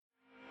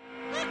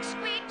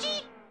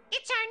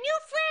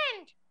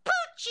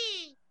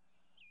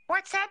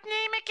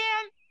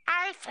again?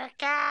 I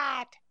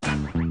forgot.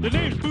 The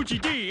name's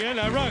Poochie D, and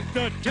I rock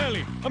the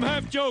telly. I'm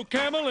half Joe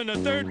Camel and a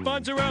third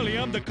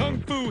Fonzarelli. I'm the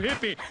Kung Fu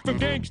hippie from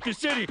Gangster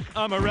City.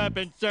 I'm a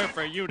rapping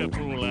surfer, you the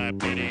fool I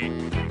pity.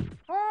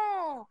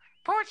 Oh,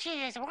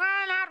 Poochie is one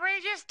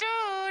outrageous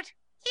dude.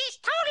 He's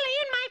totally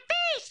in my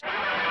face.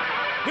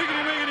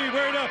 Wiggity, wiggity,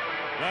 word up.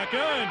 Rock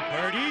on,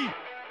 party.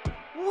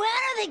 When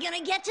are they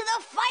gonna get to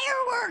the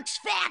fireworks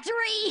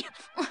factory?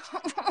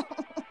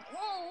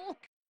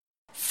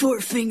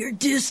 Four-finger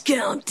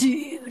discount,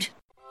 dude.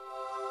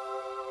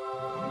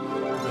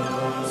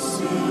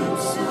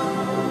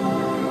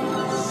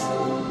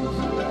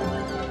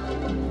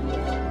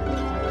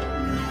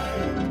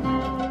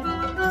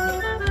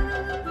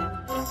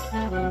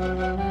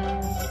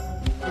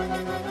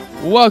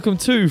 Welcome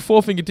to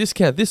Four Finger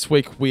Discount. This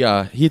week we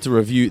are here to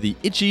review the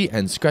Itchy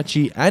and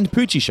Scratchy and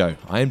Poochie Show.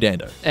 I am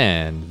Dando.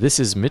 And this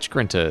is Mitch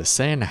Grinter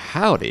saying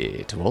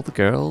howdy to all the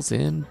girls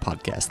in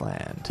podcast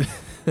land.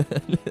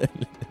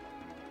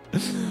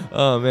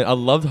 Oh man, I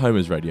loved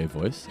Homer's radio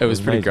voice. It was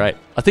pretty amazing. great.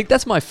 I think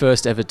that's my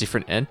first ever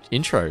different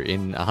intro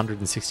in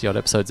 160 odd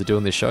episodes of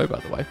doing this show, by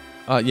the way.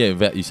 Yeah,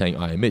 without you saying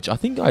I am Mitch. I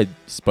think I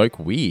spoke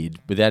weird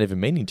without even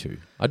meaning to.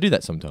 I do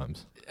that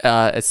sometimes.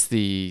 It's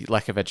the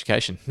lack of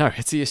education. No,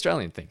 it's the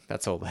Australian thing.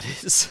 That's all that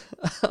is.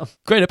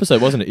 Great episode,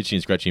 wasn't it? Itchy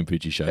and Scratchy and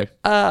Poochie Show.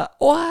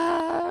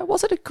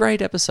 Was it a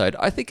great episode?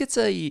 I think it's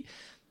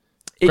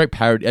Great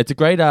parody. It's a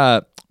great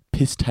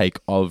piss take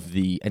of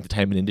the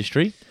entertainment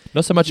industry.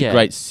 Not so much a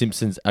great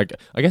Simpsons. I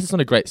guess it's not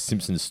a great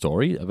Simpsons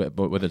story,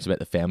 whether it's about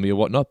the family or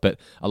whatnot, but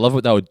I love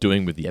what they were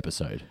doing with the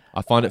episode.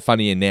 I find it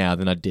funnier now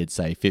than I did,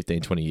 say,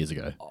 15, 20 years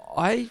ago.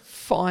 I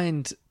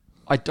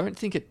don't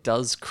think it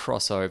does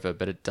cross over,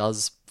 but it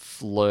does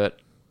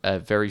flirt a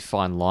very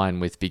fine line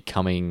with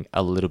becoming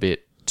a little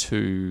bit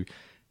too...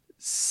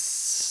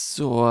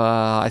 So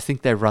I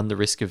think they run the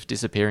risk of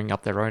disappearing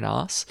up their own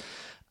arse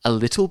a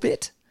little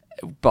bit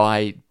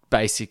by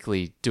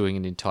basically doing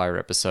an entire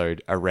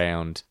episode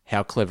around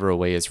how clever are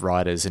we as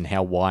writers and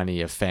how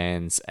whiny are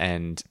fans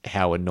and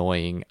how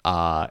annoying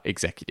are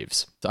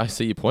executives. I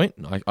see your point.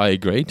 I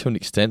agree to an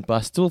extent, but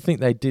I still think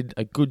they did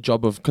a good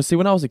job of... Because see,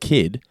 when I was a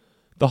kid,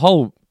 the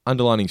whole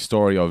underlining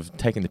story of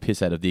taking the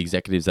piss out of the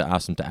executives that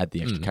asked them to add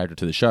the extra character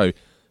to the show,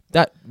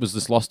 that was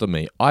just lost on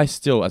me. I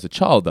still, as a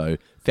child though,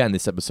 found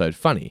this episode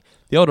funny.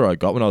 The older I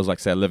got, when I was like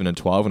say 11 and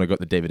 12, when I got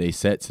the DVD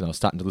sets and I was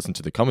starting to listen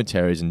to the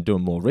commentaries and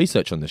doing more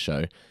research on the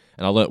show,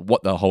 and I learnt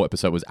what the whole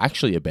episode was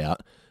actually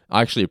about,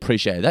 I actually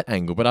appreciated that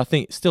angle. But I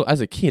think still, as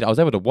a kid, I was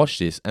able to watch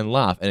this and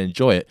laugh and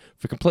enjoy it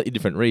for completely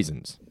different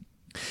reasons.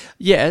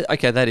 Yeah,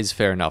 okay, that is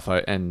fair enough.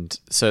 And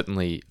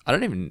certainly, I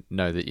don't even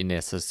know that you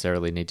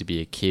necessarily need to be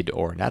a kid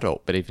or an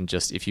adult, but even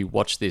just if you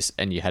watch this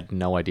and you had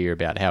no idea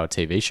about how a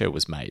TV show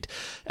was made,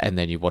 and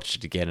then you watched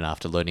it again and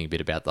after learning a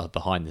bit about the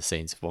behind the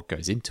scenes of what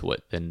goes into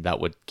it, then that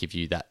would give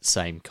you that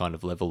same kind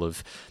of level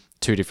of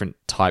two different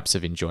types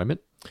of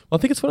enjoyment. Well,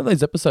 I think it's one of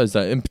those episodes,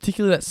 though, in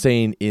particular that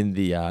scene in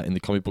the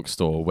comic book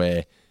store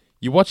where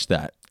you watch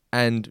that,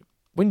 and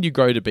when you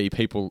grow to be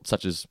people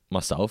such as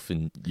myself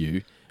and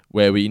you,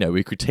 where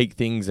we critique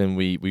things and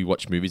we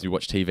watch movies, we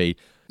watch TV.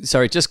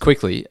 Sorry, just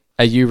quickly,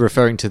 are you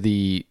referring to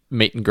the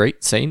meet and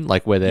greet scene,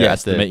 like where they're at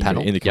the meet and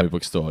panel greet in the comic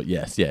book store?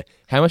 Yes, yeah.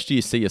 How much do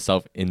you see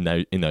yourself in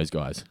those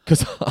guys?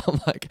 Because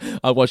I'm like,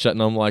 I watch that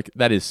and I'm like,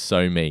 that is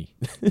so me.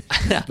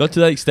 Not to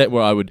that extent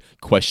where I would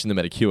question them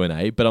at a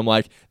Q&A, but I'm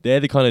like,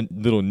 they're the kind of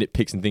little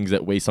nitpicks and things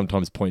that we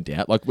sometimes point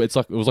out. Like it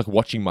was like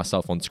watching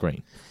myself on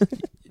screen.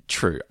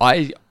 True.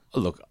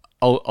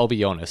 I'll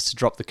be honest, to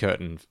drop the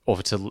curtain, or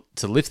to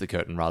lift the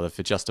curtain rather,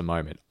 for just a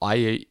moment.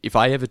 If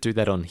I ever do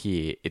that on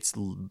here, it's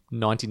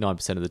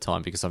 99% of the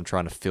time because I'm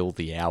trying to fill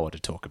the hour to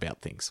talk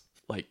about things.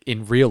 Like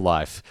in real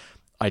life,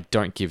 I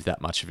don't give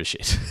that much of a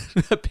shit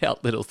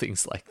about little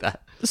things like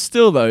that.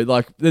 Still though,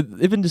 like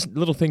even just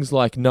little things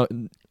like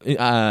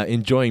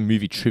enjoying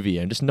movie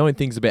trivia and just knowing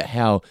things about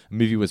how a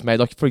movie was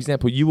made. Like for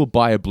example, you will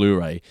buy a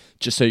Blu-ray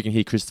just so you can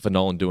hear Christopher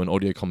Nolan do an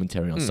audio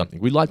commentary on something.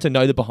 We like to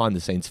know the behind the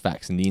scenes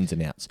facts and the ins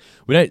and outs.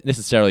 We don't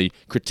necessarily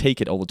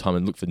critique it all the time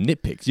and look for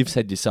nitpicks. You've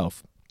said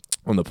yourself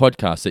on the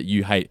podcast that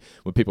you hate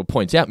when people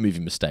point out movie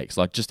mistakes,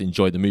 like just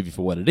enjoy the movie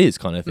for what it is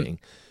kind of thing.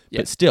 Yep.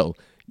 But still,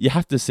 you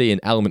have to see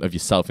an element of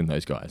yourself in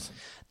those guys.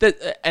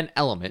 An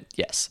element,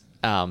 yes.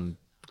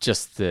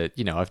 Just that,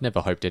 I've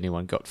never hoped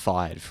anyone got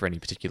fired for any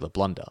particular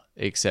blunder,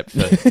 except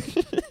for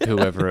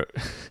whoever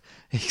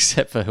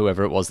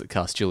it was that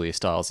cast Julia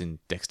Stiles in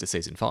Dexter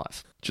season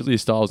 5. Julia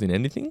Stiles in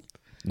anything?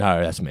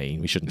 No, that's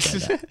mean. We shouldn't say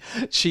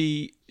that.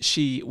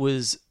 She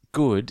was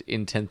good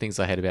in 10 Things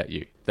I Hate About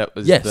You. That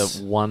was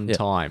the one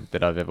time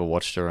that I've ever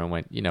watched her and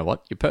went, you know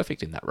what? You're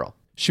perfect in that role.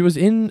 She was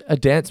in a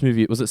dance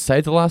movie. Was it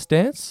Save the Last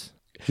Dance?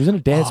 She was in a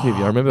dance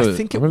movie. I remember. I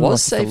think it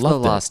was Save the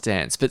Last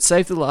Dance, but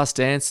Save the Last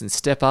Dance and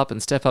Step Up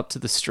to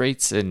the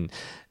Streets and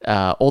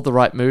All the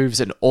Right Moves,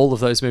 and all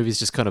of those movies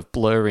just kind of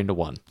blur into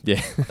one.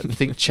 Yeah. I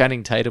think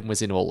Channing Tatum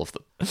was in all of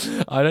them.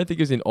 I don't think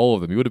he was in all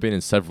of them. He would have been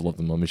in several of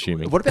them, I'm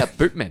assuming. What about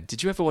Bootmen?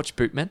 Did you ever watch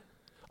Bootmen?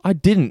 I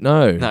didn't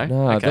know. No?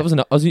 No, Okay. that was an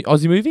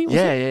Aussie movie? Was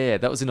Yeah, it? yeah, yeah.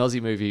 That was an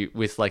Aussie movie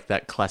with like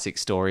that classic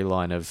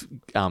storyline of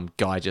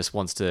guy just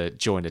wants to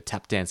join a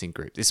tap dancing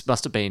group. This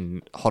must have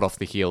been hot off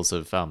the heels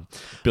of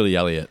Billy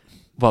Elliot.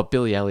 well,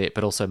 Billy Elliot,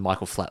 but also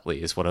Michael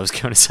Flatley is what I was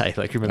going to say.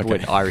 Like, remember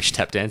when Irish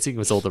tap dancing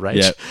was all the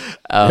rage?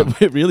 Yeah.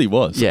 It really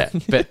was. Yeah,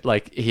 but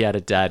like he had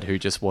a dad who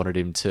just wanted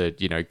him to,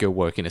 go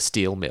work in a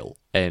steel mill,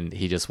 and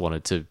he just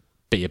wanted to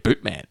be a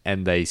bootman.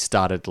 And they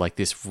started like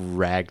this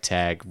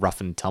ragtag, rough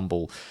and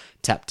tumble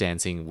tap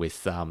dancing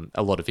with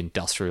a lot of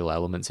industrial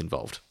elements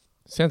involved.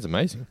 Sounds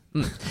amazing.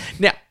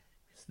 Now,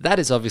 that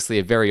is obviously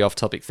a very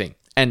off-topic thing,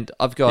 and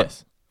I've got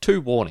Yes.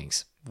 2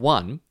 warnings.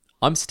 One,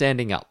 I'm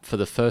standing up for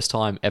the first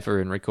time ever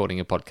in recording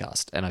a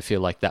podcast, and I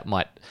feel like that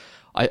might...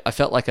 I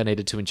felt like I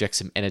needed to inject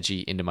some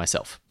energy into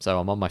myself. So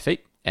I'm on my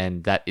feet,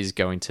 and that is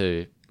going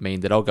to mean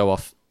that I'll go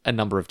off a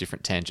number of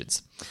different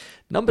tangents.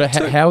 Number But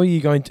 2... how are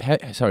you going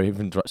to... sorry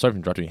for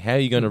interrupting you. How are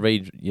you going to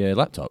read your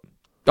laptop?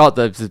 Oh,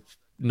 the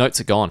notes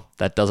are gone.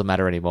 That doesn't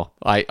matter anymore.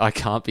 I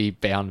can't be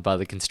bound by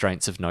the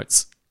constraints of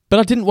notes. But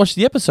I didn't watch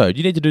the episode.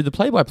 You need to do the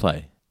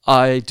play-by-play.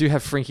 I do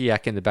have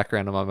Frinkiac in the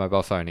background on my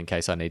mobile phone in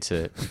case I need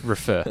to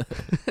refer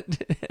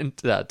and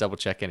double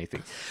check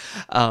anything.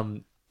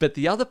 But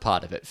the other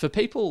part of it, for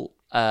people,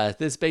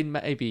 there's been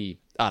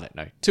maybe,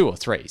 2 or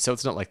 3, so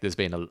it's not like there's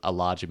been a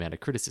large amount of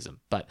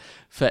criticism. But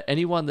for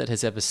anyone that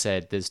has ever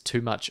said there's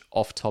too much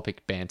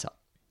off-topic banter,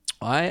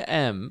 I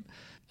am...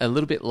 a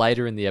little bit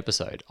later in the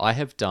episode, I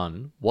have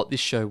done what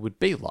this show would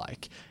be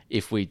like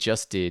if we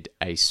just did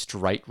a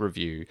straight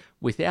review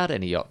without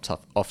any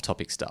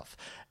off-topic stuff.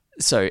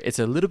 So it's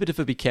a little bit of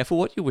a be careful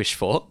what you wish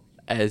for,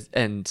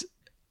 and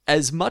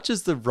as much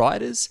as the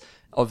writers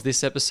of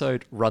this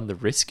episode run the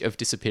risk of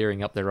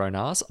disappearing up their own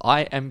arse,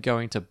 I am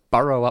going to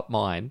burrow up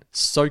mine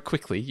so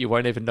quickly you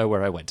won't even know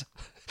where I went.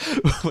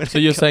 So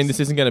you're saying this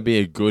isn't going to be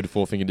a good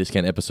Four Finger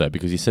Discount episode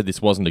because you said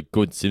this wasn't a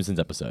good Simpsons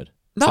episode?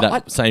 No, for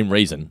that same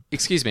reason.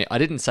 Excuse me, I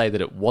didn't say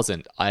that it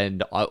wasn't,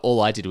 and all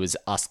I did was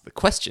ask the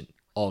question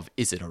of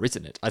is it or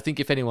isn't it. I think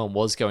if anyone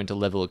was going to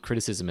level a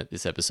criticism at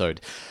this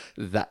episode,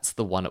 that's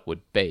the one it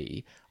would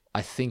be.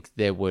 I think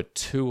there were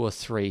 2 or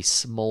 3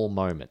 small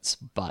moments,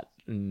 but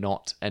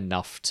not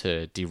enough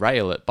to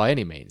derail it by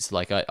any means.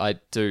 Like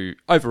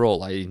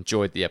overall, I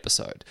enjoyed the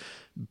episode,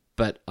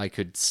 but I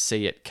could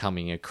see it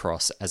coming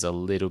across as a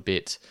little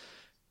bit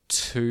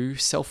too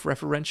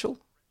self-referential,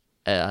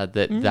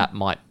 that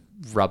might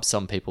rub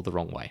some people the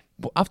wrong way.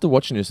 Well, after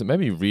watching this, it made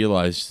me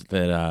realise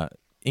that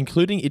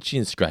including Itchy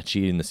and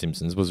Scratchy in The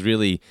Simpsons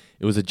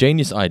it was a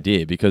genius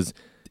idea because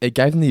it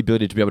gave them the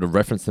ability to be able to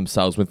reference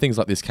themselves when things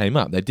like this came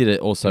up. They did it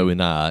also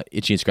in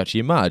Itchy and Scratchy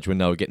and Marge when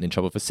they were getting in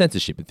trouble for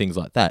censorship and things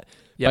like that.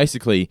 Yep.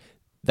 Basically,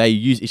 they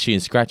use Itchy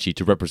and Scratchy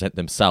to represent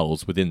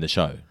themselves within the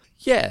show.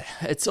 Yeah,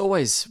 it's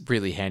always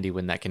really handy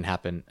when that can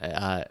happen.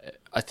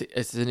 I think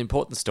it's an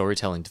important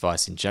storytelling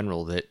device in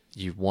general that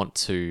you want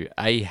to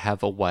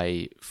have a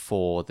way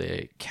for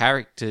the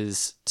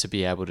characters to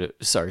be able to,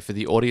 for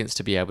the audience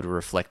to be able to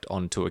reflect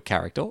onto a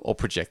character or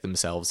project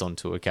themselves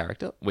onto a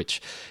character,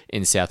 which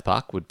in South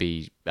Park would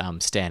be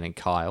Stan and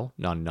Kyle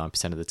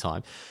 99% of the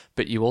time.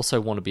 But you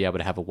also want to be able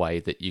to have a way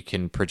that you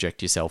can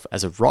project yourself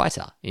as a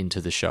writer into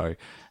the show.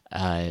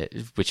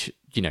 Which,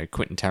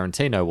 Quentin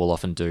Tarantino will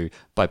often do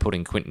by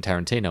putting Quentin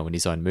Tarantino in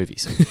his own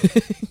movies.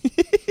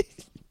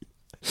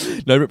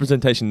 No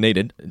representation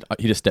needed.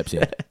 He just steps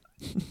in.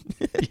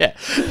 Yeah.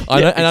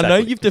 I know, and I know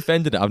exactly. you've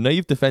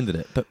defended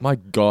it. But my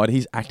God,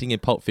 his acting in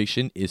Pulp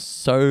Fiction is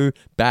so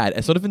bad.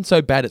 It's not even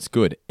so bad it's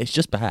good. It's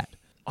just bad.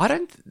 I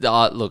don't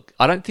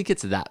think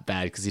it's that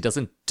bad because he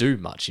doesn't do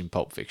much in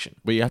Pulp Fiction.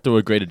 We have to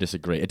agree to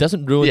disagree. It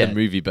doesn't ruin Yeah. the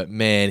movie, but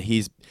man,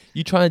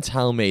 you try and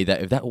tell me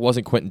that if that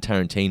wasn't Quentin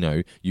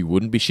Tarantino, you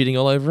wouldn't be shitting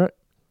all over it?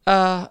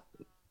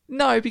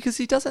 No, because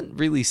he doesn't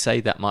really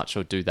say that much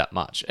or do that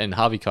much. And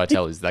Harvey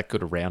Keitel is that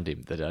good around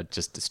him that it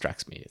just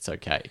distracts me. It's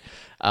okay.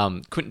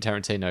 Quentin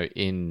Tarantino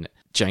in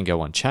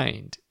Django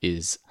Unchained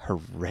is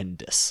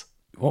horrendous.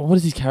 What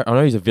is his character? I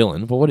know he's a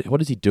villain, but what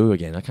does he do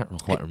again? I can't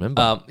quite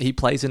remember. He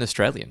plays an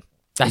Australian.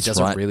 That's he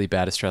does right. a really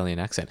bad Australian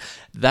accent.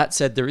 That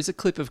said, there is a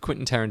clip of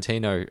Quentin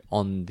Tarantino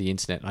on the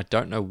internet, and I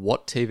don't know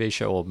what TV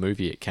show or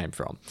movie it came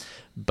from,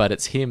 but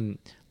it's him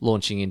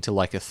launching into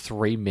like a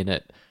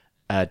 3-minute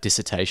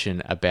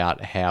dissertation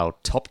about how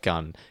Top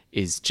Gun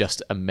is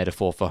just a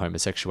metaphor for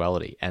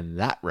homosexuality, and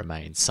that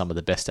remains some of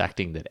the best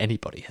acting that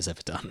anybody has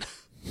ever done.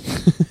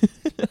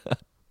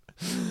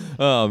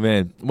 Oh,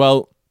 man.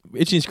 Well,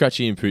 Itchy and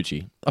Scratchy and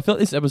Poochie. I felt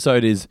this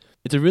episode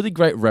it's a really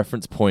great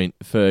reference point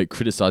for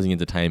criticizing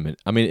entertainment.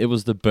 I mean, it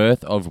was the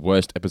birth of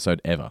worst episode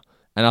ever.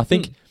 And I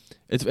think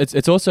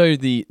it's also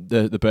the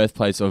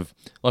birthplace of,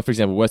 like, for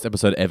example, worst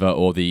episode ever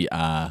or the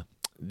I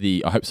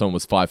hope someone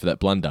was fired for that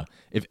blunder.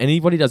 If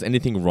anybody does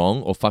anything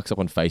wrong or fucks up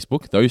on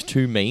Facebook, those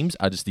 2 memes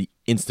are just the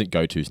instant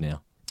go-tos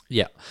now.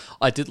 Yeah,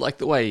 I did like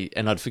the way,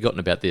 and I'd forgotten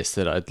about this,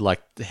 that I'd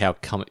liked how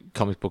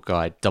Comic Book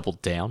Guy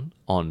doubled down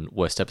on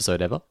worst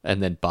episode ever,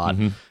 and then Bart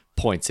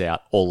points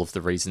out all of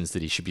the reasons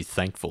that he should be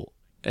thankful,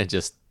 and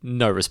just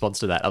no response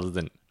to that other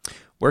than,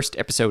 Worst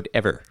episode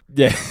ever.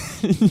 Yeah.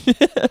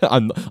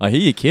 I hear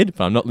you, kid,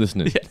 but I'm not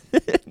listening.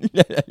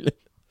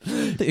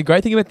 The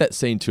great thing about that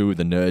scene too with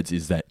the nerds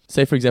is that,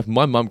 say for example,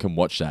 my mum can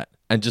watch that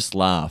and just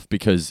laugh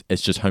because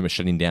it's just Homer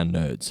shutting down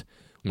nerds.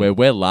 Where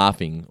we're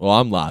laughing, or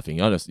I'm laughing.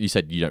 You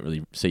said you don't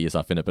really see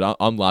yourself in it, but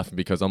I'm laughing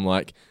because I'm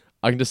like,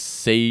 I can just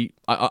see.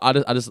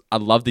 I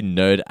love the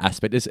nerd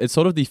aspect. It's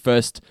sort of the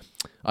first,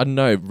 I don't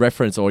know,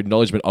 reference or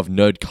acknowledgement of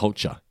nerd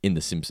culture in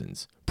The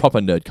Simpsons. Proper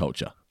nerd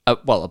culture.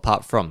 Well,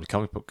 apart from the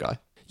comic book guy.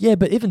 Yeah,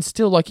 but even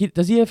still, like,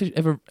 has he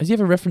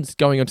ever referenced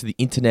going onto the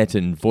internet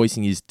and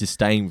voicing his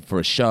disdain for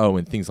a show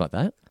and things like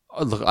that?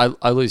 Oh, look,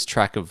 I lose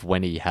track of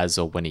when he has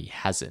or when he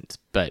hasn't,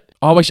 but...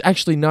 Oh,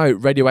 actually, no,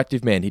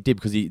 Radioactive Man, he did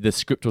because the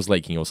script was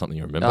leaking or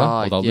something, remember?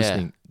 Oh, Or they were yeah.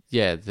 listening.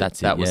 Yeah,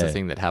 that was yeah. the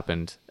thing that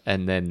happened.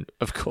 And then,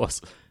 of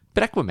course,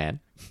 but Aquaman,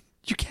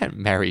 you can't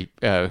marry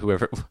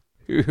whoever...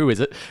 Who is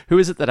it? Who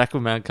is it that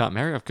Aquaman can't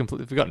marry? I've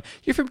completely forgotten.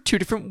 You're from two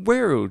different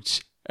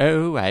worlds.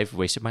 Oh, I've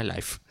wasted my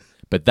life.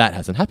 But that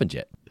hasn't happened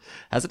yet.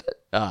 Hasn't it?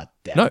 Ah,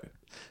 damn. No.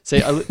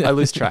 See, I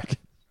lose track.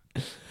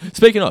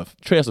 Speaking of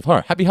Treehouse of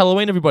Horror, happy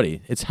Halloween,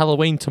 everybody. It's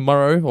Halloween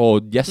tomorrow or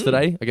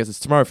yesterday. I guess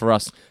it's tomorrow for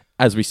us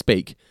as we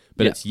speak,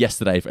 but it's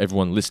yesterday for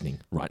everyone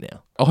listening right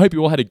now. I hope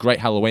you all had a great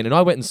Halloween, and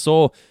I went and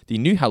saw the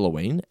new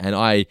Halloween, and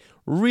I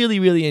really,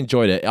 really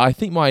enjoyed it. I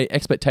think my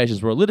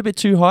expectations were a little bit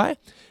too high,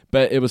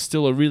 but it was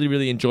still a really,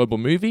 really enjoyable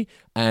movie,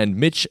 and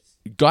Mitch,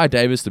 Guy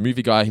Davis, the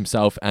movie guy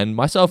himself, and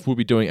myself will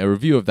be doing a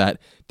review of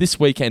that this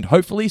weekend,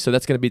 hopefully, so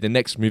that's going to be the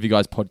next Movie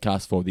Guys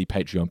podcast for the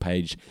Patreon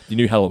page, the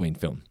new Halloween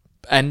film.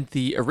 And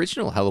the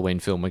original Halloween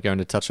film we're going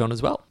to touch on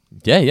as well.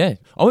 Yeah.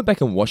 I went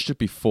back and watched it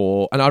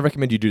before, and I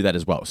recommend you do that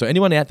as well. So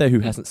anyone out there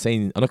who hasn't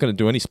seen, I'm not going to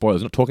do any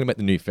spoilers, I'm not talking about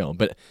the new film,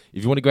 but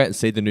if you want to go out and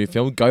see the new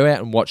film, go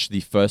out and watch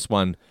the first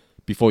one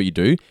before you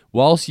do.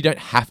 Whilst you don't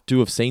have to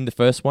have seen the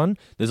first one,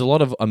 there's a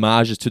lot of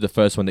homages to the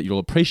first one that you'll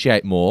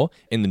appreciate more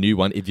in the new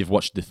one if you've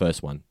watched the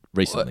first one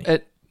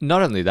recently.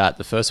 Not only that,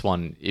 the first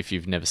one, if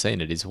you've never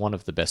seen it, is one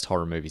of the best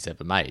horror movies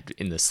ever made,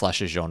 in the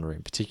slasher genre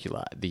in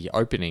particular. The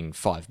opening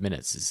 5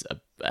 minutes is an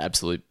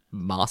absolute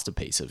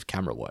masterpiece of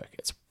camera work.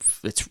 It's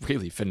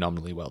really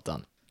phenomenally well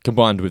done.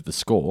 Combined with the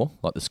score,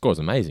 like the score's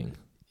amazing.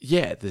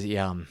 Yeah,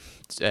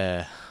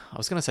 I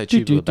was going to say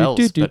Tubular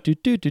Bells, but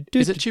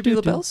is it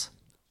Tubular Bells?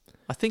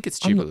 I think it's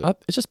Tubular.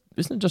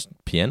 Isn't it just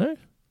piano?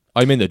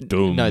 I mean the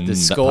doom. No, the that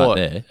score. part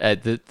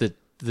there.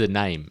 The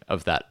name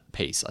of that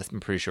piece, I'm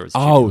pretty sure it's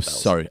Tubular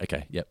Bells. Sorry.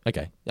 Okay. Yep.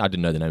 Okay. I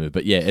didn't know the name of it,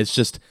 but yeah, it's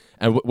just,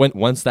 and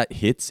once that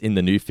hits in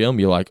the new film,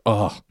 you're like,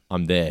 oh,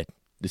 I'm there.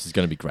 This is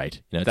going to be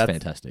great. It's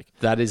fantastic.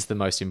 That is the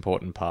most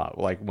important part.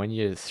 Like when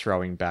you're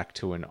throwing back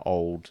to an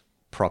old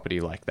property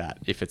like that,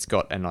 if it's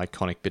got an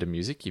iconic bit of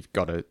music, you've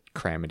got to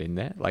cram it in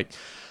there. Like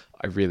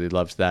I really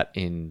loved that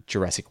in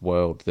Jurassic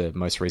World, the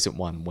most recent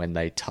one, when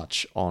they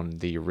touch on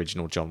the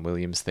original John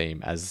Williams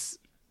theme as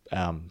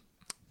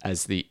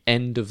the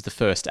end of the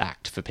first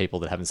act. For people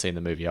that haven't seen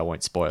the movie, I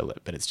won't spoil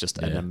it, but it's just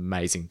an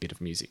amazing bit of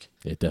music.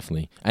 Yeah,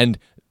 definitely. And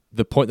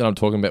the point that I'm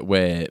talking about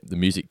where the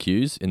music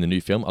cues in the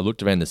new film, I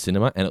looked around the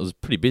cinema and it was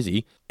pretty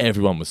busy.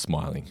 Everyone was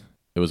smiling.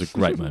 It was a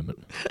great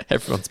moment.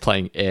 Everyone's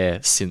playing air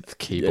synth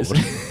keyboard.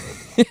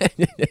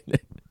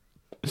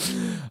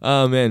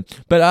 Oh, man.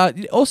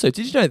 But also,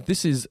 did you know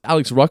this is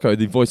Alex Rocco,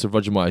 the voice of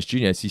Roger Myers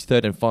Jr., it's his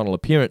third and final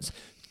appearance.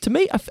 To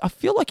me, I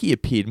feel like he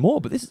appeared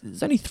more, but this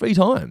is only 3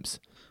 times.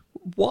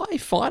 Why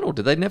final?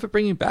 Did they never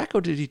bring him back, or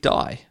did he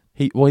die?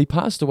 He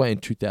passed away in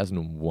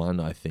 2001,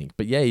 I think.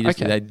 But yeah,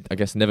 they, I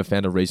guess, never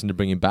found a reason to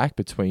bring him back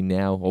between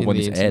now or when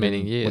this aired and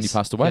when he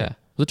passed away. Yeah.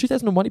 Was it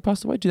 2001 he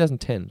passed away?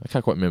 2010? I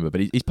can't quite remember,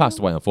 but he's passed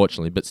away,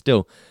 unfortunately. But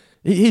still,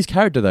 his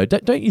character, though,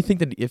 don't you think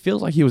that it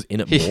feels like he was in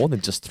it more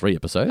than just 3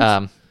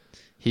 episodes?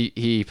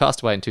 He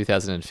passed away in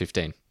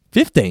 2015.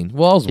 15?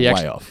 Well, I was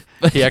way off.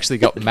 He actually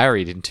got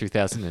married in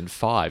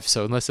 2005,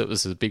 so unless it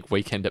was a big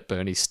Weekend at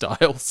Bernie's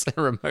style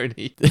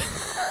ceremony.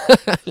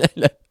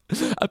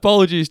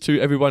 Apologies to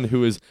everyone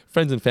who is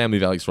friends and family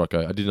of Alex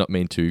Rocco. I did not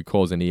mean to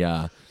cause any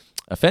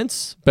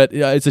offense, but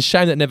it's a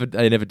shame that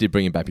they never did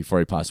bring him back before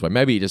he passed away.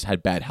 Maybe he just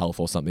had bad health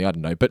or something, I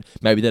don't know, but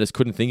maybe they just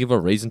couldn't think of a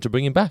reason to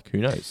bring him back. Who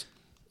knows?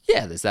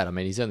 Yeah, there's that. I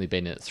mean, he's only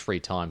been in it 3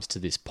 times to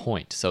this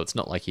point, so it's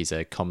not like he's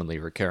a commonly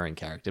recurring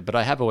character, but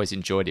I have always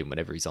enjoyed him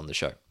whenever he's on the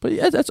show. But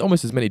yeah, that's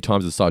almost as many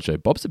times as Sideshow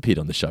Bob's appeared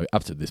on the show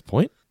up to this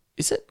point.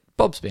 Is it?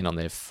 Bob's been on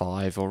there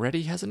 5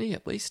 already, hasn't he,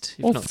 at least?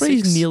 If Well, not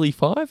 3's 6. nearly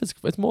 5.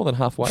 It's more than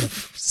halfway.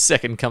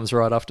 Second comes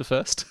right after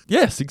first.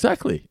 Yes,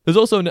 exactly. There's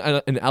also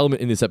an element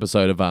in this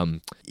episode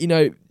of,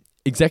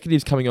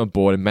 executives coming on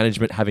board and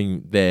management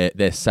having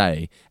their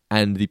say,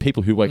 and the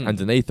people who work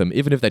underneath them,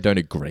 even if they don't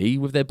agree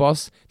with their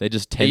boss, they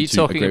just tend to Are you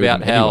talking agree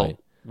about with them how anyway.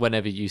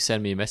 whenever you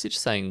send me a message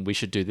saying we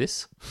should do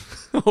this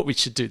or we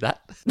should do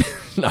that,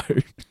 No.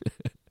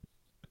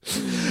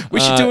 we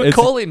should do a it's-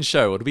 call-in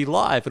show. It'll be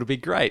live. It'll be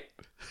great.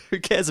 Who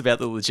cares about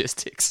the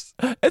logistics?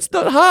 It's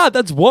not hard.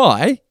 That's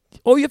why.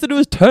 All you have to do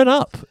is turn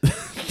up.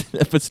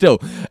 But still,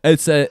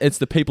 it's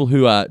the people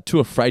who are too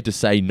afraid to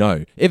say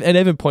no. And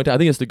even point out, I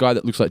think it's the guy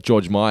that looks like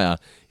George Meyer.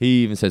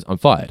 He even says, "I'm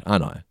fired,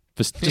 aren't I?"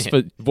 Just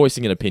for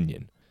voicing an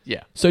opinion.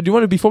 Yeah. So do you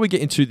want to, before we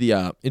get into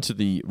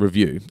the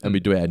review and we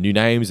do our new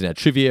names and our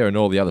trivia and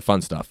all the other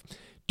fun stuff,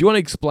 do you want to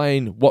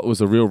explain what was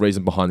the real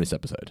reason behind this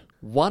episode?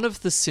 One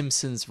of the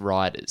Simpsons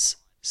writers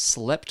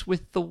slept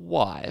with the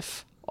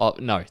wife. Oh,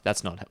 no,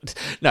 that's not happened.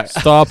 No.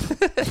 Stop.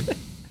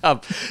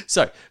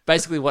 So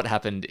basically what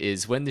happened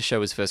is when the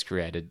show was first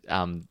created,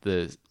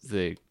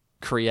 the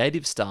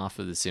creative staff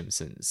of The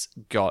Simpsons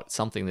got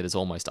something that is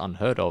almost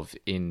unheard of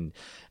in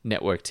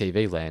network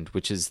TV land,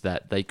 which is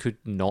that they could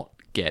not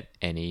get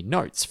any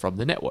notes from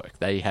the network.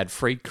 They had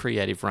free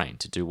creative reign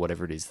to do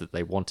whatever it is that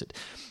they wanted.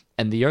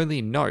 And the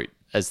only note,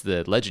 as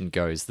the legend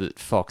goes, that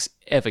Fox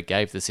ever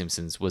gave The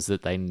Simpsons was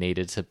that they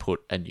needed to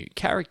put a new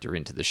character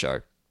into the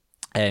show.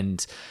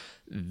 And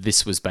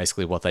this was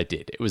basically what they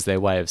did. It was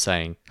their way of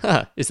saying,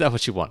 is that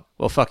what you want?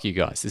 Well, fuck you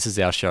guys. This is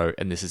our show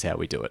and this is how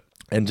we do it.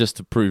 And just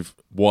to prove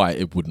why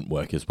it wouldn't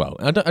work as well.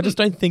 And I just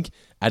don't think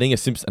adding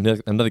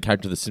another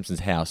character to the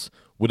Simpsons house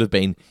would have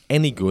been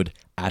any good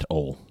at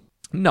all.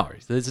 No,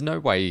 there's no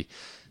way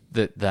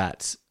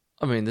that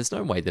I mean, there's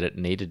no way that it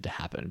needed to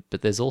happen,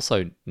 but there's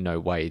also no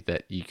way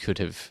that you could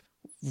have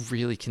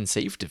really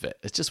conceived of it.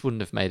 It just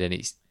wouldn't have made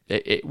any...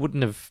 It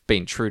wouldn't have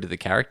been true to the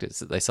characters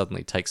that they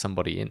suddenly take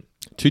somebody in.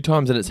 2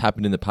 times that it's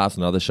happened in the past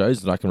on other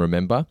shows that I can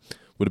remember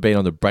would have been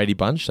on the Brady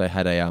Bunch. They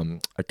had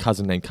a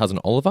cousin named Cousin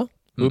Oliver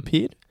who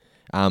appeared.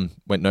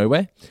 Went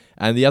nowhere.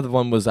 And the other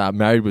one was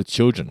Married with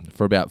Children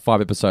for about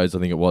 5 episodes, I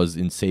think it was,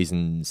 in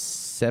season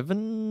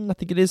 7, I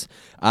think it is.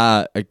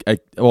 Well,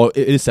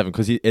 it is 7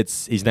 because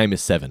his name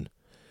is Seven.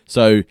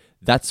 So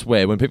that's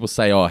where, when people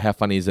say, oh, how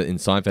funny is it in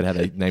Seinfeld how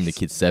they named the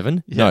kid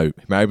Seven? Yeah. No,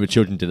 Married with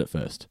Children did it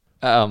first.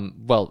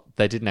 Well,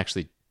 they didn't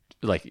actually,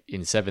 like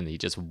in 7, he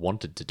just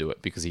wanted to do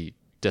it because he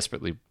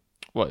desperately,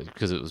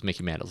 because it was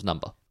Mickey Mantle's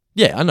number.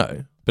 Yeah, I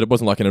know. But it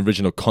wasn't like an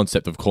original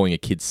concept of calling a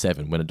kid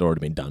Seven when it had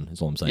already been done,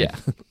 is all I'm saying.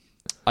 Yeah.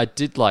 I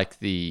did like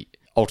the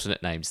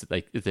alternate names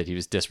that he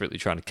was desperately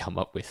trying to come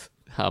up with.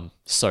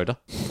 Soda.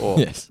 Or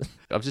yes.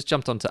 I've just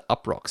jumped onto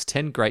Uproxx,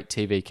 10 great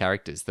TV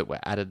characters that were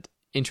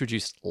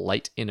introduced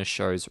late in a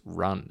show's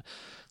run.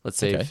 Let's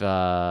see if...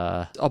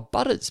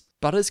 Butters.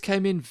 Butters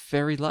came in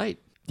very late.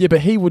 Yeah,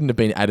 but he wouldn't have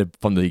been added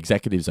from the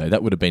executives, though.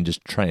 That would have been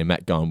just Trey and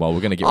Matt going, well,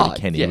 we're going to get rid of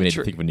Kenny. Yeah, we need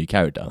to think of a new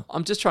character.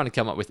 I'm just trying to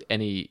come up with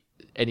any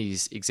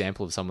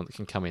example of someone that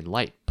can come in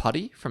late.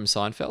 Putty from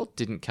Seinfeld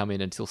didn't come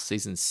in until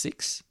season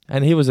 6.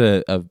 And he was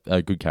a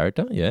good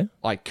character, yeah.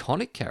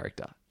 Iconic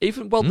character.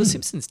 Even, The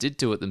Simpsons did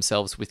do it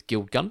themselves with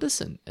Gil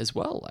Gunderson as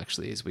well,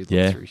 actually, as we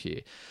look through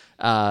here.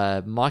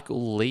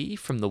 Michael Lee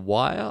from The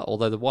Wire,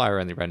 although The Wire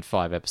only ran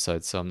 5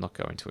 episodes, so I'm not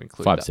going to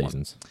include 5 that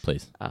seasons,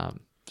 please.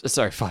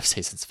 Sorry, 5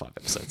 seasons, 5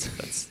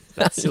 episodes.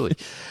 That's silly.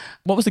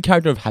 What was the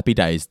character of Happy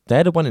Days? They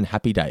had one in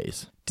Happy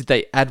Days. Did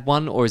they add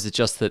one, or is it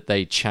just that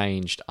they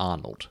changed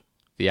Arnold?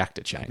 The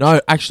actor changed? No,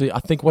 actually, I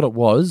think what it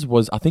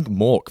was I think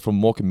Mork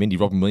from Mork and Mindy,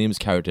 Robin Williams'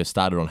 character,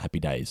 started on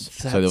Happy Days.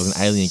 So there was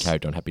an alien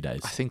character on Happy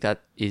Days. I think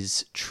that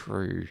is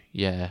true,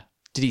 yeah.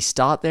 Did he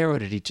start there, or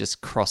did he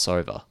just cross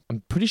over?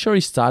 I'm pretty sure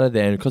he started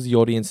there, and because the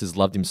audiences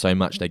loved him so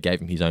much, they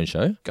gave him his own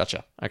show.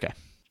 Gotcha, okay.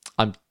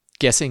 I'm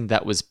guessing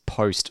that was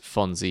post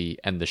Fonzie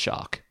and the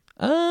Shark.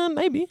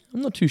 Maybe.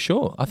 I'm not too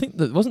sure. I think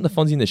wasn't the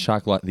Fonzie and the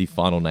Shark like the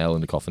final nail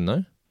in the coffin,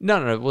 though?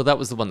 No. Well, that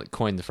was the one that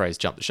coined the phrase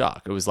 "jump the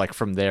shark." It was like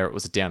from there, it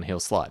was a downhill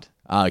slide.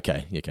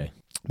 Okay.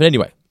 But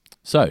anyway,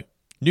 so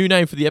new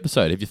name for the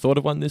episode. Have you thought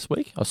of one this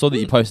week? I saw that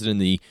you posted in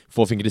the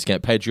Four Finger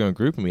Discount Patreon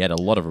group, and we had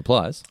a lot of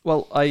replies.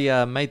 Well,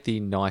 I made the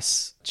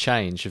nice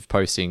change of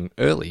posting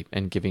early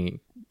and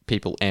giving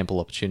people ample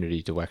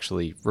opportunity to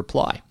actually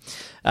reply,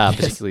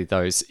 particularly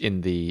those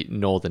in the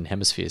northern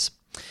hemispheres.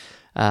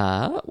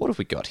 What have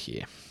we got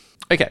here?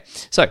 Okay,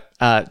 so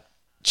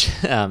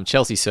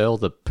Chelsea Searle,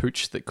 the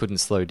pooch that couldn't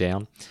slow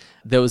down.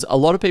 There was a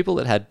lot of people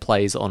that had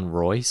plays on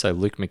Roy, so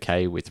Luke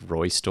McKay with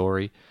Roy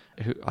Story.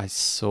 I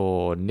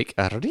saw Nick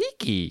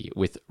Ariki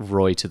with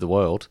Roy to the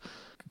World.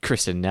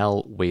 Kristen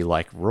Nell, We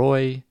Like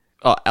Roy.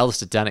 Oh,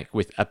 Alistair Danick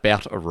with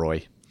About a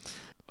Roy.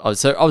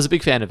 So I was a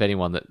big fan of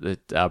anyone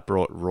that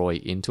brought Roy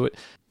into it.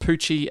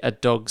 Poochie, A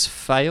Dog's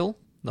Fail.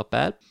 Not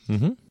bad.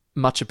 Mm-hmm.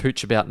 Much a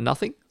Pooch About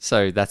Nothing.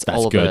 So that's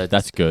Oliver. Good.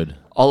 That's good.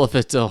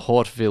 Oliver de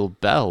Hauteville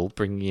Bell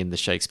bringing in the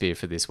Shakespeare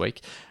for this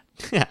week.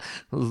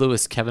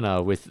 Lewis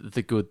Kavanagh with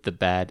The Good, the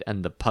Bad,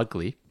 and the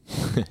Pugly.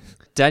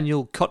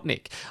 Daniel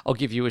Kotnick. I'll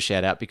give you a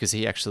shout out because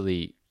he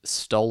actually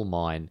stole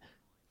mine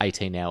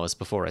 18 hours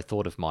before I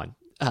thought of mine.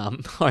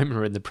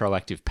 Homer in the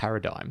Proactive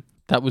Paradigm.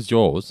 That was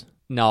yours?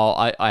 No,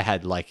 I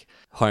had like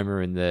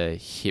Homer in the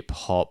hip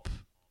hop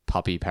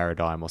puppy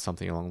paradigm or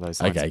something along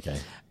those lines. Okay.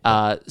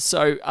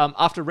 So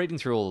after reading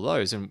through all of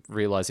those and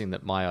realizing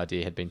that my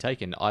idea had been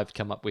taken, I've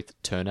come up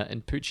with Turner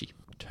and Poochie.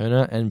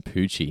 Turner and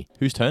Poochie.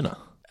 Who's Turner?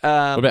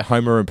 What about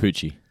Homer and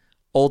Poochie?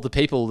 All the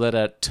people that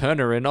are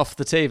Turnering off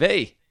the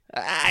TV.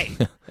 Aye.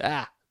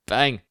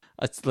 Bang.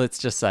 Let's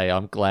just say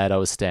I'm glad I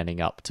was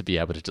standing up to be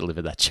able to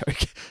deliver that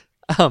joke.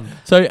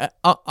 So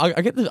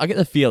I get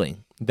the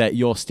feeling that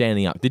you're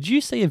standing up. Did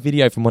you see a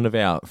video from one of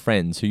our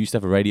friends who used to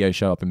have a radio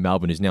show up in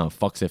Melbourne, who's now on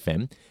Fox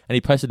FM, and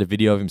he posted a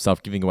video of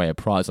himself giving away a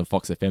prize on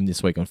Fox FM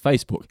this week on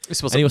Facebook.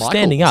 This was and he was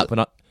standing up,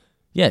 and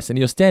Yes, and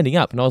you're standing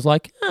up, and I was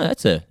like,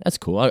 that's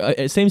cool.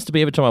 It seems to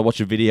be every time I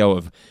watch a video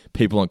of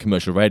people on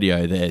commercial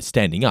radio, they're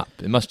standing up.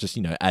 It must just,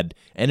 add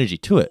energy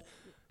to it.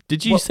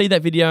 Did you see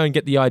that video and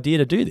get the idea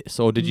to do this,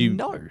 or did you?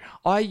 No,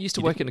 I used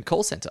to work in a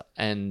call center,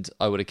 and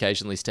I would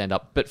occasionally stand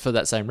up, but for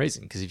that same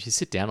reason, because if you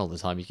sit down all the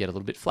time, you get a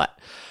little bit flat.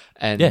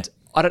 And Yeah.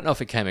 I don't know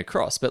if it came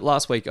across, but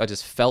last week I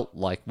just felt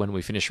like when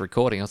we finished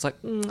recording, I was like,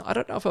 I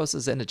don't know if I was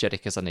as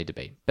energetic as I need to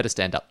be. Better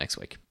stand up next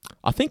week.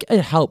 I think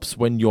it helps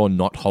when you're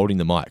not holding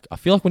the mic. I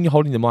feel like when you're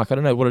holding the mic, I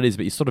don't know what it is,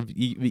 but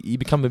you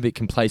become a bit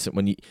complacent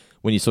when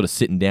you sort of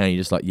sitting down. You're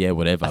just like, yeah,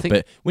 whatever.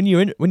 But when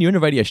you're in a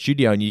radio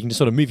studio and you can just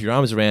sort of move your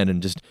arms around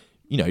and just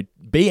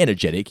be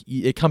energetic,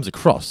 it comes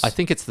across. I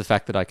think it's the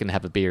fact that I can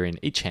have a beer in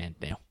each hand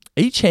now.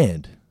 Each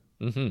hand.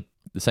 Mm-hmm.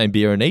 The same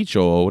beer in each,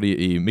 or what are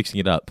you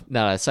mixing it up?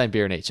 No, same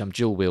beer in each. I'm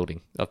dual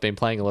wielding. I've been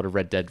playing a lot of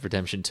Red Dead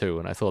Redemption 2,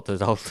 and I thought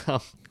that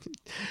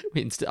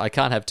I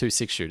can't have 2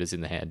 6-shooters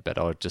in the hand, but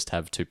I'll just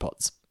have 2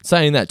 pots.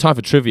 Saying that, time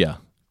for trivia.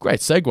 Great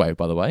segue,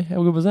 by the way.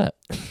 How good was that?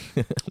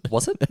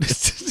 Was it?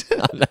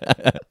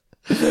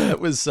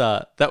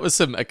 That was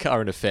some a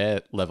current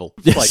affair level.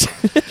 Yes.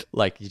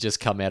 Like you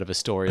just come out of a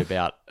story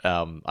about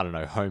I don't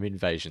know, home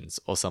invasions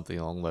or something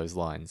along those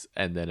lines,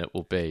 and then it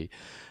will be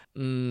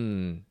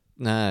Brendan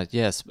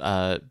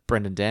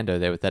Dando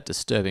there with that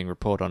disturbing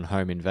report on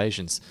home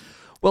invasions.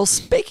 Well,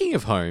 speaking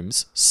of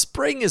homes,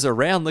 spring is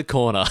around the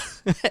corner.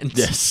 And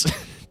Yes.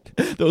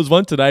 There was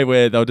one today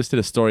where they just did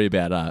a story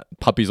about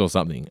puppies or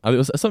something. It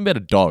was something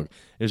about a dog.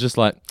 It was just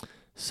like,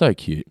 so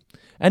cute.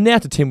 And now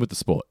to Tim with the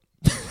sport.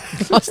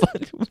 I was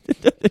like,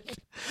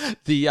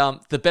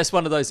 The best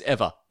one of those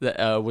ever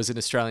that was an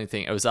Australian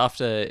thing. It was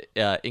after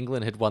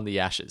England had won the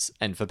Ashes.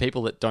 And for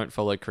people that don't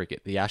follow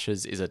cricket, the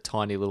Ashes is a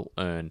tiny little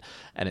urn,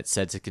 and it's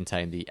said to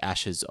contain the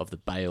ashes of the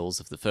bales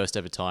of the first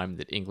ever time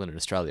that England and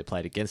Australia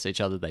played against each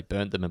other. They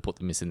burnt them and put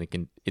them in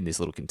this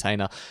little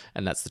container,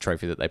 and that's the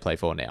trophy that they play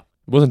for now.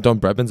 wasn't Don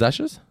Bradman's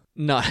ashes?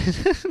 No,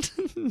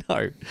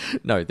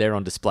 no, they're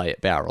on display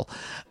at Bowral.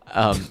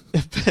 I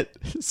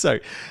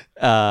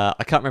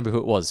can't remember who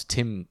it was.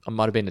 Tim, it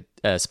might have been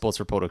a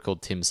sports reporter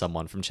called Tim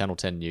someone from Channel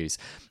 10 News,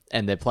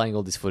 and they're playing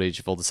all this footage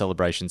of all the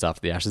celebrations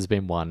after the Ashes have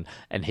been won,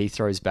 and he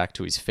throws back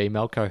to his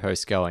female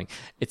co-host going,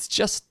 "It's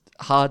just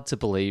hard to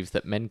believe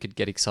that men could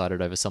get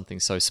excited over something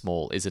so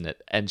small, isn't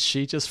it?" And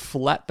she just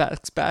flat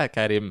backs back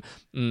at him,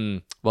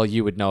 well,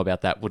 you would know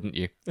about that, wouldn't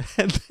you?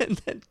 And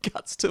then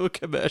cuts to a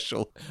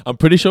commercial. I'm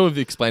pretty sure we've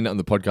explained it on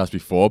the podcast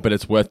before, but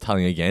it's worth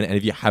telling again. And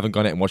if you haven't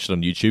gone out and watched it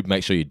on YouTube,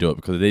 make sure you do it,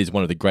 because it is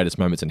one of the greatest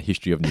moments in the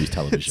history of news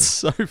television. It's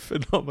so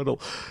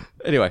phenomenal.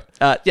 Anyway,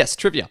 yes,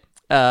 trivia.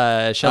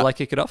 Shall I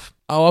kick it off?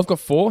 Oh, I've got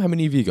 4. How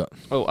many have you got?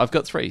 Oh, I've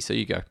got 3, so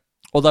you go.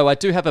 Although I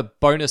do have a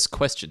bonus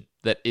question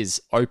that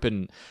is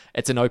open.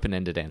 It's an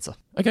open-ended answer.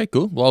 Okay,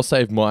 cool. Well, I'll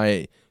save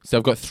my... So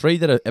I've got 3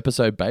 that are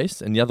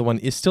episode-based, and the other one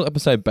is still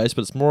episode-based,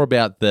 but it's more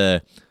about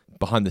the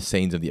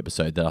behind-the-scenes of the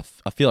episode that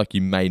I feel like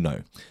you may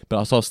know. But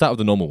I'll start with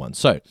the normal one.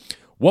 So,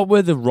 what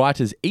were the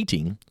writers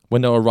eating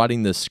when they were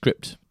writing the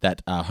script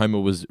that Homer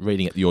was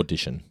reading at the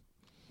audition?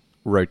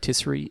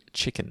 Rotisserie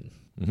chicken.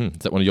 Is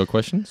that one of your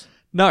questions?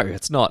 No,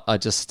 it's not. I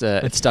just...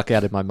 it stuck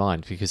out in my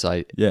mind because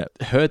I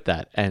heard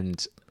that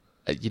and...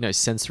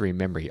 sensory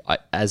memory.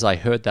 As I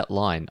heard that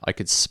line, I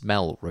could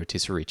smell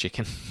rotisserie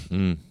chicken.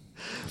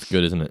 It's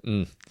good, isn't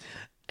it?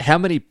 How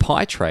many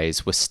pie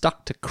trays were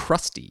stuck to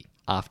Krusty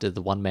after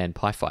the one-man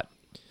pie fight?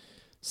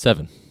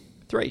 7.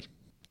 3.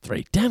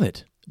 3. Damn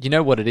it. You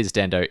know what it is,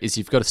 Dando, is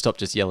you've got to stop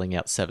just yelling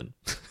out 7.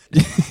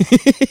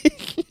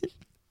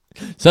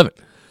 7.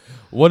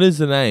 What is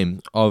the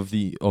name of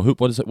the... Or who?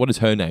 What is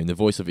her name? The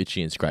voice of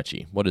Itchy and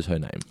Scratchy. What is her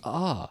name?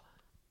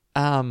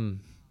 No,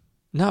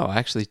 I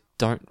actually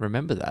don't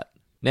remember that.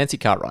 Nancy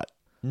Cartwright.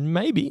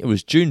 Maybe. It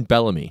was June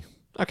Bellamy.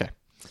 Okay.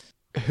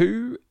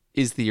 Who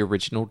is the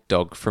original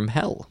dog from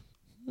hell?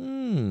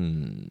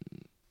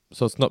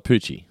 So it's not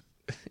Poochie.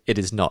 It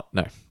is not,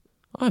 no.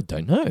 I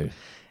don't know.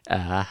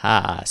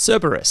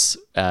 Cerberus.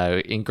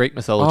 In Greek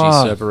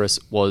mythology, Cerberus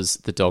was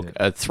the dog,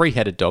 a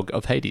 3-headed dog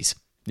of Hades.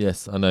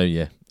 Yes, I know,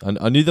 yeah.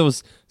 I knew there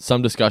was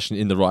some discussion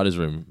in the writer's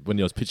room when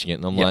he was pitching it,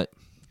 and I'm like,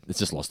 it's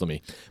just lost on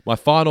me. My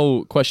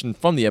final question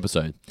from the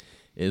episode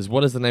is,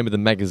 what is the name of the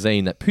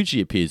magazine that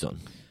Poochie appears on?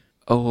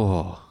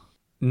 Oh,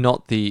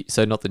 not the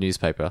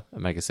newspaper, a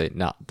magazine.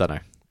 No, don't know.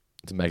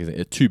 It's a magazine,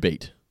 a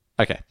 2-beat.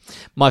 Okay.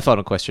 My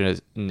final question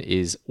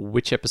is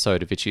which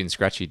episode of Itchy and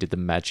Scratchy did the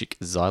magic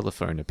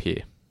xylophone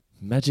appear?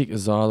 Magic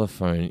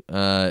xylophone.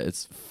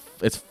 It's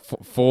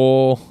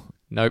 4.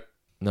 Nope.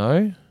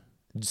 No?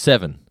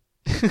 7.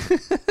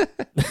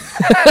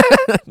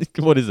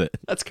 What is it?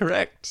 That's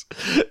correct.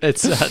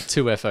 It's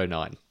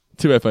 2F09.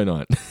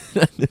 2F09.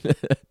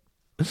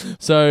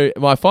 So,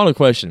 my final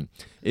question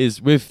is,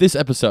 with this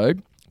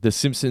episode, The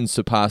Simpsons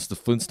surpassed The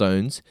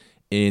Flintstones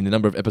in the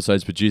number of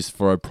episodes produced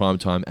for a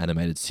primetime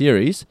animated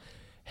series.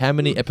 How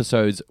many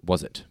episodes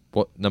was it?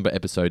 What number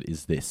episode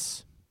is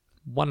this?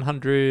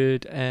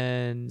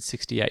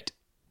 168.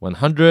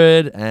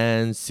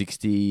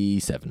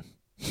 167.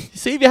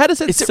 See, if you had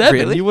said 7,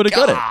 really? you would have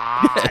got it.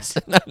 Yes.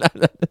 No.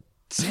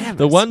 Damn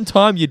The it. one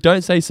time you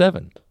don't say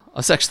 7. I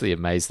was actually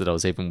amazed that I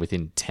was even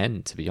within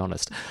 10, to be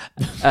honest.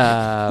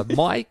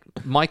 My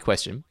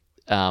question.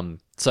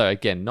 So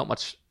again, not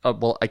much.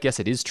 Well, I guess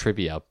it is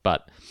trivia,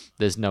 but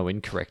there's no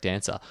incorrect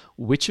answer.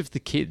 Which of the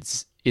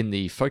kids in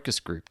the focus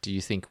group do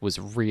you think was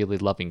really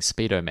loving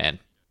Speedo Man?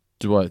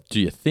 Do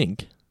you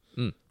think?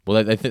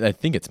 Well, they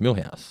think it's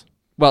Milhouse.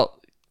 Well,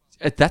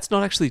 that's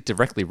not actually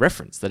directly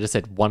referenced. They just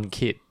said one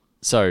kid.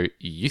 So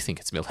you think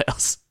it's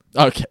Milhouse?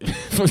 Okay.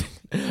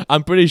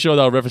 I'm pretty sure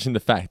they were referencing the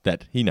fact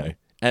that,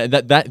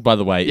 that by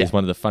the way, Yeah. is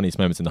one of the funniest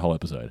moments in the whole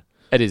episode.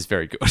 It is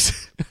very good.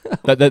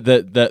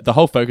 The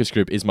whole focus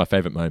group is my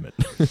favorite moment.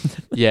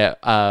 Yeah.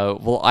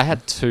 Well, I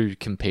had two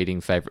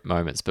competing favorite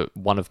moments, but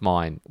one of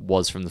mine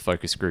was from the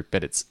focus group.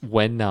 But it's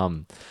when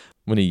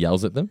When he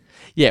yells at them.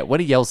 Yeah, when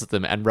he yells at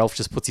them and Ralph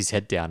just puts his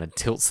head down and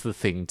tilts the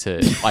thing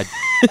to,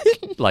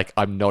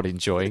 I'm not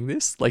enjoying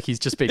this. Like he's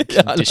just been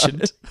Yeah, I know.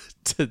 conditioned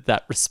to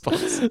that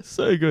response.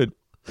 So good.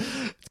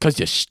 Because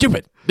you're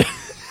stupid.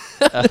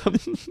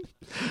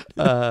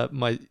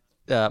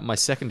 My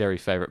secondary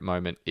favorite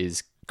moment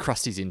is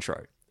Krusty's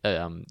intro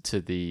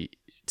to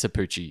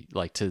Poochie,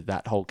 like to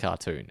that whole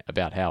cartoon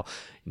about how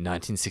in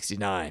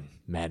 1969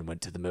 man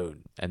went to the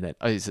moon, and then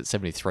is it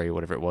 73 or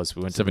whatever it was?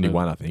 We went to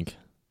 71, I think.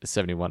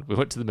 71. We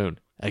went to the moon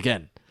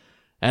again.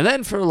 And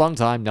then for a long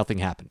time, nothing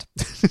happened.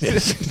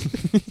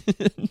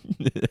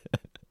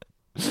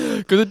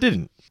 Because it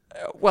didn't.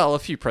 Well, a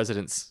few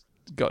presidents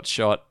got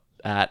shot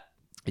at.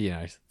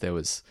 There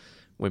was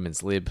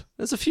women's lib.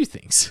 There's a few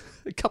things.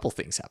 A couple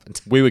things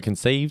happened. We were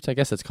conceived. I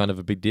guess that's kind of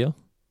a big deal.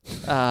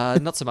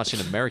 Not so much in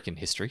American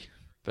history,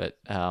 but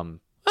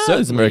So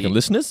as American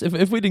listeners,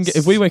 if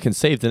we weren't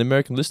conceived, then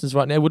American listeners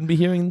right now wouldn't be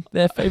hearing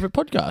their favorite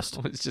podcast.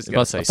 I was just If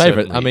going I to say say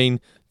favorite, certainly- I mean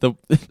the.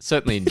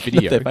 certainly in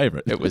video, their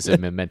favourite. it was a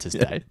momentous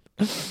day.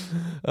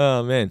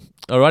 Oh man!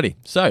 Alrighty,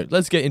 so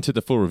let's get into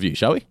the full review,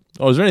 shall we?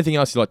 Or is there anything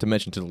else you'd like to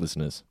mention to the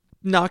listeners?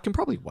 No, I can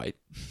probably wait.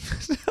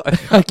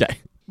 Okay.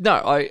 No,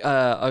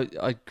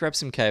 I grabbed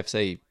some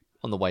KFC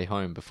on the way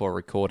home before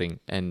recording,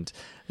 and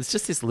there's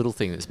just this little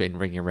thing that's been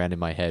ringing around in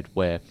my head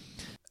where,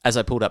 as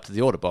I pulled up to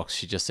the order box,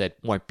 she just said,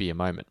 "Won't be a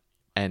moment."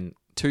 And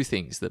two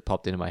things that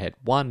popped into my head.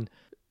 One,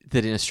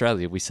 that in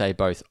Australia we say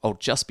both, "Oh,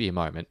 just be a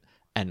moment,"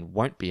 and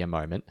 "won't be a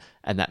moment,"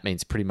 and that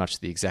means pretty much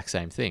the exact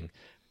same thing.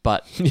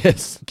 But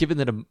Yes. given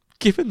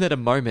that a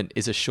moment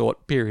is a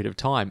short period of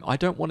time, I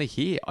don't want to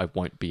hear "I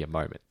won't be a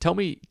moment." Tell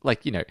me,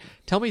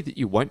 tell me that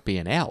you won't be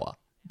an hour.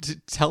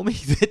 Tell me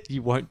that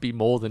you won't be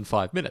more than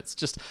 5 minutes.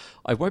 Just,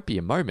 "I won't be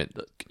a moment"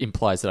 that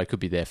implies that I could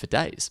be there for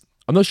days.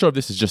 I'm not sure if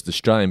this is just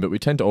Australian, but we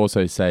tend to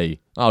also say,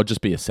 "I'll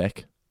just be a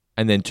sec,"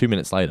 and then 2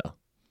 minutes later.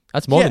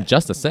 That's more than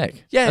just a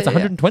sec. Yeah, That's yeah,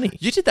 120.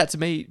 You did that to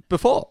me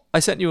before. I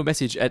sent you a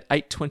message at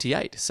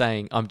 8:28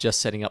 saying, "I'm just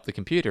setting up the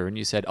computer," and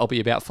you said, "I'll be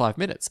about 5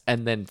 minutes."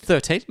 And then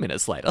 13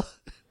 minutes later,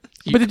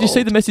 But did you see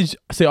called. the message?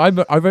 See, I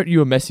wrote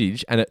you a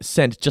message, and it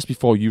sent just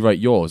before you wrote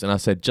yours, and I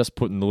said, "Just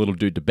putting the little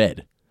dude to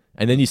bed,"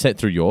 and then you sent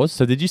through yours.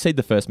 So did you see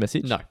the first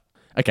message? No.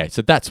 Okay,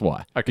 so that's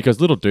why. Okay.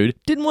 Because little dude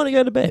didn't want to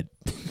go to bed.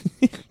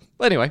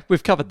 Well, anyway,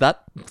 we've covered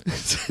that.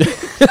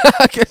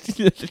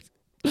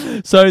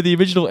 So the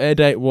original air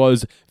date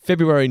was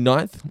February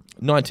 9th,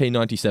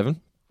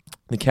 1997.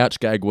 The couch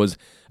gag was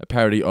a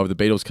parody of the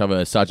Beatles cover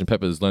Sgt.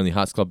 Pepper's Lonely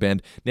Hearts Club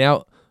Band.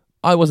 Now,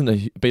 I wasn't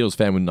a Beatles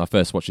fan when I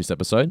first watched this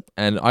episode,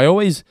 and I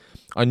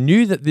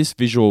knew that this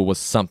visual was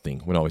something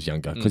when I was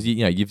younger, because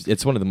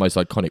it's one of the most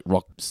iconic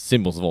rock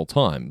symbols of all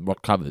time,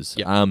 rock covers.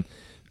 Yep.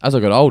 As I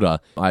got older,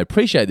 I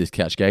appreciate this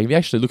couch gag. If you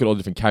actually look at all the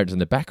different characters in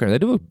the background, they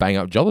do a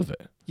bang-up job of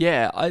it.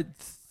 Yeah,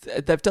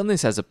 they've done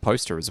this as a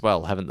poster as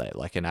well, haven't they?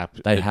 Like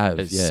They have,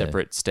 a yeah.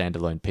 separate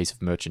standalone piece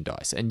of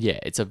merchandise. And yeah,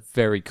 it's a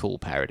very cool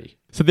parody.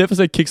 So the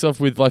episode kicks off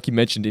with, like you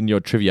mentioned in your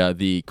trivia,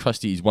 the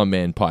Krusty's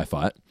one-man pie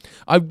fight.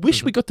 I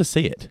wish we got to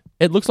see it.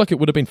 It looks like it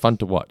would have been fun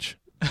to watch.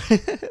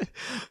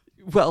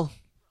 Well,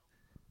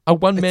 A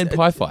one-man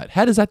pie fight.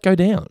 How does that go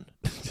down?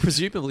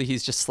 presumably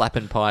he's just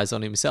slapping pies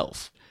on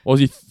himself. Or is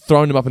he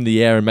throwing them up in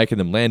the air and making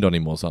them land on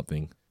him or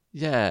something?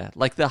 Yeah,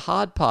 like the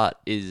hard part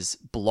is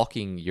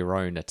blocking your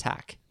own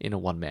attack in a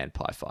one-man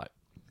pie fight.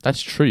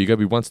 That's true. You got to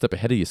be one step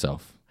ahead of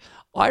yourself.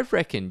 I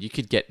reckon you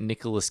could get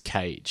Nicolas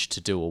Cage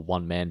to do a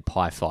one-man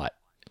pie fight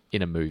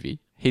in a movie.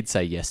 He'd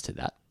say yes to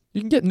that.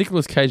 You can get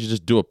Nicolas Cage to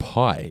just do a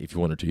pie if you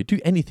wanted to. You do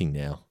anything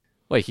now.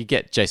 Well, you could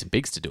get Jason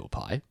Biggs to do a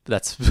pie.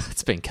 That's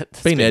been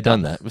Been there,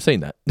 done that. We've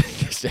seen that.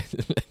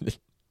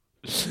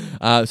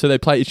 So they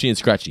play Itchy and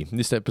Scratchy.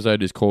 This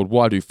episode is called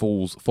Why Do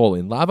Fools Fall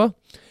in Lava?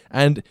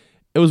 And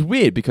it was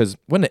weird because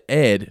when it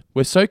aired,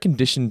 we're so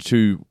conditioned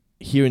to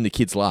hearing the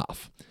kids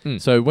laugh.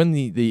 So when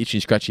the Itchy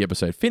and Scratchy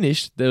episode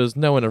finished, there was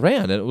no one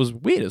around, and it was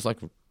weird. It was like,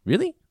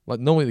 really? Like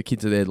normally the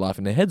kids are there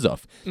laughing their heads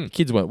off. The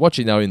kids weren't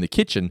watching, they were in the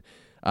kitchen.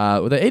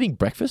 Were they eating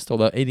breakfast or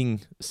they're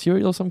eating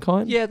cereal of some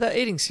kind? Yeah, they're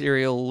eating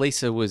cereal.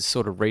 Lisa was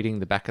sort of reading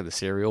the back of the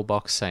cereal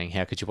box saying,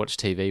 "How could you watch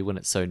TV when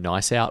it's so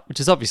nice out?" Which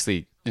is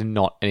obviously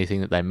not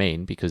anything that they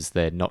mean because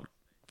they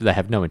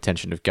have no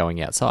intention of going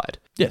outside.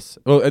 Yes.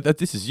 Well,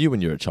 this is you when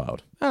you're a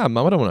child. Mum,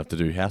 I don't want to have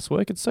to do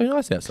housework. It's so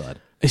nice outside.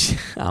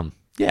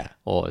 Yeah,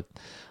 or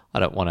I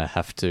don't want to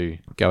have to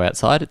go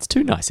outside. It's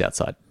too nice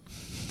outside.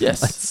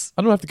 Yes.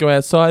 I don't have to go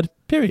outside,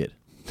 period.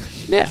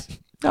 Yeah.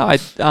 No,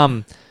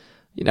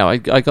 I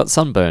got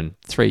sunburn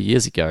 3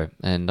 years ago,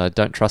 and I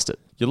don't trust it.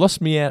 You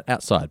lost me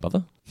outside,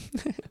 brother.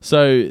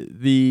 So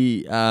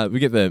we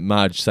get the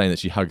Marge saying that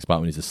she hugs Bart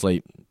when he's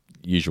asleep.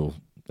 Usual.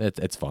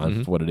 It's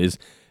fine for what it is.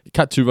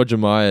 Cut to Roger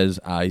Myers.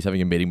 He's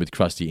having a meeting with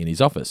Krusty in his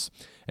office.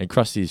 And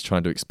Krusty is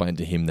trying to explain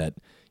to him that,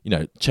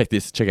 check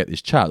out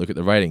this chart, look at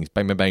the ratings,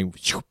 bang, bang, bang,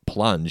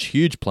 plunge,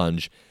 huge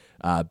plunge.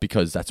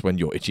 Because that's when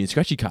your Itchy and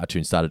Scratchy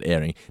cartoon started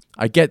airing.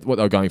 I get what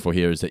they were going for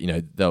here is that,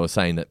 they were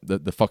saying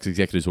that the Fox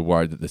executives were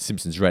worried that the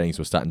Simpsons ratings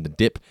were starting to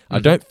dip. I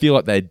don't feel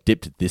like they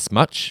dipped this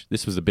much.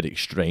 This was a bit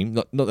extreme.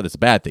 Not that it's a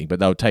bad thing, but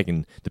they were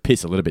taking the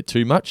piss a little bit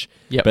too much.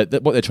 Yep.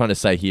 But what they're trying to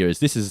say here is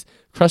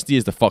Krusty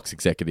is the Fox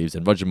executives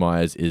and Roger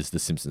Myers is the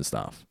Simpsons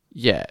staff.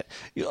 Yeah.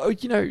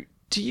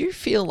 Do you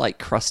feel like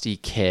Krusty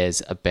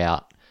cares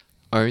about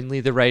only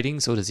the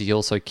ratings, or does he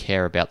also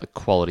care about the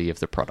quality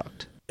of the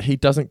product? He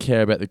doesn't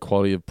care about the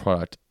quality of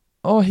product.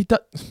 Oh, he does.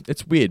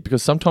 It's weird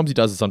because sometimes he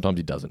does and sometimes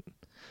he doesn't.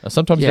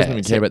 Sometimes he doesn't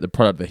even care about the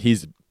product that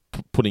he's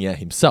putting out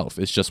himself.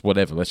 It's just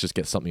whatever. Let's just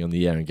get something on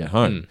the air and get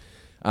home.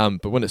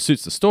 But when it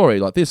suits the story,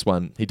 like this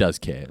one, he does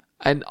care.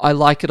 And I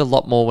like it a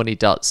lot more when he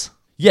does.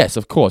 Yes,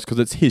 of course, because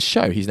it's his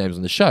show. His name's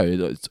on the show.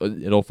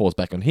 It all falls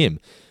back on him.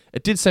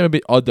 It did seem a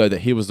bit odd, though,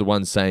 that he was the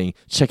one saying,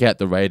 check out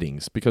the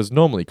ratings, because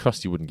normally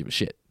Krusty wouldn't give a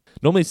shit.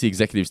 Normally it's the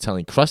executives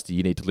telling Krusty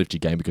you need to lift your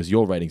game because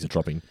your ratings are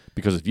dropping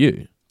because of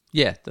you.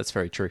 Yeah, that's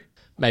very true.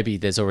 Maybe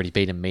there's already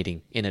been a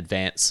meeting in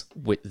advance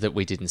that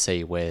we didn't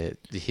see where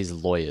his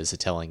lawyers are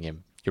telling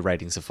him your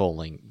ratings are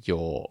falling,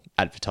 your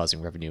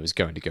advertising revenue is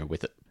going to go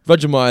with it.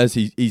 Roger Myers,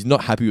 he's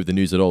not happy with the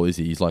news at all, is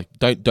he? He's like,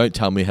 don't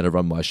tell me how to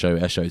run my show.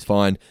 Our show's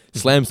fine.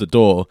 Slams the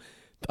door.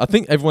 I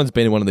think everyone's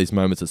been in one of these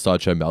moments that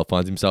Sideshow Mel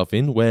finds himself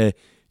in where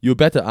you're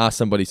about to ask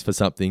somebody for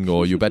something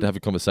or you're about to have a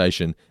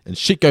conversation and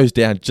shit goes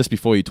down just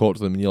before you talk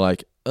to them and you're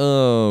like,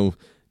 oh,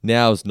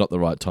 now's not the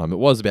right time. It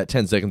was about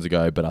 10 seconds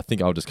ago, but I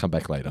think I'll just come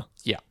back later.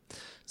 Yeah.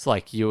 It's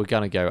like you were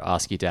going to go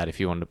ask your dad if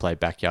you wanted to play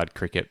backyard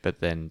cricket,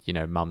 but then,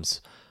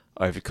 mum's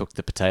overcooked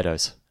the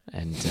potatoes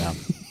and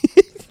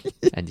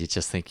and you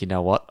just think, you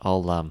know what,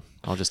 I'll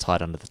just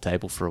hide under the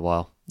table for a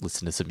while,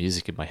 listen to some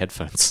music in my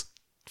headphones,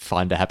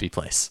 find a happy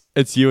place.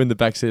 It's you in the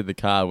backseat of the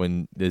car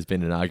when there's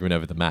been an argument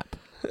over the map.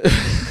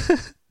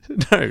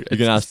 No, you're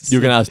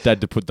gonna ask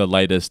Dad to put the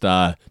latest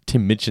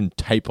Tim Minchin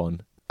tape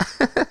on.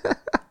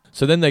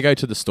 So then they go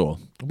to the store.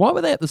 Why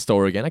were they at the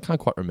store again? I can't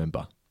quite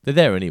remember. They're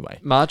there anyway.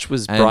 Marge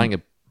was buying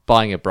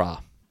a bra.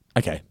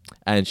 Okay.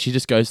 And she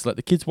just goes to let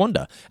the kids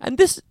wander. And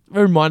this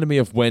reminded me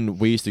of when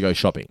we used to go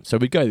shopping. So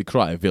we'd go to the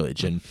Cryo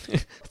Village and... I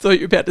thought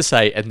you were about to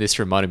say, and this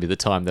reminded me of the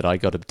time that I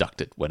got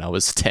abducted when I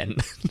was 10.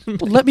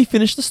 Well, let me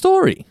finish the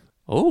story.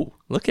 Oh,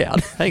 look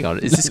out. Hang on.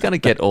 Is this going to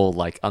get all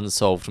like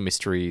Unsolved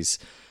Mysteries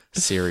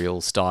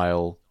serial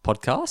style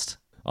podcast?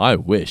 I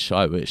wish.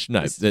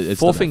 No. It's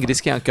Four Finger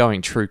Discount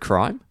going true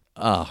crime?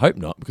 I hope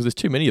not, because there's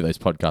too many of those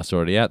podcasts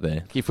already out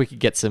there. If we could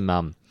get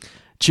some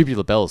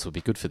tubular bells would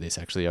be good for this,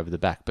 actually, over the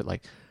back. But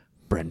like,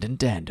 Brendan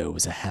Dando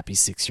was a happy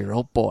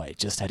 6-year-old boy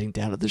just heading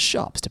down to the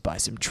shops to buy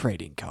some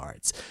trading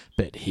cards.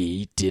 But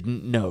he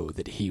didn't know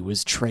that he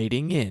was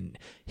trading in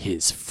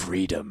his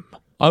freedom.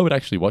 I would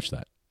actually watch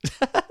that.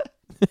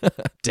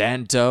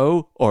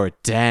 Dando or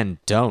Dan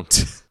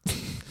don't.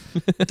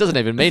 It doesn't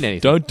even mean anything.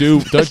 Don't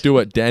do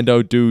what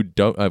Dando do,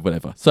 don't,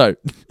 whatever. So...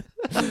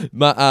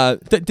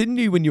 didn't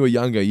you, when you were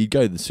younger, you'd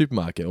go to the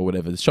supermarket or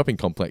whatever, the shopping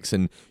complex,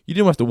 and you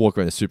didn't have to walk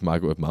around the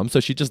supermarket with Mum, so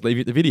she'd just leave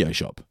you at the video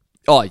shop?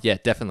 Oh, yeah,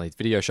 definitely.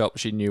 Video shop,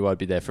 she knew I'd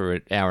be there for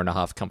an hour and a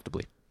half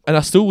comfortably. And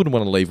I still wouldn't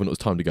want to leave when it was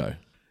time to go.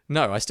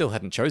 No, I still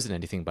hadn't chosen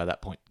anything by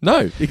that point.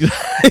 No,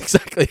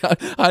 exactly. I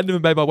hadn't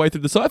even made my way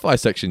through the sci-fi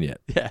section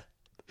yet. Yeah.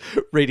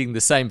 Reading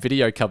the same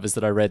video covers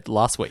that I read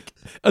last week.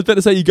 I was about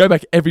to say, you go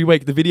back every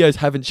week, the videos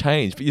haven't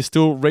changed, but you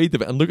still read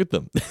them and look at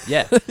them.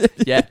 Yeah.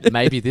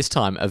 Maybe this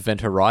time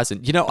Event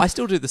Horizon. I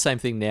still do the same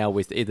thing now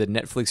with either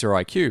Netflix or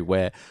IQ,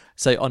 where,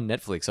 say, on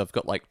Netflix, I've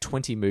got like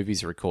 20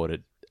 movies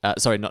recorded.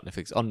 Sorry, not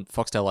Netflix. On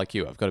Foxtel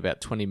IQ, I've got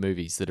about 20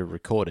 movies that are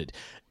recorded.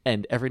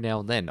 And every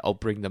now and then, I'll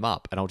bring them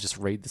up and I'll just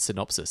read the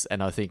synopsis.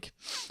 And I think,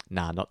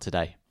 nah, not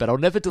today. But I'll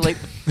never delete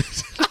them.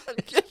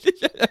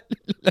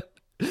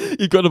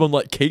 You got them on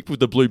like keep with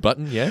the blue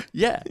button, yeah?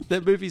 Yeah, the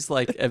movies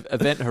like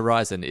Event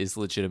Horizon is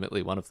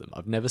legitimately one of them.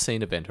 I've never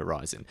seen Event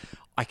Horizon.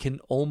 I can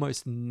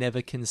almost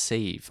never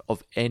conceive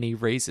of any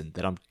reason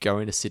that I'm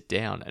going to sit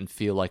down and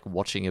feel like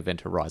watching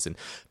Event Horizon.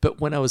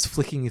 But when I was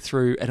flicking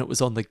through and it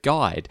was on the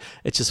guide,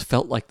 it just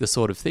felt like the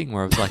sort of thing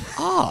where I was like,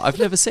 I've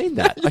never seen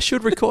that. I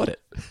should record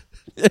it.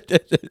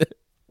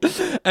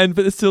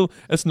 But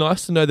it's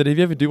nice to know that if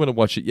you ever do want to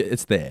watch it,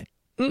 it's there.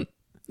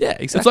 Yeah,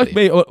 exactly. It's like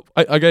me.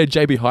 I go to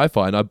JB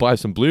Hi-Fi and I buy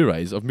some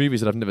Blu-rays of movies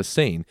that I've never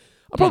seen.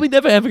 I'm probably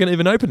never ever going to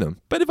even open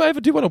them. But if I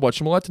ever do want to watch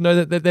them, I like to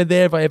know that they're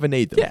there if I ever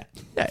need them.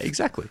 Yeah,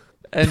 exactly.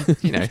 And,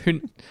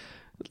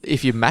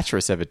 if your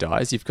mattress ever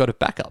dies, you've got a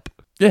backup.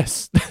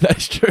 Yes,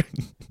 that's true.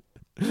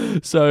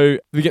 So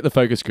we get the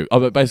focus group.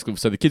 But basically,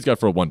 so the kids go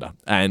for a wander.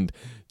 And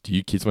do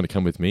you kids want to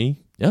come with me?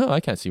 Yeah, I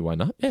can't see why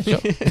not. Yeah, sure.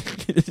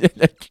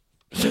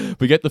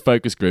 We get the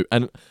focus group,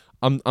 and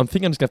I'm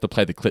thinking I'm just going to have to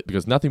play the clip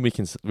because nothing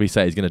we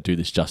say is going to do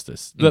this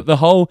justice. The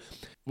whole...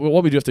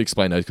 What we do have to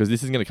explain, though, because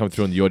this is going to come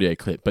through in the audio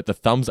clip, but the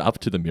thumbs up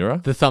to the mirror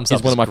The thumbs is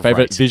up one of my is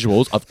favorite great.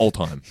 visuals of all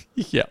time.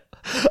 Yeah.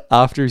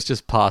 After he's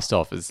just passed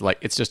off,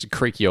 it's just a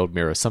creaky old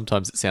mirror.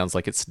 Sometimes it sounds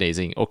like it's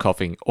sneezing or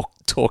coughing or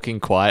talking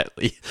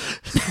quietly.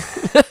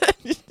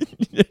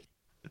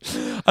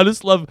 I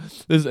just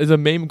love... There's a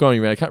meme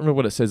going around. I can't remember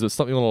what it says. It's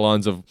something along the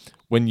lines of,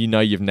 when you know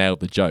you've nailed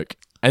the joke.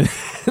 And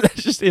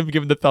that's just him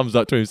giving the thumbs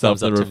up to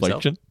himself Thumbs in the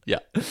up to himself. reflection. Yeah.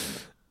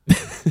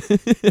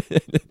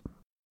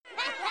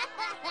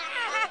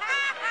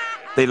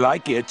 They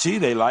like Itchy,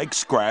 they like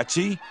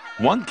Scratchy.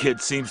 One kid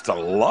seems to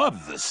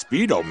love the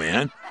Speedo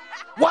Man.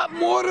 What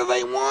more do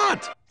they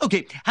want?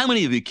 Okay, how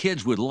many of you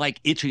kids would like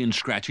Itchy and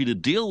Scratchy to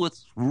deal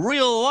with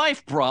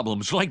real-life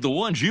problems like the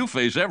ones you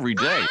face every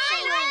day? Great idea.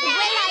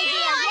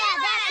 Yeah,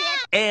 that's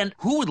it. And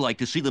who would like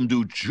to see them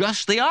do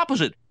just the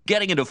opposite,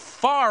 getting into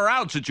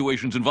far-out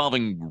situations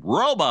involving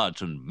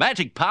robots and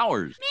magic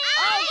powers?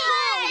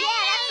 Oh, yeah,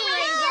 that's the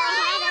way to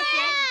go.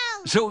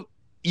 That's it. So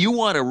you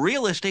want a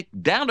realistic,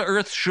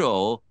 down-to-earth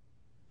show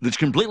that's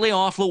completely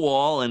off the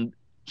wall and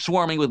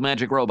swarming with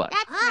magic robots.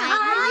 That's right.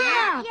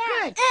 Yeah,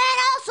 good. And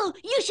also,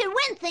 you should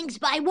win things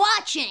by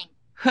watching.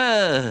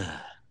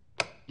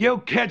 You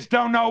kids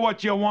don't know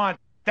what you want.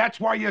 That's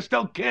why you're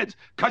still kids,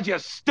 'cause you're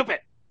stupid.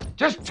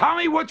 Just tell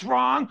me what's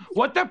wrong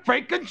with the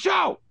freaking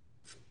show.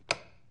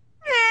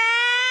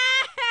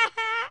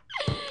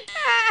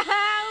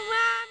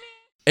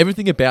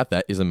 Everything about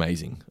that is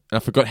amazing. And I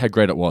forgot how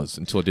great it was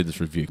until I did this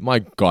review. My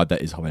God,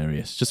 that is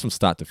hilarious. Just from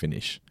start to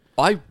finish.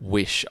 I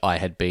wish I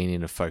had been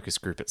in a focus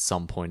group at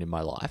some point in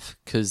my life,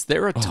 because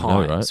there are I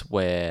know, times right?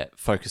 where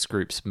focus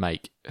groups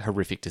make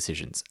horrific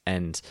decisions.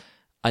 And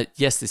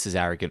yes, this is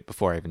arrogant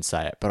before I even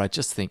say it, but I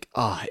just think,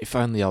 if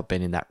only I'd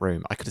been in that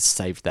room, I could have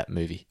saved that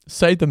movie.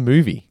 Save the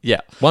movie.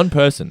 Yeah. One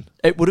person.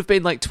 It would have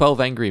been like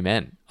 12 Angry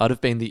Men. I'd have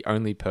been the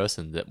only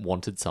person that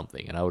wanted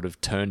something, and I would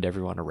have turned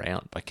everyone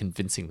around by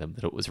convincing them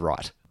that it was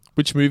right.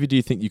 Which movie do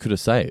you think you could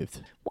have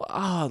saved?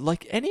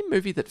 Like any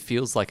movie that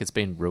feels like it's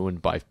been ruined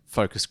by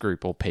focus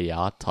group or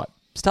PR type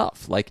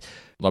stuff. Like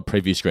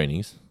previous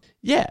screenings.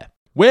 yeah.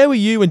 Where were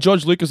you when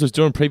George Lucas was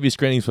doing previous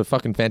screenings for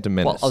fucking Phantom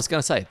Menace? Well, I was going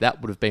to say,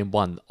 that would have been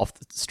one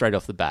straight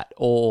off the bat.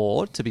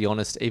 Or, to be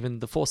honest, even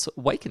The Force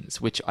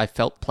Awakens, which I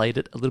felt played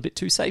it a little bit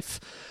too safe.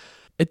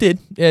 It did.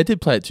 Yeah, it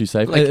did play it too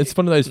safe. Like, It's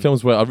one of those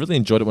films where I really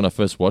enjoyed it when I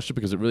first watched it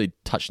because it really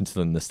touched into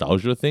the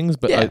nostalgia of things.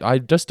 But Yeah. I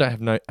just I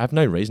have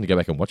no reason to go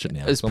back and watch it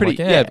now. It's So I'm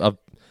pretty- like,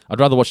 I'd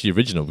rather watch the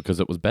original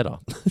because it was better.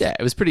 Yeah,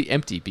 it was pretty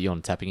empty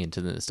beyond tapping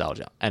into the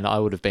nostalgia. And I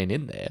would have been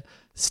in there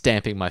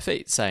stamping my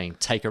feet saying,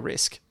 take a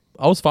risk.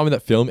 I was fine with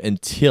that film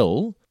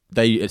until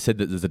they said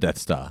that there's a Death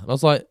Star. And I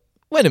was like,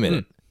 wait a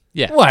minute.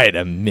 Yeah. Wait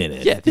a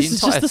minute. Yeah, this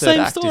is entire just the third same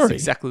act story. is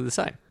exactly the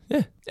same.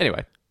 Yeah.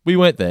 Anyway. We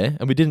weren't there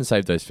and we didn't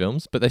save those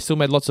films, but they still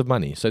made lots of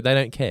money, so they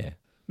don't care.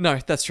 No,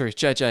 that's true.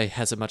 JJ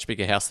has a much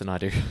bigger house than I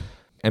do.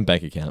 And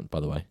bank account, by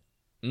the way.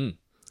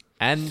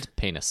 And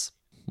penis.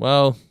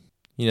 Well,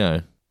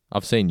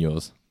 I've seen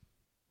yours.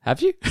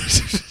 Have you?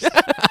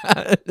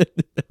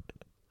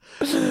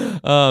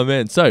 Oh,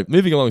 man. So,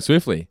 moving along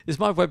swiftly. Is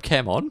my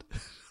webcam on?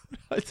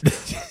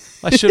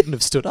 I shouldn't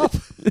have stood up.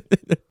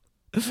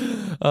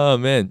 Oh,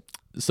 man.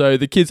 So,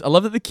 the kids, I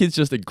love that the kids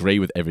just agree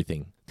with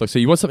everything. Like, so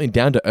you want something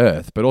down to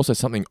earth, but also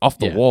something off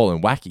the Yeah. wall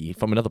and wacky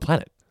from another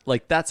planet.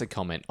 Like, that's a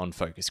comment on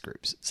focus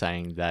groups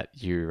saying that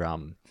you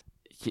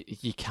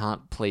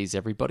can't please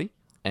everybody,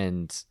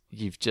 and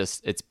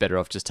it's better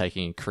off just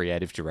taking a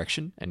creative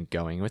direction and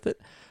going with it.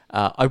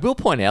 I will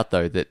point out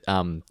though that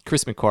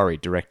Chris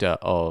McQuarrie, director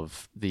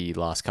of the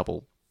last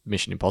couple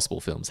Mission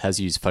Impossible films, has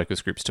used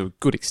focus groups to a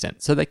good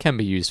extent, so they can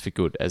be used for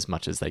good as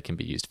much as they can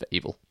be used for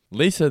evil.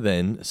 Lisa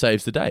then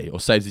saves the day, or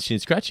saves the Chin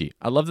Scratchy.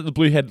 I love that the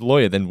blue-headed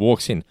lawyer then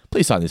walks in.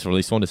 Please sign this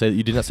release form to say that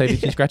you did not save the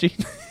Chin Scratchy.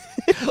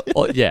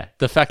 Yeah,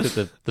 the fact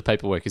that the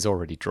paperwork is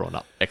already drawn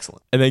up,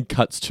 excellent. And then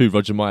cuts to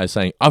Roger Meyer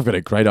saying, I've got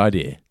a great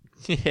idea.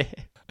 Yeah.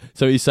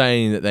 So he's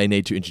saying that they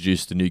need to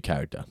introduce the new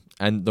character.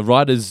 And the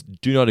writers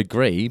do not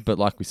agree, but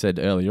like we said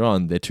earlier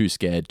on, they're too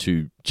scared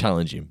to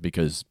challenge him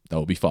because they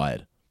will be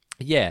fired.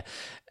 Yeah,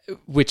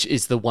 which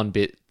is the one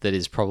bit that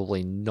is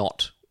probably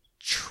not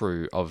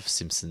true of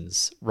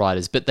Simpsons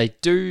writers, but they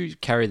do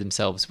carry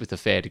themselves with a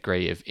fair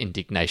degree of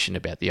indignation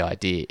about the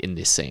idea in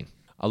this scene.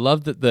 I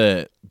love that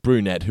the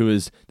brunette, who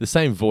is the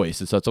same voice,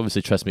 so it's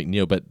obviously Tress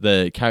McNeil, but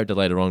the character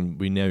later on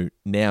we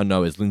now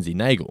know as Lindsay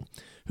Naegle,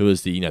 who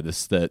is the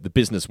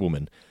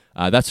businesswoman.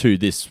 That's who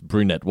this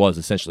brunette was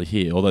essentially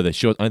here. Although I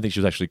don't think she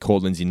was actually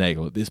called Lindsay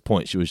Naegle at this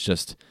point. She was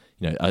just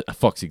a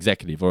Fox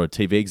executive or a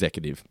TV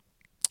executive.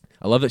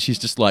 I love that she's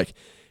just like,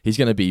 he's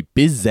going to be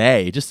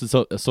busy, just to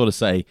sort of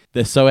say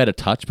they're so out of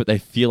touch, but they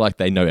feel like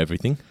they know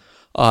everything.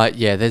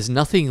 Yeah, there's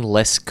nothing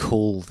less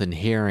cool than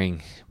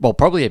hearing, well,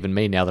 probably even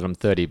me now that I'm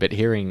 30, but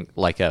hearing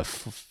like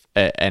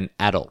an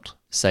adult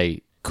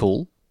say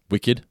cool,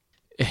 Wicked.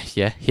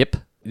 yeah, hip.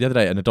 The other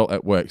day, an adult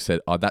at work said,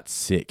 "Oh, that's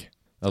sick."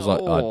 I was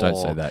like, oh, don't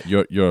say that.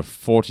 You're a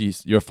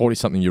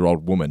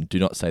 40-something-year-old woman. Do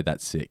not say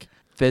that's sick.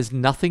 There's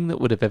nothing that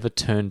would have ever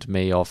turned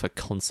me off a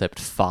concept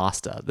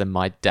faster than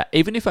my dad,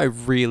 even if I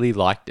really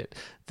liked it,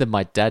 than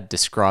my dad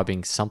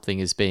describing something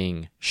as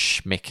being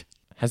schmick.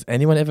 Has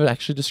anyone ever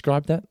actually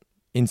described that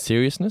in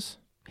seriousness?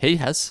 He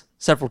has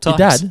several times.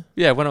 Your dad?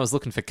 Yeah, when I was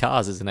looking for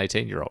cars as an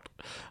 18-year-old,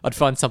 I'd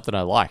find something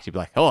I liked. He'd be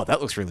like, "Oh,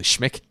 that looks really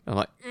schmick." I'm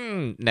like,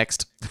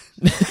 next.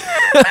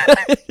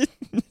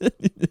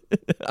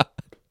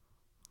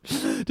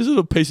 Just a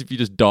little piece of you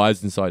just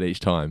dies inside each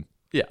time.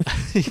 Yeah,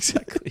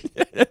 exactly.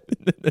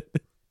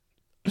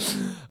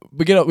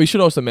 We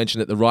should also mention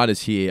that the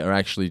writers here are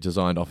actually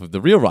designed off of the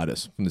real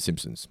writers from The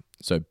Simpsons.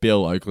 So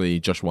Bill Oakley,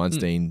 Josh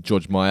Weinstein,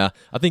 George Meyer.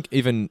 I think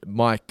even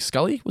Mike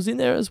Scully was in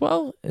there as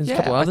well, and a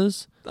couple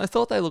others. I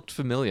thought they looked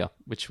familiar,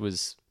 which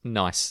was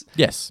nice.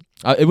 Yes.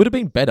 It would have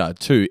been better,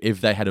 too,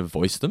 if they had have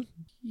voiced them.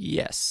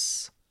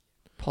 Yes.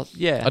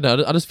 Yeah. I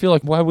know. I just feel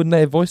like, why wouldn't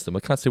they have voiced them? I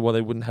can't see why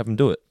they wouldn't have them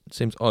do it. It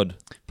seems odd.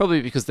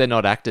 Probably because they're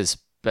not actors,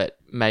 but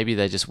maybe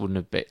they just wouldn't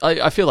have been.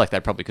 I feel like they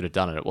probably could have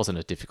done it. It wasn't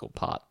a difficult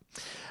part.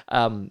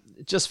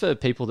 Just for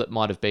people that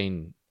might have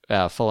been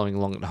following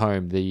along at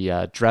home, the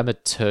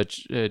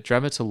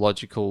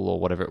dramatological or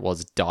whatever it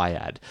was,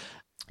 dyad.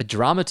 A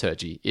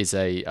dramaturgy is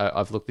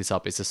I've looked this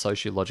up, is a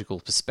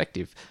sociological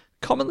perspective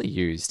commonly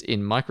used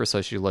in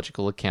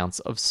microsociological accounts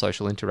of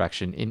social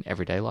interaction in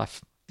everyday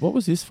life. What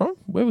was this from?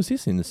 Where was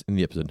this in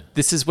the episode?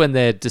 This is when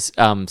they're just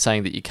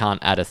saying that you can't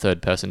add a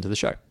third person to the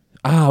show.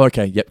 Oh,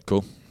 okay. Yep,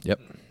 cool. Yep.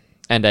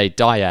 And a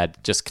dyad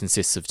just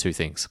consists of two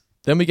things.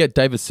 Then we get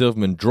David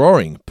Silverman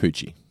drawing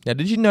Poochie. Now,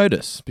 did you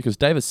notice, because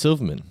David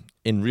Silverman,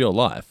 in real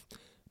life,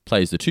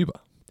 plays the tuba.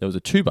 There was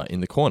a tuba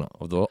in the corner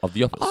of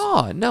the office.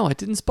 Oh, no, I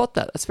didn't spot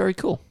that. That's very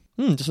cool.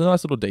 Just a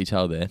nice little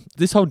detail there.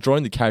 This whole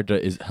drawing the character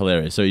is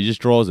hilarious. So he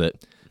just draws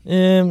it.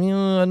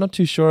 I'm not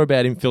too sure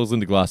about him, fills in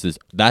the glasses.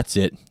 That's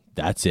it.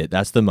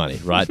 That's the money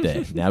right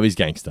there. Now he's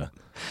gangster.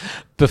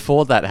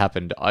 Before that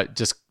happened, I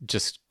just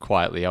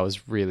quietly, I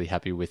was really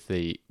happy with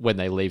when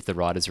they leave the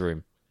writer's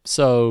room.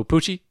 So,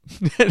 Poochie?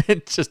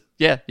 It's just,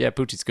 yeah,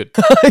 Poochie's good.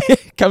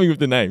 Coming with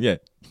the name, yeah.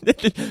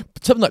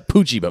 Something like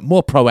Poochie, but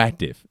more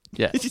proactive.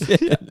 Yeah.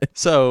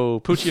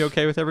 So, Poochie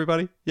okay with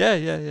everybody? Yeah,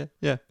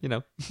 you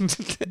know.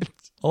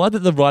 I like that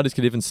the writers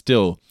could even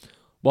still,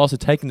 whilst they're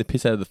taking the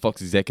piss out of the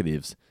Fox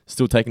executives,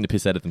 still taking the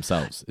piss out of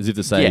themselves, as if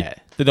to say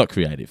they're not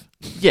creative.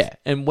 Yeah,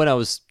 and when I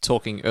was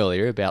talking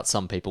earlier about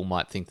some people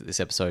might think that this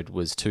episode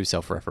was too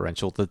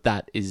self-referential,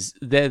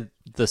 they're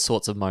the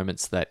sorts of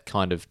moments that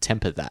kind of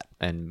temper that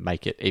and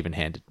make it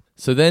even-handed.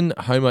 So then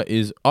Homer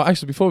is... Oh,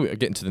 actually, before we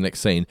get into the next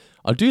scene,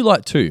 I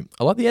like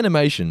the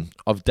animation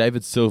of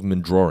David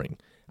Silverman drawing.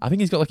 I think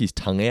he's got like his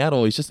tongue out,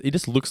 or he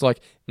just looks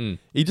like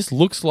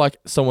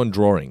someone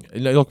drawing.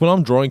 You know, like when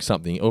I'm drawing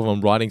something or if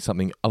I'm writing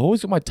something, I've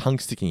always got my tongue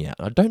sticking out.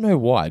 I don't know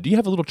why. Do you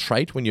have a little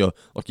trait when you're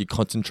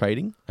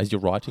concentrating as you're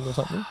writing or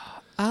something?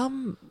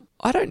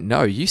 I don't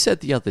know. You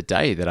said the other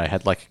day that I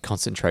had like a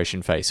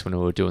concentration face when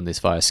we were doing this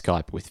via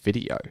Skype with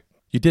video.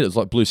 You did. It was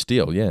like blue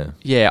steel. Yeah.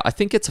 Yeah, I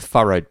think it's a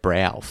furrowed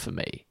brow for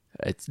me.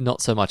 It's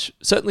not so much.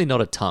 Certainly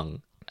not a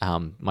tongue.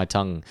 My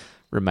tongue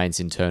remains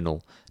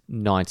internal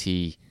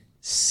 96%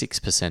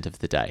 of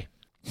the day.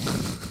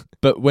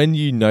 But when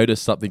you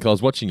noticed something, because I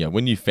was watching you,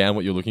 when you found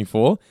what you're looking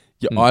for,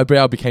 your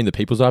eyebrow became the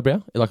people's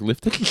eyebrow. It like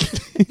lifted.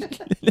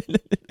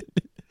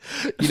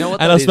 You know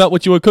what? And I smelled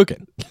what you were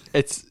cooking.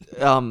 It's.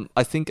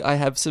 I think I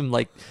have some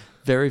like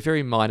very,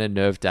 very minor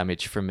nerve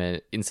damage from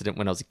an incident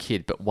when I was a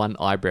kid, but one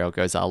eyebrow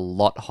goes a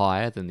lot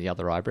higher than the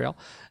other eyebrow.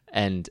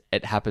 And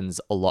it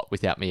happens a lot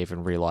without me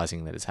even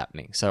realizing that it's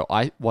happening. So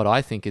what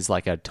I think is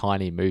like a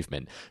tiny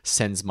movement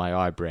sends my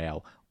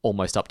eyebrow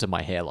almost up to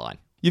my hairline.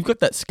 You've got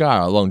that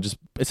scar along just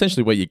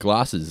essentially where your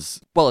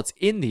glasses... Well, it's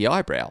in the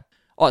eyebrow.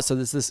 Oh, so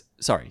there's this...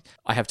 Sorry.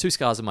 I have two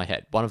scars on my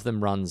head. One of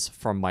them runs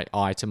from my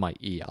eye to my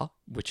ear,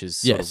 which is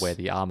sort of where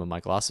the arm of my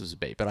glasses would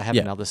be. But I have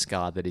another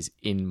scar that is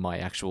in my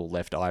actual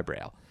left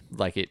eyebrow.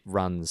 Like it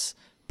runs...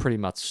 pretty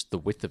much the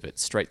width of it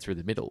straight through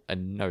the middle,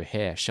 and no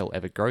hair shall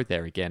ever grow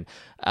there again,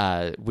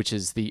 which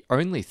is the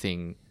only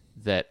thing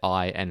that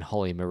I and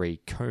Holly Marie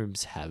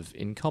Combs have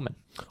in common.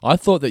 I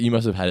thought that you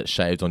must have had it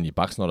shaved on your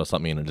bucksnot or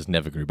something and it just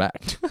never grew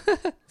back.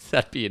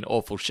 That'd be an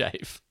awful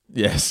shave.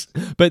 Yes.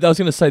 But I was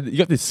going to say that you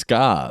got this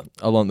scar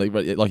along, like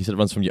you said, it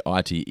runs from your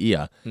eye to your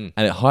ear, and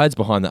it hides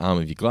behind the arm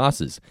of your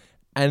glasses.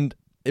 And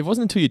it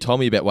wasn't until you told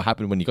me about what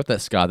happened when you got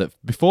that scar that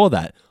before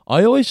that,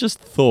 I always just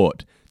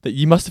thought that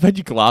you must have had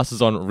your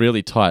glasses on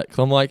really tight. Because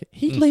I'm like,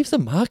 he leaves a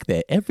mark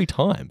there every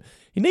time.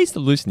 He needs to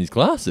loosen his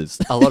glasses.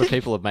 A lot of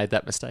people have made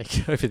that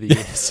mistake over the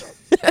years.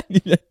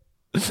 Yeah.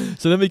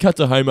 So then we cut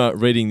to Homer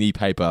reading the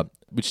paper,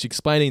 which is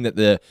explaining that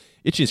the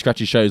Itchy and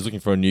Scratchy show is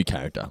looking for a new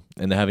character,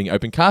 and they're having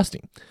open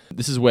casting.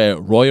 This is where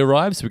Roy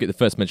arrives. So we get the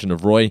first mention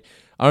of Roy.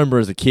 I remember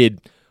as a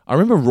kid,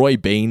 Roy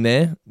being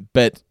there,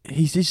 but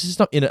he's just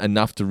not in it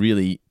enough to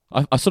really...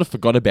 I sort of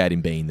forgot about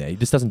him being there. He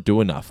just doesn't do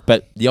enough.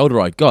 But the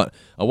older I got,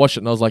 I watched it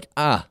and I was like,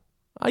 I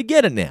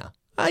get it now.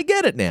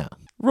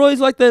 Roy's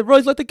like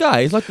the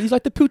guy. He's like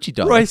the Poochie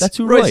dog. That's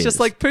who Roy Roy's is. just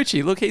like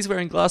Poochie. Look, he's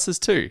wearing glasses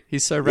too.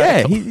 He's so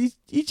Yeah, radical.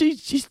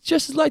 he's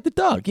just like the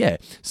dog, yeah.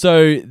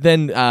 So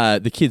then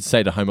the kids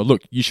say to Homer,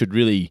 look, you should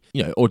really,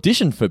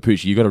 audition for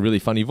Poochie. You got a really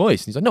funny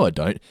voice. And he's like, no, I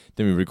don't.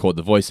 Then we record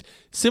the voice.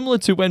 Similar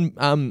to when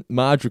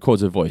Marge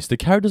records her voice. The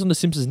characters on The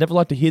Simpsons never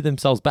like to hear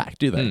themselves back,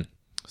 do they?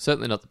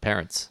 Certainly not the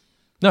parents.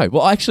 No,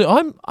 well, actually,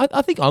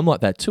 I think I'm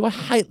like that too. I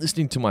hate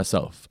listening to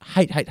myself.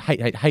 Hate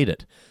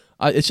it.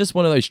 It's just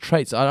one of those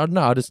traits. I don't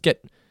know. I just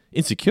get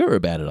insecure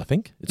about it, I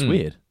think. It's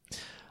weird.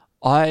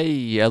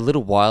 A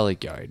little while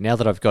ago, now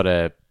that I've got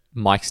a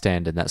mic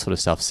stand and that sort of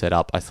stuff set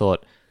up, I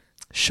thought,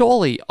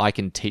 surely I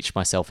can teach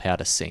myself how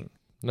to sing.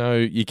 No,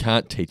 you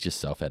can't teach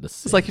yourself how to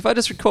sing. It's like if I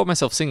just record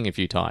myself singing a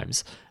few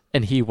times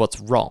and hear what's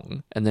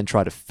wrong and then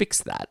try to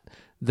fix that,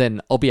 then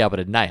I'll be able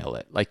to nail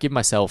it. Like give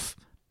myself,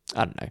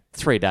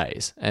 3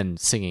 days and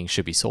singing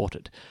should be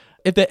sorted.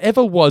 If there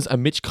ever was a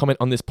Mitch comment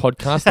on this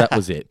podcast, that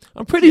was it.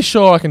 I'm pretty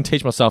sure I can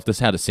teach myself this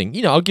how to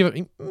sing. I'll give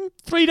it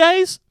 3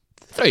 days.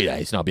 3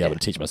 days and I'll be able to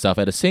teach myself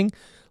how to sing.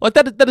 Like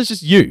that is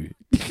just you.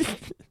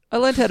 I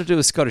learned how to do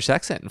a Scottish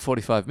accent in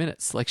 45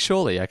 minutes. Like,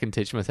 surely I can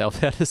teach myself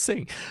how to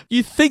sing.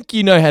 You think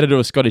you know how to do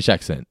a Scottish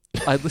accent.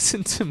 I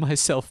listened to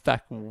myself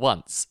back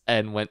once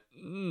and went,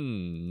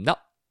 no.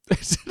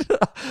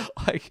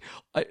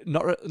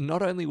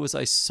 Not only was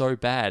I so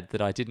bad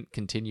that I didn't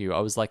continue, I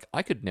was like,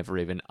 I could never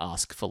even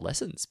ask for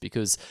lessons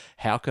because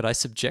how could I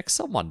subject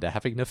someone to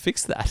having to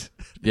fix that?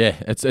 Yeah,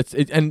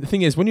 and the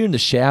thing is, when you're in the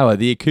shower,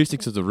 the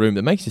acoustics of the room,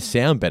 that makes you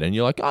sound better, and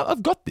you're like, oh,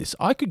 I've got this.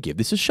 I could give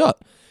this a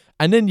shot.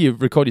 And then you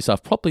record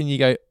yourself properly, and you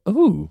go,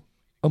 oh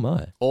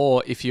my.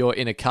 Or if you're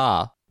in a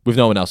car with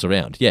no one else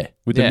around,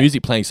 with the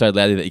music playing so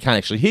loudly that you can't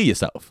actually hear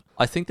yourself.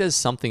 I think there's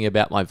something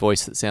about my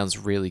voice that sounds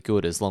really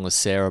good as long as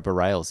Sarah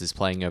Bareilles is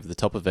playing over the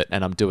top of it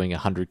and I'm doing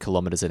 100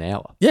 kilometers an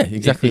hour. Yeah,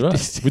 exactly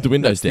right. With the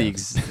windows down.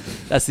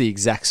 That's the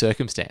exact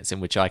circumstance in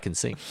which I can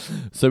sing.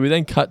 So we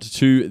then cut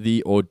to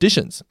the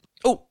auditions.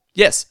 Oh,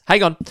 yes.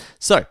 Hang on.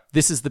 So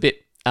this is the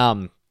bit.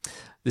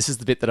 This is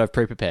the bit that I've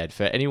pre-prepared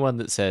for anyone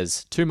that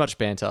says too much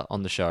banter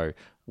on the show.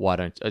 Why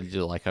don't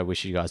I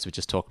wish you guys would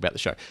just talk about the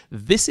show.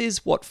 This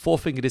is what Four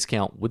Finger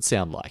Discount would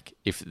sound like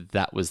if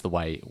that was the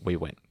way we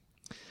went.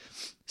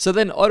 So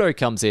then Otto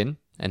comes in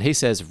and he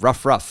says,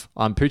 "Ruff, ruff,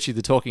 I'm Poochie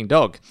the talking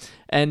dog."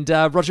 And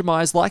Roger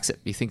Myers likes it.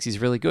 He thinks he's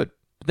really good.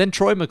 Then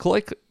Troy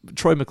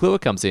McClure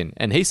comes in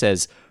and he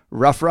says,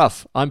 "Ruff,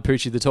 ruff, I'm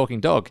Poochie the talking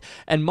dog."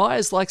 And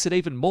Myers likes it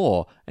even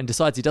more and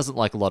decides he doesn't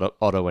like a lot of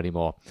Otto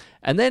anymore.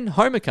 And then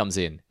Homer comes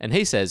in and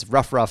he says,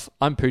 "Ruff, ruff,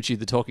 I'm Poochie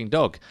the talking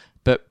dog."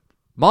 But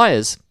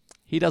Myers,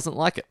 he doesn't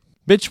like it.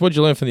 Mitch, what'd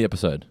you learn from the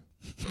episode?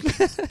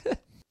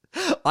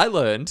 I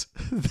learned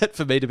that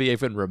for me to be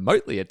even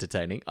remotely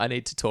entertaining, I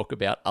need to talk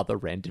about other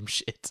random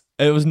shit.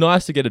 It was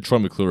nice to get a Troy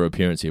McClure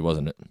appearance here,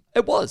 wasn't it?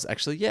 It was,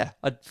 actually, yeah.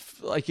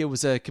 It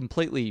was a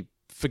completely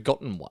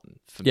forgotten one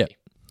for me.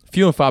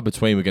 Few and far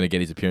between we're going to get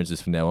his appearances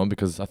from now on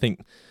because I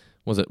think,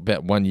 was it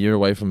about 1 year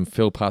away from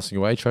Phil passing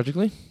away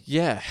tragically?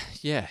 Yeah.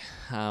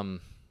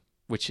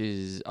 Which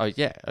is,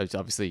 it's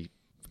obviously,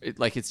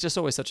 it's just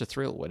always such a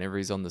thrill whenever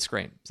he's on the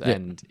screen.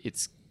 And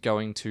it's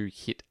going to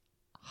hit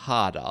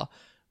harder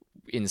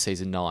in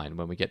season 9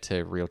 when we get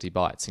to Realty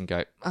Bites and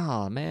go,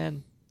 oh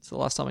man, it's the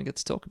last time I get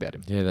to talk about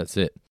him. Yeah, that's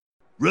it.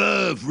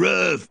 Ruff,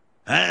 ruff,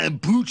 I'm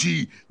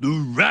Poochie,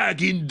 the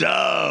rockin'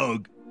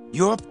 dog.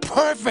 You're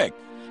perfect.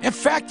 In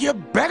fact, you're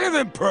better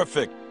than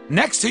perfect.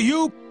 Next to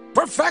you,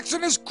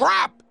 perfection is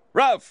crap.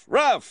 Ruff,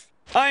 ruff,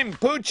 I'm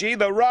Poochie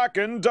the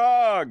rockin'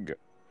 dog.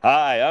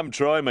 Hi, I'm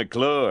Troy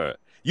McClure.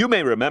 You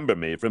may remember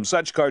me from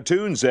such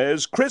cartoons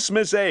as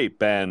Christmas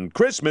Ape and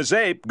Christmas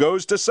Ape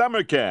Goes to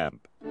Summer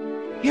Camp.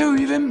 You're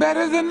even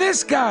better than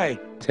this guy.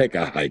 Take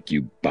a hike,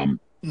 you bum.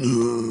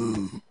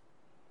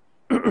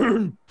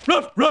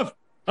 Ruff, ruff,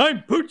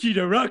 I'm Poochie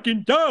the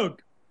rockin'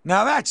 dog.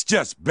 Now that's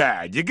just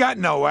bad. You got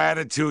no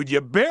attitude.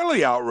 You're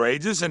barely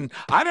outrageous, and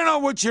I don't know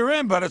what you're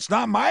in, but it's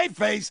not my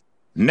face.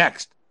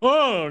 Next.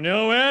 Oh,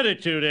 no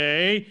attitude,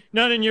 eh?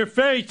 Not in your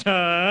face,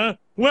 huh?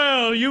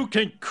 Well, you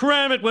can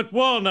cram it with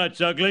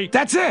walnuts, ugly.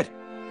 That's it.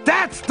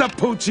 That's the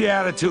Poochie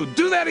attitude.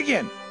 Do that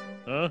again.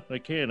 Huh? I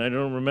can't. I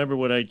don't remember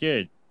what I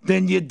did.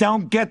 Then you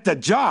don't get the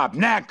job.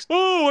 Next.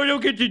 Oh, I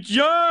don't get the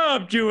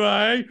job, do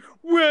I?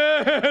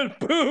 Well,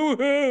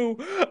 boo-hoo.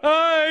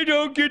 I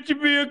don't get to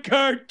be a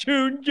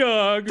cartoon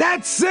dog.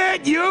 That's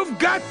it. You've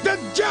got the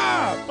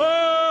job.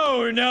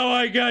 Oh, now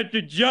I got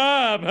the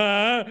job,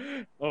 huh?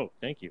 Oh,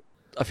 thank you.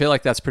 I feel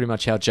like that's pretty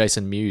much how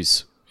Jason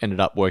Mewes ended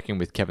up working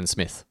with Kevin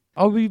Smith.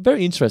 I'll be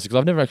very interested because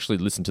I've never actually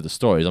listened to the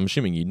stories. I'm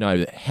assuming you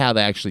know how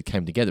they actually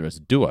came together as a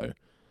duo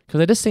because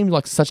they just seem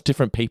like such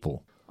different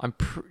people.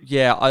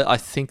 I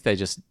think they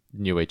just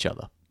knew each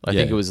other. I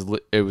think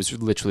it was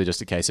literally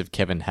just a case of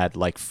Kevin had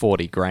like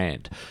 40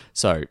 grand.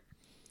 So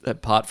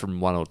apart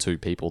from one or two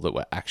people that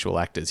were actual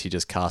actors, he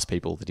just cast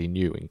people that he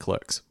knew in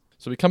Clerks.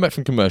 So we come back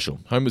from commercial.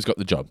 Homer's got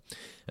the job.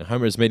 And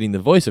Homer is meeting the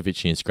voice of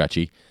Itchy and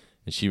Scratchy.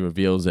 And she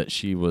reveals that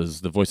she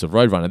was the voice of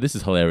Roadrunner. This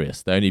is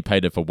hilarious. They only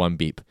paid her for one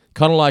beep.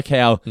 Kind of like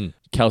how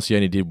Kelsey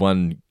only did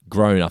one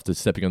groan after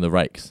stepping on the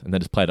rakes, and they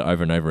just played it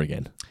over and over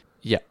again.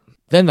 Yeah.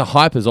 Then the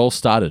hype has all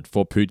started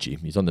for Poochie.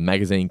 He's on the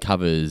magazine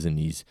covers, and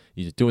he's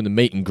doing the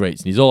meet and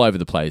greets, and he's all over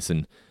the place.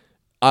 And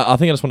I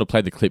think I just want to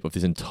play the clip of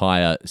this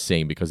entire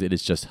scene because it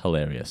is just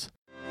hilarious.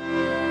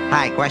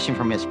 Hi, question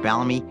for Miss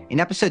Bellamy. In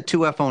episode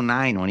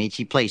 2F09, when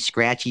Itchy plays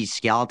Scratchy's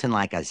skeleton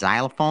like a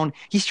xylophone,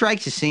 he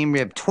strikes the same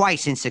rib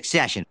twice in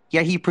succession,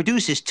 yet he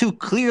produces two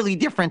clearly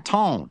different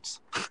tones.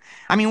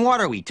 I mean,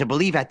 what are we, to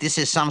believe that this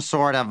is some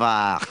sort of,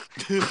 a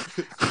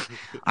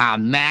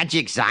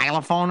magic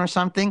xylophone or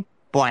something?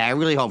 Boy, I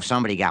really hope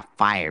somebody got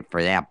fired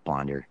for that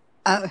blunder.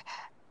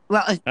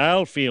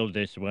 I'll field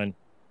this one.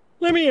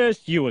 Let me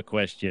ask you a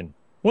question.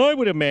 Why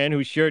would a man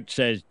whose shirt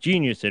says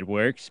genius at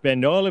work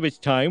spend all of his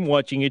time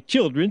watching a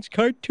children's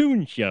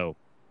cartoon show?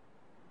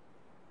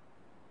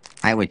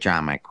 I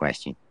withdraw my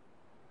question.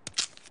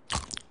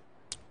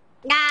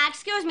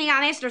 Excuse me,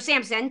 Mr.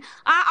 Simpson.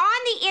 On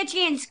the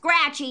Itchy and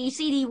Scratchy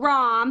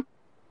CD-ROM,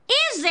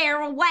 is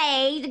there a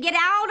way to get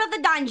out of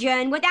the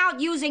dungeon without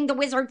using the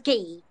wizard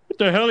key? What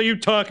the hell are you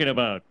talking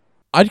about?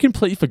 I'd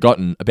completely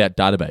forgotten about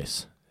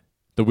Database.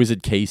 The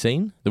wizard key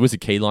scene. The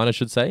wizard key line, I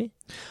should say.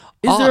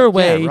 Is there a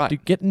way to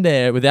get in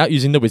there without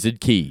using the wizard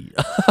key?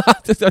 I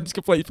just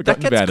completely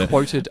forgotten about it. That gets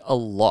quoted a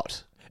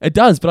lot. It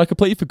does, but I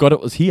completely forgot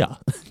it was here.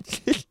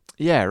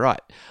 Yeah,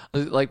 right.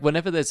 Like,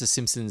 whenever there's a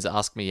Simpsons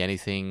Ask Me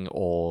Anything,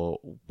 or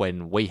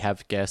when we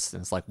have guests,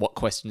 and it's like, what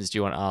questions do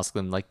you want to ask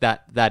them? Like,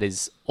 that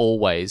is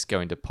always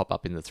going to pop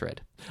up in the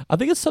thread. I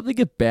think it's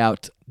something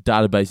about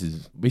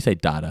databases. We say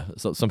data.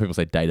 Some people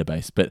say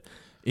database, but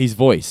his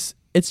voice,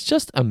 it's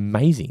just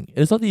amazing.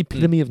 It's like the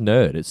epitome of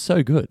nerd. It's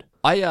so good.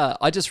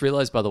 I just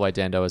realised, by the way,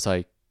 Dando, as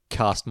I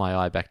cast my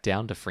eye back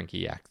down to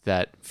Frinkiac,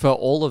 that for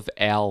all of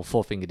our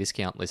Four Finger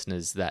Discount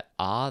listeners that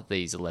are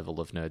these level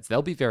of nerds,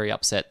 they'll be very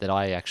upset that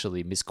I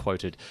actually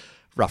misquoted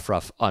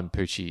Ruff, I'm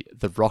Poochie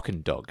the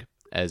Rockin' Dog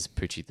as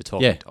Poochie the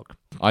Talking Dog.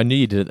 I knew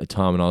you did at the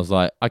time, and I was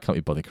like, I can't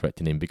be bothered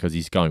correcting him because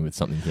he's going with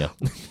something here.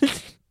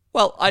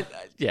 Well, and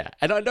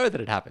I know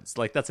that it happens.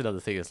 Like, that's another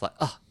thing. It's like,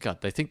 oh,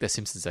 God, they think they're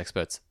Simpsons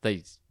experts.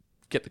 They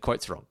get the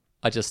quotes wrong.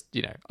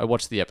 I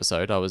watched the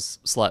episode. I was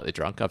slightly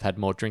drunk. I've had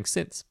more drinks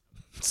since.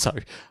 So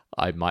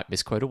I might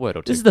misquote a word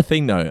or two. This is the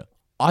thing, though.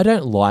 I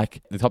don't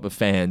like the type of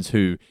fans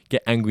who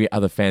get angry at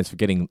other fans for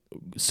getting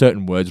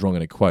certain words wrong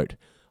in a quote.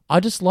 I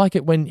just like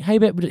it when, how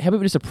about we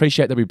just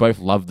appreciate that we both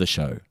love the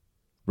show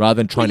rather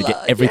than trying to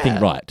get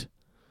everything right.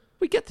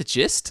 We get the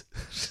gist.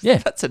 Yeah.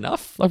 That's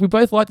enough. Like, we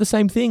both like the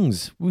same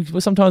things.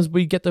 Sometimes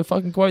we get the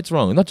fucking quotes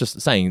wrong. I'm not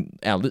just saying,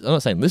 I'm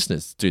not saying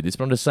listeners do this,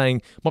 but I'm just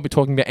saying, I might be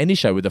talking about any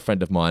show with a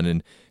friend of mine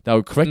and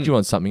they'll correct you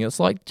on something. It's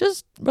like,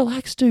 just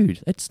relax,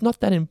 dude. It's not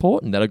that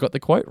important that I got the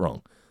quote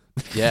wrong.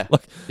 Yeah.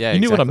 You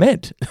knew what I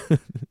meant.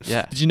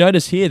 Yeah. Did you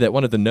notice here that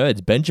one of the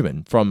nerds,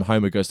 Benjamin, from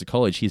Homer Goes to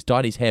College, he's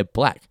dyed his hair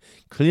black.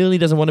 Clearly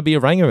doesn't want to be a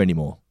Ranger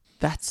anymore.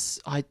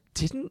 I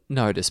didn't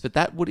notice, but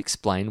that would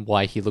explain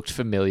why he looked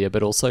familiar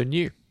but also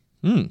new.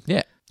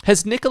 Yeah.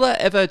 Has Nicola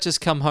ever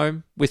just come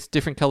home with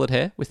different coloured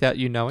hair without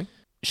you knowing?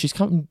 She's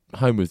come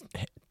home with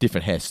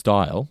different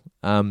hairstyle.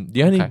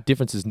 The only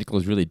difference is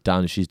Nicola's really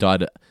done. She's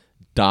dyed it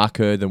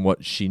darker than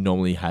what she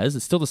normally has.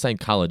 It's still the same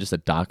colour, just a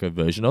darker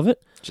version of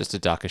it. Just a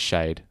darker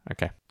shade.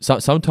 Okay. So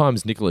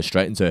sometimes Nicola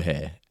straightens her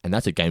hair, and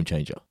that's a game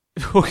changer.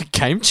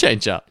 Game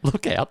changer.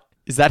 Look out.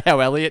 Is that how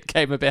Elliot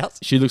came about?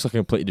 She looks like a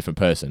completely different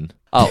person.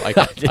 Oh,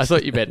 okay. I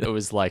thought you meant it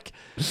was like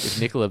if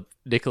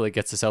Nicola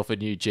gets herself a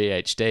new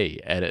GHD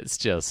and it's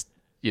just,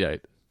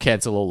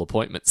 cancel all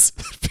appointments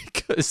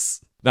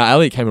because... No,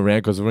 Elliot came around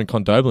because we were in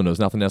Condobolin and there was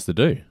nothing else to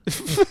do.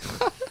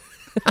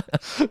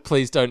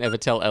 Please don't ever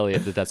tell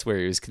Elliot that that's where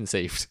he was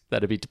conceived.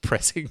 That'd be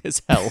depressing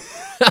as hell.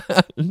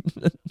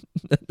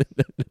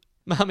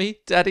 Mummy,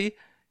 Daddy,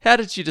 how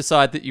did you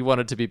decide that you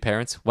wanted to be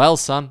parents? Well,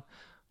 son,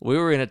 we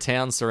were in a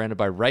town surrounded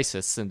by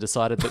racists and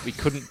decided that we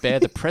couldn't bear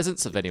the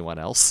presence of anyone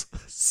else.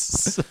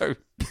 So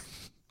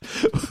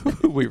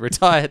we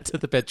retired to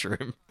the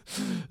bedroom.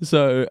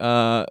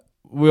 So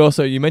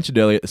you mentioned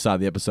earlier at the start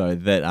of the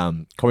episode that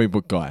comic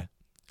book guy.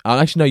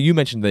 Actually, no, you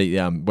mentioned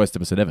the worst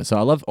episode ever. So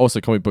I love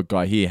also comic book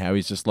guy here, how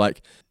he's just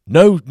like,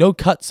 no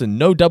cuts and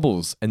no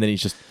doubles, and then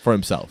he's just for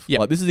himself. Yeah.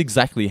 Like, this is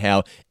exactly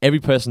how every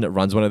person that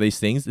runs one of these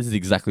things, this is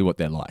exactly what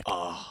they're like.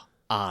 Oh,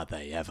 are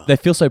they ever? They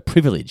feel so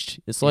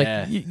privileged. It's like,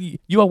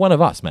 you are one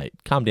of us, mate.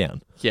 Calm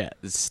down. Yeah,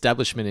 the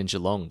establishment in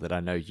Geelong that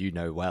I know you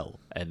know well,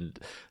 and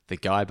the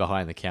guy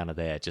behind the counter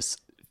there just...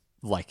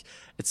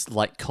 it's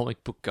like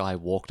comic book guy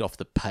walked off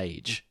the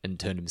page and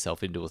turned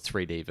himself into a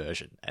 3D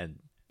version and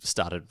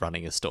started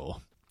running a store.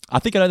 I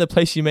think I know the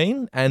place you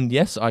mean, and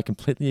yes, I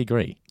completely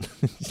agree.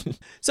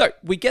 So,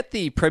 we get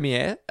the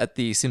premiere at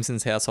the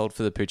Simpsons household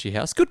for the Poochie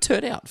house. Good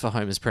turnout for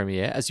Homer's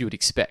premiere, as you would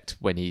expect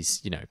when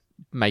he's,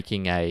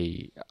 making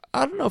I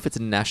don't know if it's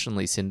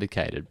nationally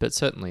syndicated, but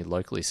certainly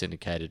locally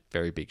syndicated,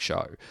 very big show.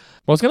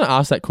 Well, I was going to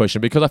ask that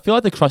question because I feel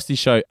like the Krusty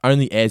Show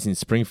only airs in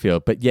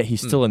Springfield, but yet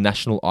he's still a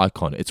national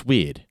icon. It's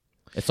weird.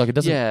 It's like it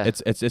doesn't. Yeah.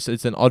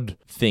 It's an odd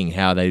thing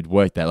how they'd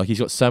work that. Like, he's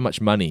got so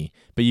much money,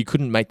 but you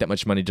couldn't make that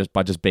much money just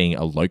by being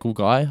a local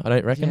guy. I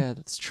don't reckon. Yeah,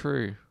 that's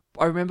true.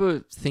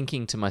 remember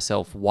thinking to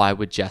myself, why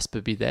would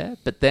Jasper be there?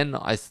 But then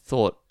I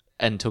thought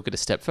and took it a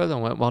step further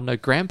and went, well, no,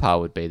 Grandpa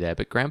would be there,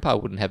 but Grandpa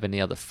wouldn't have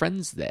any other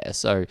friends there.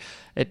 So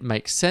it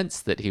makes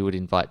sense that he would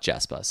invite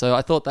Jasper. So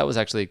I thought that was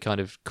actually a kind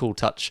of cool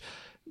touch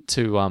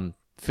to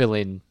fill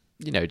in,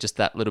 just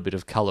that little bit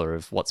of colour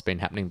of what's been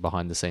happening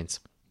behind the scenes.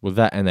 Well,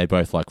 that and they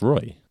both like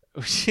Roy.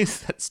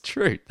 That's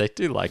true. They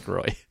do like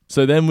Roy.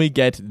 So then we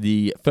get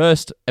the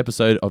first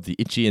episode of the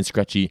Itchy and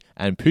Scratchy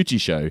and Poochie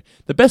show.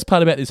 The best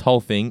part about this whole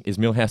thing is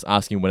Milhouse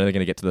asking when are they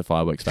going to get to the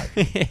fireworks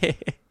factory.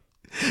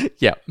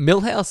 Yeah,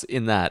 Milhouse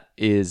in that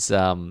is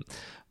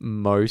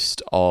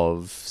most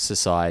of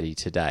society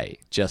today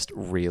just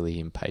really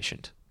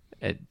impatient.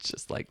 It's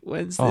just like,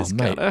 when's this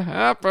going to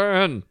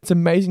happen? It's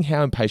amazing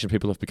how impatient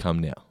people have become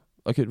now.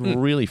 Like, it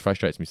really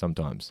frustrates me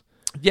sometimes.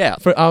 Yeah.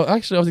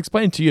 I was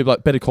explaining to you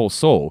about Better Call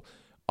Saul.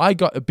 I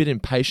got a bit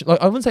impatient.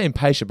 Like, I wouldn't say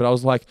impatient, but I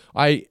was like,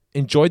 I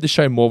enjoyed the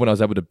show more when I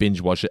was able to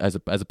binge watch it as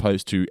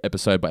opposed to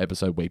episode by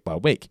episode, week by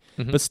week.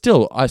 Mm-hmm. But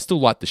still, I still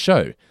like the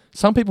show.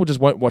 Some people just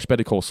won't watch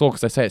Better Call Saul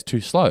because they say it's too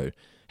slow.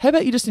 How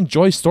about you just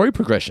enjoy story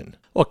progression?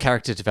 Or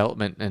character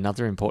development and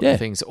other important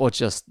things, or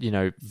just,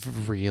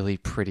 really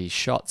pretty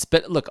shots.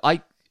 But look,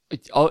 I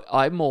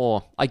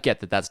get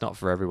that that's not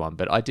for everyone,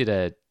 but I did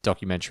a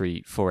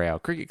documentary for our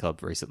cricket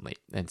club recently,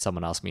 and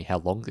someone asked me how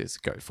long this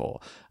go for.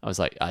 I was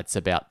like, it's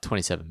about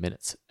 27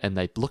 minutes. And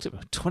they looked at me,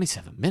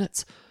 27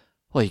 minutes?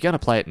 Well, you're going to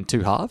play it in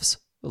 2 halves?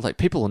 Like,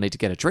 people will need to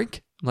get a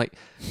drink. I'm like,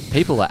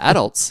 people are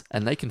adults,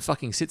 and they can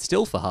fucking sit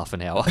still for half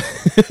an hour.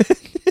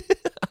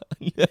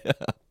 Yeah.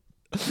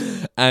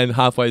 And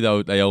halfway,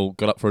 they all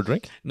got up for a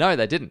drink? No,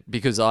 they didn't,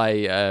 because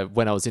I,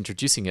 when I was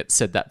introducing it,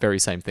 said that very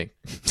same thing.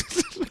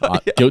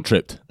 Guilt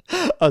tripped.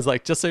 I was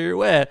like, just so you're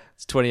aware,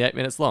 it's 28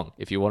 minutes long.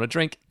 If you want a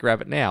drink,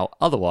 grab it now.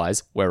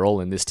 Otherwise, we're all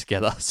in this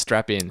together.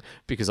 Strap in,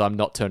 because I'm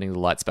not turning the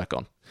lights back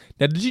on.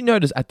 Now, did you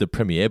notice at the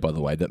premiere, by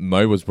the way, that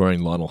Mo was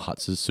wearing Lionel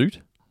Hutz's suit?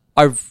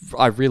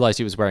 I realised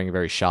he was wearing a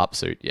very sharp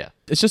suit, yeah.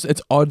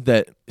 It's odd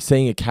that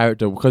seeing a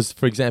character, because,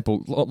 for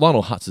example,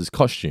 Lionel Hutz's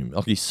costume,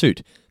 like his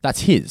suit,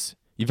 that's his.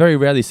 You very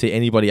rarely see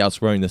anybody else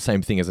wearing the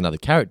same thing as another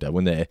character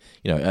when they're,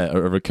 a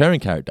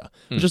recurring character.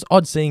 It's just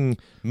odd seeing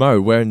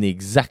Mo wearing the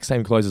exact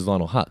same clothes as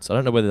Lionel Hutz. I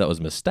don't know whether that was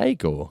a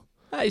mistake or...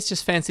 He's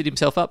just fancied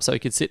himself up so he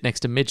could sit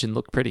next to Midge and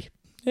look pretty.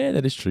 Yeah,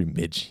 that is true.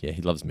 Midge. Yeah,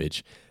 he loves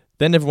Midge.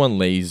 Then everyone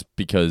leaves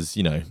because,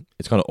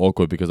 it's kind of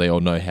awkward because they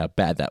all know how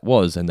bad that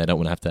was and they don't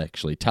want to have to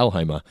actually tell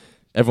Homer.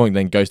 Everyone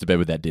then goes to bed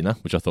with that dinner,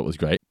 which I thought was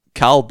great.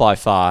 Carl, by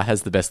far,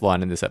 has the best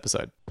line in this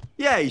episode.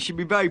 Yeah, you should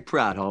be very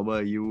proud,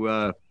 Homer.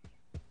 You,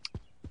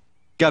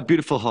 got a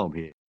beautiful home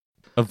here.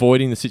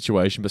 Avoiding the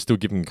situation, but still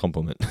giving a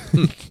compliment.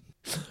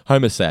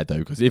 Homer's sad, though,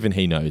 because even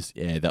he knows,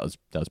 that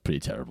was pretty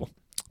terrible.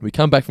 We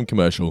come back from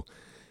commercial,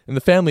 and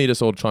the family are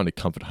just all trying to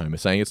comfort Homer,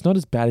 saying it's not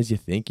as bad as you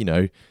think,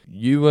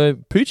 you were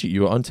Poochie,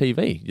 you were on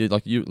TV.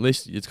 At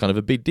least it's kind of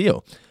a big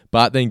deal.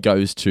 But then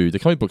goes to the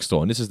comic book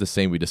store, and this is the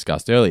scene we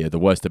discussed earlier, the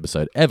worst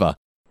episode ever.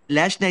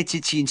 Last night's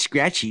Itchy and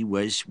Scratchy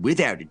was,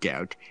 without a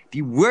doubt,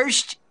 the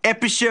worst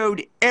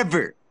episode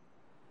ever.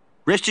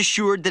 Rest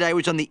assured that I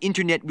was on the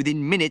internet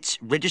within minutes,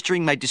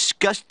 registering my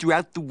disgust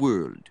throughout the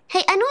world.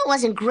 Hey, I know it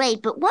wasn't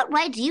great, but what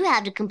right do you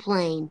have to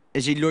complain?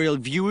 As a loyal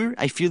viewer,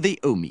 I feel they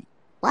owe me.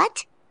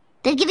 What?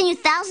 They've given you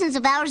thousands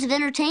of hours of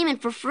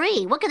entertainment for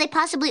free. What could they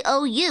possibly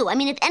owe you? I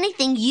mean, if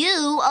anything,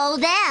 you owe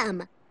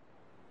them.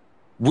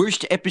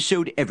 Worst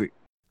episode ever.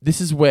 This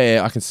is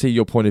where I can see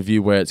your point of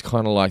view, where it's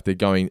kind of like they're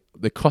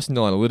crossing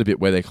the line a little bit,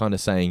 where they're kind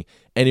of saying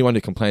anyone who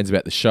complains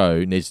about the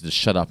show needs to just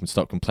shut up and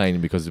stop complaining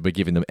because we're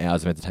giving them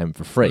hours of entertainment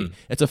for free.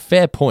 It's a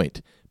fair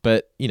point,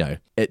 but,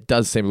 it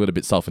does seem a little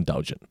bit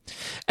self-indulgent.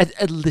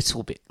 A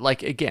little bit.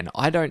 Like, again,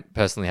 I don't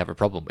personally have a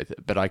problem with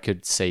it, but I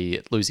could see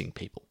it losing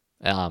people.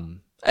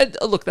 And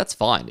look, that's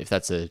fine. If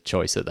that's a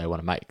choice that they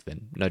want to make,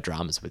 then no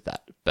dramas with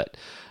that. But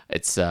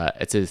it's a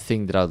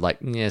thing that I would like,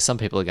 some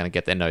people are going to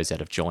get their nose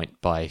out of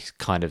joint by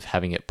kind of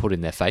having it put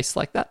in their face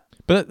like that.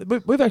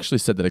 But we've actually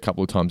said that a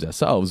couple of times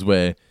ourselves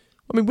where,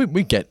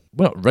 we get,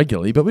 well, not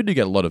regularly, but we do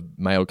get a lot of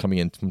mail coming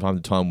in from time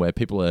to time where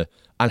people are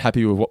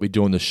unhappy with what we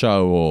do on the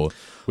show, or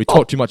we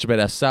talk too much about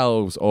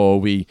ourselves,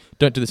 or we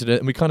don't do this,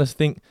 and we kind of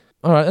think,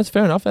 all right, that's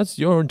fair enough,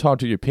 you're entitled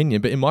to your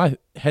opinion. But in my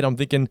head, I'm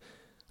thinking,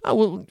 oh,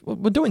 well,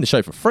 we're doing the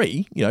show for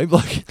free,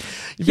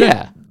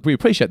 we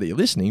appreciate that you're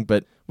listening,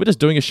 but we're just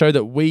doing a show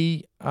that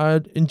we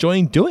are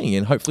enjoying doing,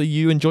 and hopefully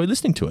you enjoy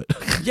listening to it.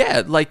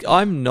 Yeah, like,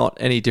 I'm not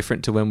any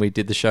different to when we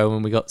did the show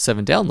when we got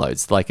 7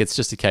 downloads. Like, it's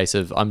just a case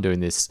of I'm doing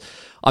this,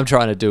 I'm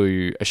trying to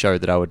do a show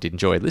that I would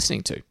enjoy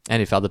listening to,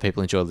 and if other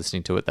people enjoy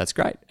listening to it, that's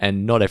great,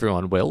 and not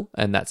everyone will,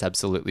 and that's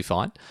absolutely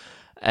fine,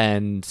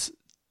 and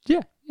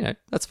yeah,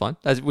 that's fine,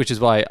 which is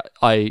why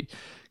I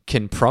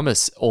can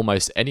promise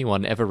almost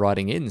anyone ever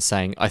writing in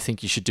saying, I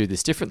think you should do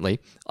this differently,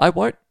 I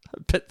won't.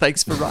 But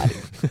thanks for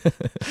writing.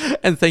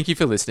 And thank you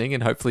for listening,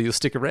 and hopefully you'll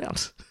stick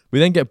around. We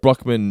then get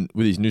Brockman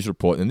with his news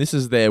report, and this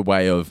is their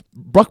way of...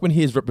 Brockman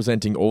here is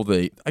representing all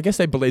the... I guess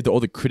they believe that all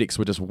the critics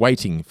were just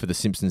waiting for The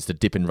Simpsons to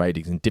dip in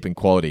ratings and dip in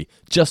quality,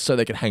 just so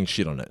they could hang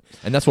shit on it.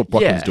 And that's what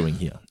Brockman's doing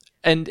here.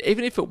 And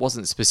even if it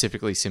wasn't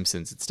specifically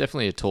Simpsons, it's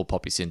definitely a tall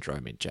poppy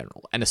syndrome in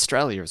general. And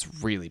Australia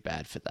is really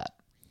bad for that.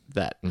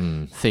 That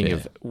thing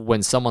of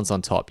when someone's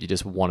on top, you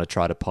just want to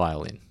try to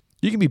pile in.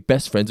 You can be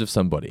best friends with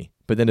somebody,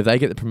 but then if they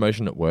get the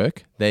promotion at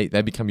work, they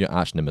become your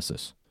arch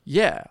nemesis.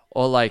 Yeah.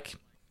 Or like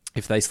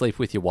if they sleep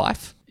with your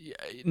wife,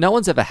 no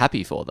one's ever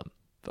happy for them.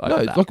 No,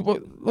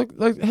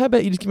 like, how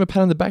about you just give them a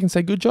pat on the back and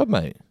say, good job,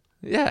 mate?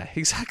 Yeah,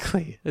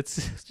 exactly.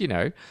 It's,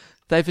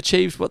 they've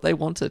achieved what they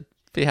wanted.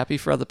 Be happy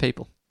for other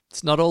people.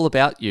 It's not all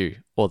about you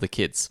or the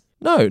kids.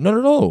 No, not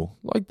at all.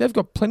 Like, they've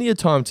got plenty of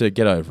time to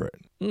get over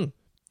it.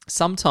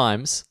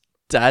 Sometimes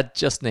Dad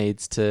just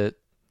needs to...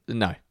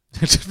 No.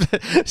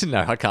 No,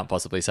 I can't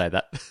possibly say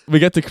that. We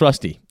get to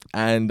Krusty,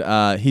 and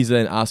he's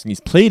then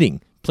he's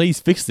pleading, please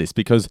fix this,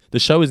 because the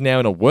show is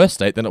now in a worse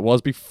state than it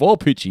was before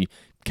Poochie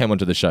came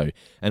onto the show.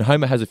 And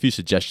Homer has a few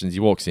suggestions. He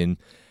walks in,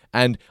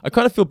 and I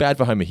kind of feel bad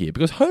for Homer here,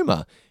 because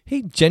Homer,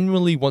 he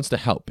genuinely wants to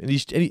help. And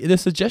the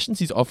suggestions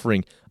he's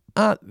offering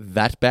aren't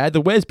that bad.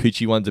 The Where's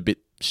Poochie one's a bit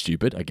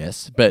stupid, I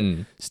guess, but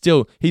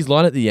still, his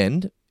line at the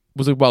end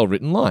was a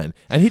well-written line,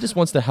 and he just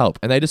wants to help.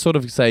 And they just sort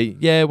of say,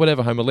 yeah,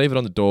 whatever, Homer, leave it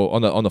on the door,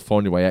 on the floor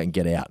on your way out and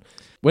get out.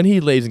 When he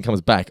leaves and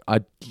comes back,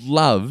 I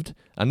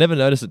never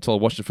noticed it till I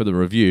watched it for the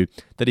review,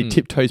 that he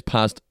tiptoes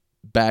past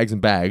bags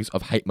and bags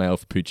of hate mail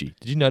for Poochie.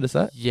 Did you notice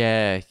that?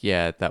 Yeah,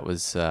 that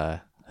was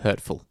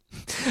hurtful.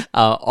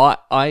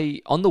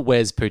 I on the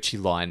Where's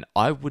Poochie line,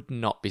 I would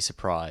not be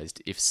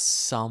surprised if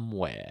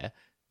somewhere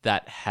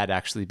that had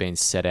actually been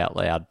said out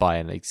loud by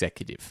an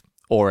executive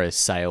or a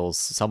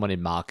someone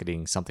in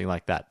marketing, something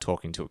like that,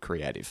 talking to a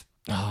creative.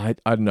 Oh,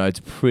 I don't know. It's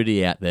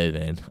pretty out there,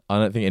 then. I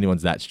don't think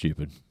anyone's that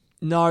stupid.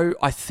 No,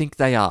 I think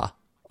they are.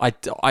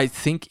 I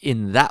think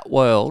in that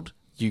world,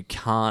 you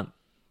can't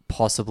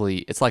possibly...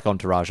 It's like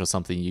Entourage or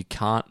something. You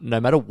can't...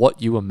 No matter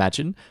what you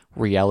imagine,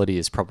 reality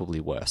is probably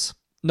worse.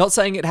 Not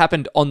saying it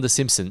happened on The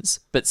Simpsons,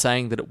 but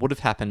saying that it would have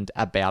happened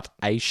about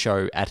a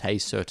show at a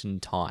certain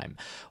time.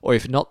 Or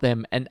if not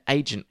them, an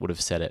agent would have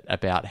said it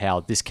about how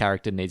this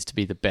character needs to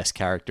be the best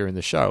character in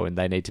the show and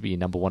they need to be your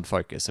number one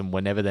focus. And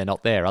whenever they're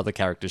not there, other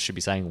characters should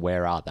be saying,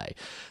 where are they?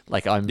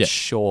 Like, I'm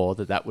sure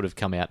that would have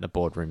come out in a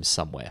boardroom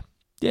somewhere.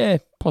 Yeah,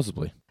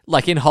 possibly.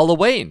 Like in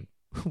Halloween,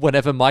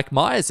 whenever Mike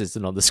Myers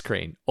isn't on the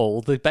screen,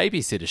 all the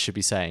babysitters should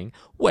be saying,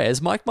 where's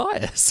Mike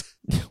Myers?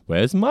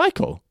 Where's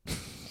Michael?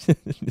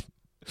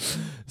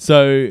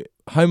 So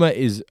Homer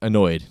is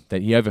annoyed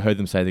that he overheard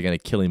them say they're going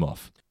to kill him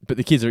off. But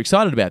the kids are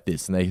excited about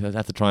this, and they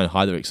have to try and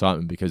hide their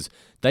excitement because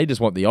they just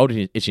want the old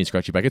Itchy and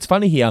Scratchy back. It's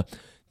funny here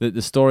that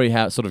the story,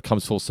 how it sort of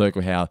comes full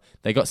circle, how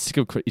they got sick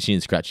of Itchy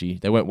and Scratchy.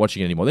 They weren't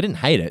watching it anymore. They didn't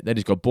hate it. They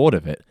just got bored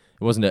of it.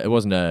 It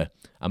wasn't a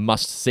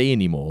must-see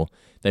anymore.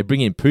 They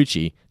bring in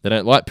Poochie. They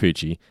don't like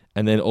Poochie.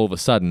 And then all of a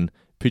sudden,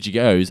 Poochie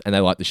goes, and they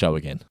like the show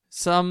again.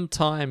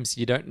 Sometimes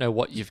you don't know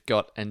what you've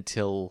got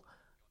until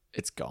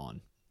it's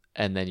gone.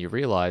 And then you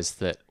realise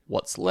that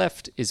what's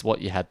left is what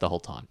you had the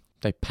whole time.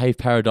 They paved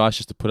paradise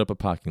just to put up a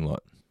parking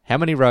lot. How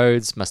many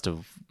roads must a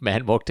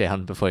man walk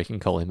down before you can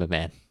call him a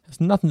man?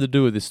 It's nothing to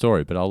do with this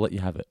story, but I'll let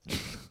you have it.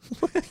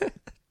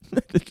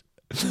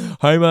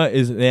 Homer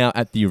is now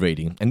at the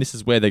reading, and this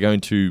is where they're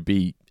going to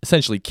be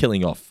essentially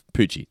killing off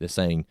Poochie. They're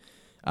saying,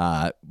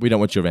 we don't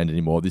want you around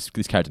anymore. This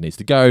character needs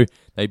to go.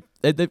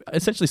 They're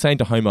essentially saying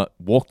to Homer,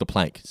 walk the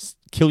plank.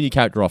 Kill your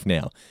character off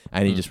now.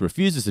 And he just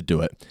refuses to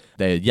do it.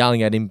 They're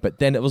yelling at him, but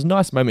then it was a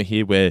nice moment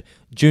here where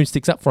June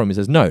sticks up for him and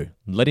says, no,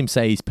 let him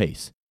say his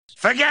piece.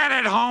 Forget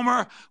it,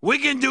 Homer. We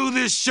can do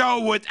this show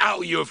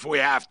without you if we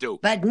have to.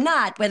 But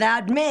not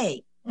without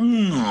me.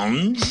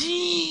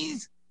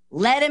 Jeez.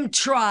 Let him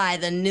try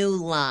the new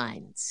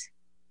lines.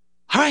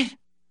 All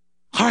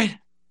right.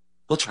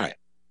 We'll try it.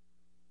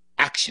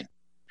 Action.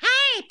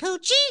 Hi,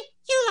 Poochie.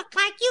 You look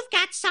like you've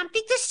got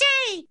something to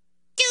say.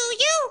 Do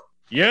you?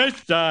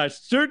 Yes, I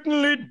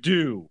certainly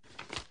do.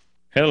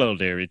 Hello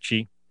there,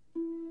 Itchy.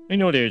 I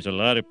know there's a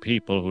lot of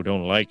people who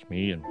don't like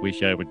me and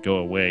wish I would go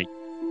away.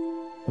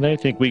 And I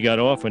think we got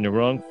off on the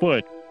wrong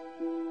foot.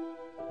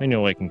 I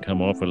know I can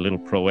come off a little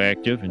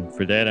proactive, and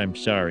for that I'm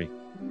sorry.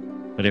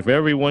 But if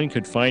everyone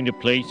could find a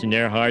place in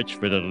their hearts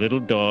for the little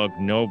dog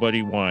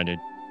nobody wanted,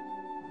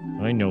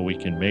 I know we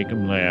can make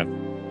them laugh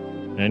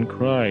and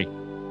cry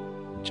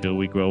until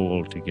we grow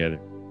old together.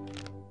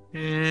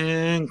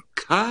 And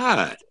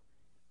cut.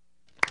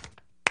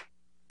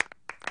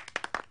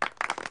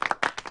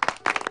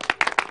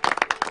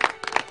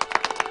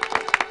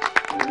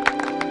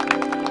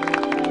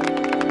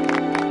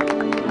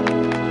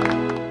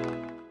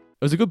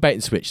 It was a good bait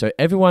and switch, so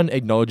everyone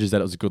acknowledges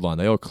that it was a good line.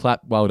 They all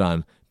clap, well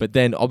done. But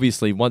then,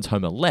 obviously, once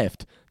Homer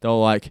left, they were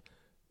like,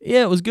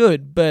 yeah, it was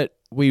good, but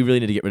we really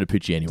need to get rid of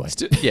Poochie anyway.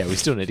 We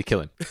still need to kill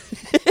him.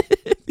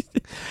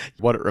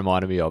 What it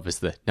reminded me of is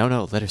the, no,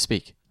 let her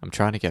speak. I'm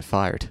trying to get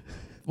fired.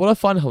 What I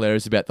find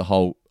hilarious about the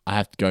whole, I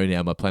have to go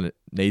now, my planet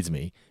needs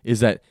me, is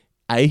that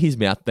A, his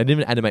mouth, they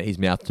didn't even animate his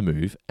mouth to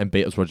move, and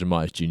B, it was Roger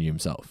Myers Jr.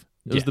 himself.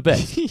 It was the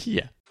best.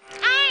 Yeah.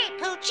 Hi,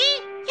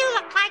 Poochie. You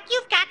look like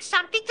you've got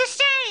something to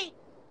say.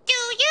 Do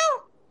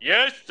you?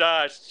 Yes,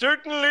 I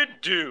certainly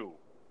do.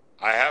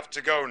 I have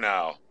to go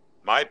now.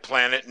 My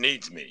planet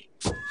needs me.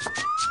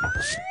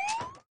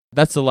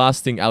 That's the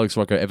last thing Alex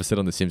Rocco ever said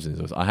on The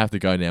Simpsons was, I have to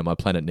go now, my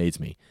planet needs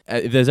me.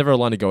 If there's ever a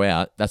line to go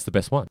out, that's the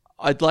best one.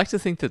 I'd like to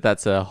think that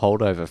that's a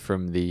holdover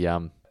from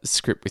the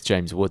script with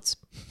James Woods.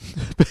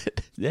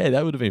 Yeah,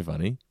 that would have been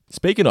funny.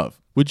 Speaking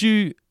of, would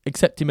you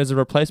accept him as a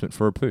replacement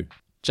for Apu?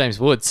 James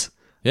Woods?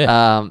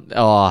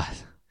 Yeah.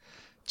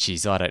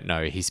 Geez, I don't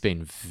know. He's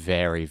been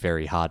very,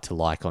 very hard to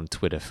like on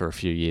Twitter for a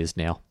few years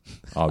now.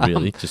 Oh,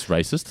 really? Just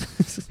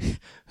racist?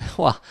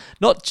 Well,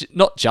 not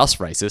just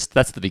racist.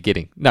 That's the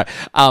beginning. No,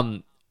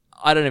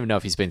 I don't even know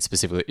if he's been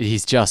specifically.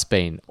 He's just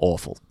been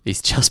awful.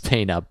 He's just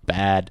been a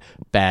bad,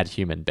 bad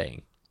human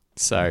being.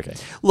 So,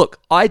 Look,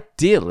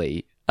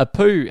 ideally,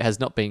 Apu has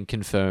not been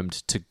confirmed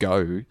to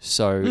go,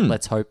 so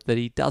let's hope that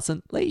he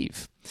doesn't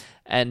leave.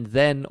 And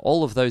then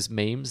all of those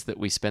memes that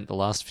we spent the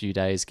last few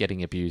days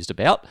getting abused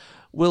about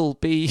will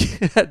be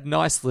a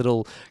nice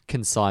little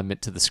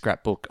consignment to the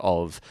scrapbook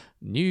of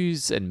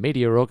news and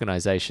media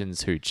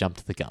organisations who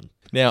jumped the gun.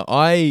 Now,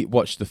 I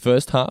watched the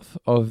first half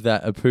of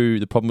that Apu,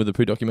 the Problem with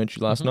Apu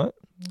documentary last night.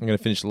 I'm going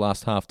to finish the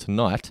last half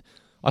tonight.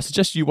 I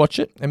suggest you watch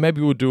it, and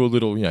maybe we'll do a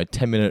little,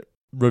 10-minute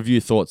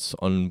review thoughts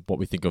on what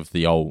we think of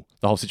the whole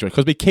situation,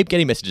 because we keep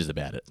getting messages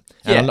about it.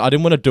 And I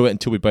didn't want to do it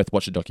until we both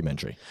watched the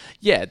documentary.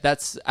 Yeah,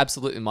 that's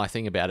absolutely my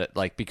thing about it.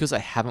 Like, because I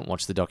haven't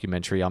watched the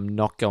documentary, I'm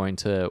not going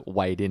to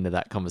wade into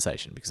that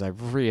conversation because I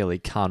really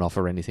can't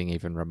offer anything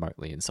even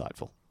remotely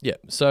insightful. Yeah,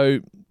 so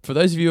for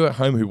those of you at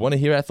home who want to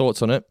hear our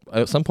thoughts on it,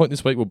 at some point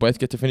this week we'll both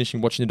get to finishing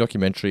watching the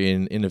documentary,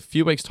 and in a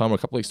few weeks' time or a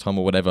couple of weeks' time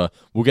or whatever,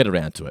 we'll get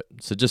around to it.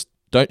 So just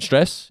don't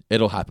stress,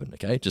 it'll happen,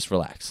 okay? Just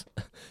relax.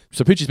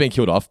 So Poochie's been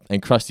killed off,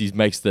 and Krusty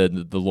makes the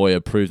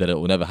lawyer prove that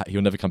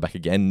he'll never come back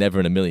again, never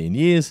in a million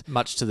years.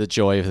 Much to the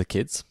joy of the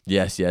kids.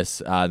 Yes. They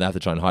have to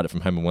try and hide it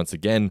from Homer once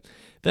again.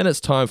 Then it's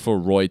time for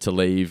Roy to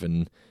leave,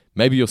 and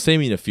maybe you'll see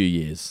me in a few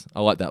years.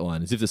 I like that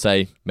line, as if to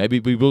say,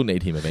 maybe we will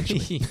need him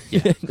eventually.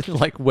 Yeah,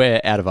 like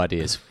we're out of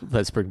ideas.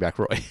 Let's bring back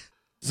Roy.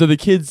 So the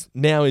kids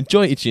now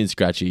enjoy Itchy and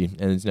Scratchy,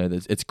 and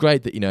it's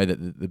great that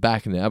that they're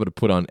back and they're able to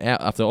put on,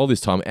 after all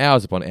this time,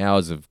 hours upon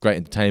hours of great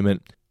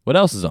entertainment. What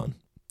else is on?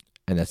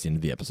 And that's the end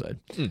of the episode.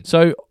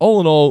 So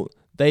all in all,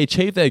 they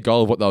achieved their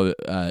goal of what they were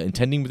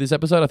intending with this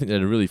episode. I think they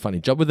did a really funny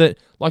job with it.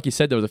 Like you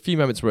said, there was a few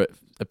moments where it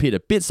appeared a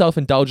bit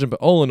self-indulgent, but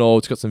all in all,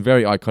 it's got some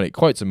very iconic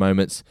quotes and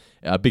moments.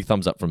 Big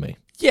thumbs up from me.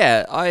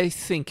 Yeah, I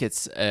think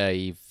it's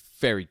a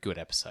very good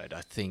episode.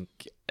 I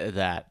think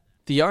that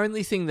the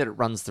only thing that it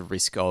runs the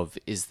risk of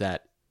is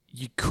that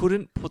you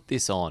couldn't put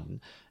this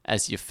on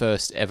as your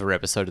first ever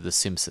episode of The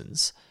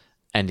Simpsons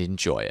and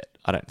enjoy it,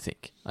 I don't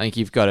think. I think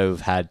you've got to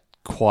have had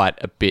quite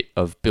a bit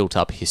of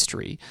built-up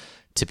history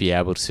to be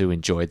able to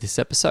enjoy this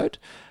episode,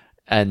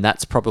 and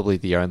that's probably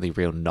the only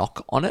real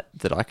knock on it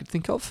that I could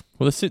think of.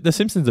 Well, the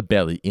Simpsons are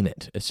barely in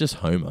it. It's just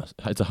Homer.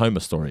 It's a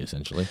Homer story,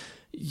 essentially.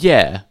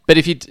 Yeah, but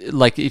if you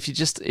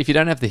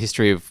don't have the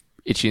history of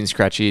Itchy and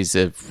Scratchy as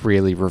a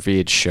really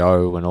revered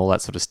show and all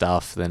that sort of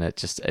stuff, then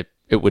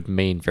it would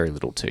mean very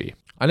little to you.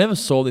 I never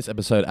saw this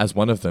episode as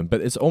one of them, but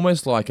it's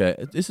almost like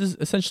this is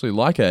essentially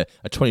like a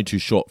 22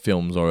 short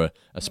films or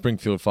a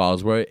Springfield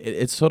Files, where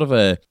it's sort of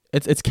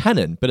it's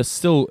canon, but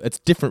it's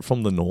different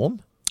from the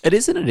norm. It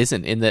is and it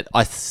isn't, in that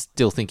I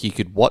still think you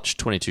could watch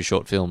 22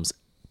 short films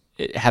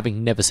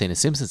having never seen a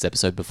Simpsons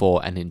episode before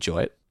and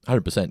enjoy it.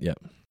 100%, yeah.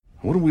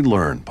 What did we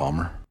learn,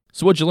 Palmer?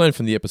 So what'd you learn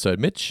from the episode,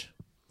 Mitch?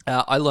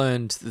 I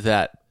learned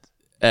that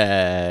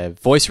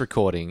voice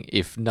recording,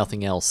 if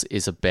nothing else,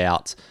 is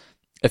about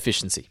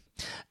efficiency.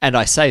 And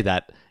I say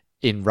that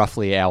in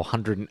roughly our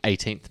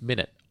 118th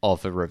minute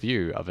of a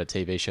review of a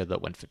TV show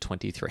that went for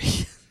 23.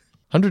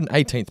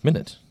 118th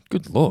minute?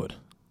 Good Lord.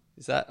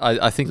 Is that?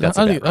 I think that's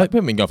about right. We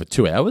haven't been going for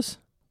 2 hours.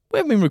 We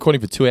haven't been recording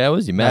for 2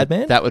 hours, you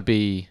madman. That would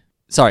be...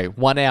 Sorry,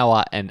 1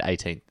 hour and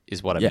 18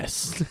 is what I meant.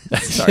 Yes.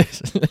 Sorry.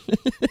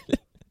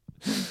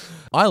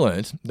 I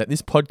learned that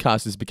this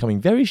podcast is becoming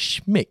very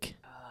schmick.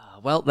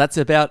 Well, that's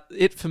about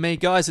it for me,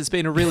 guys. It's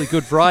been a really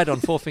good ride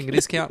on Four Finger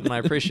Discount, and I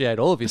appreciate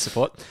all of your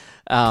support.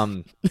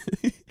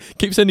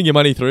 Keep sending your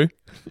money through.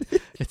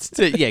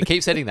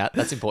 Keep sending that.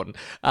 That's important.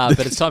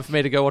 But it's time for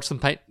me to go watch some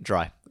paint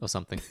dry or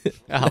something.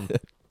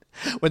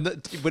 We're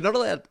not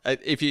allowed.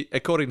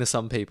 According to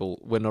some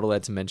people, we're not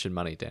allowed to mention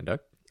money, Dando.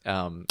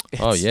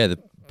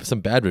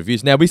 Some bad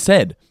reviews. Now we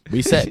said in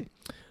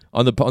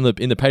the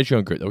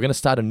Patreon group that we're going to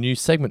start a new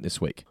segment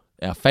this week.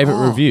 Our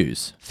favourite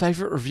reviews.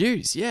 Favourite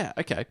reviews, yeah,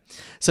 okay.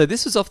 So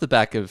this was off the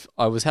back of,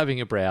 I was having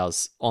a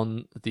browse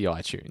on the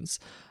iTunes.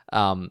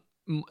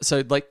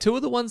 So like two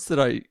of the ones that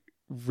I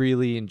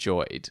really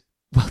enjoyed,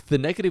 well, the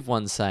negative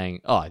one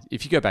saying,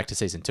 if you go back to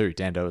season 2,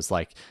 Dando was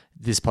like,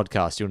 this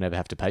podcast you'll never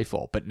have to pay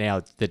for, but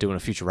now they're doing a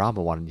Futurama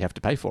one and you have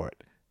to pay for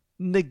it.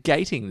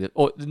 Neglecting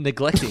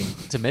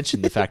to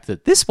mention the fact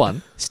that this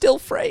one still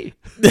free.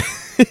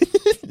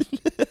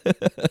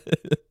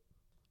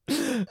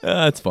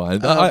 That's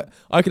fine.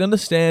 I can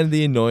understand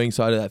the annoying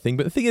side of that thing,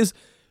 but the thing is,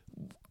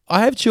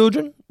 I have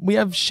children. We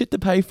have shit to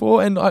pay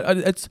for, and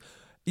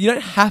You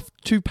don't have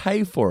to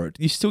pay for it.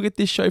 You still get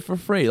this show for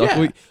free. Like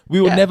Yeah.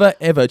 we will Yeah. never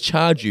ever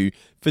charge you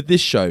for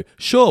this show.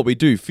 Sure, we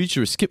do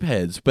Futurist Skip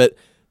Heads, but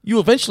you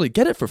eventually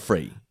get it for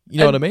free. You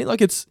know what I mean?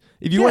 Like it's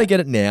if you want to get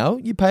it now,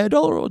 you pay $1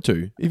 or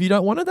 $2. If you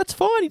don't want it, that's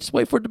fine. You just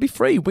wait for it to be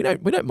free. We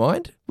don't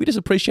mind. We just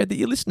appreciate that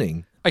you're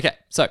listening. Okay,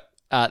 so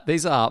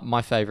these are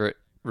my favorite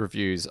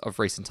reviews of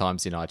recent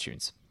times in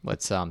iTunes.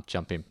 Let's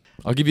jump in.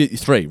 I'll give you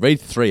 3.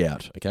 Read 3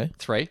 out, okay?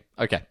 3?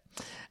 Okay.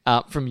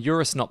 From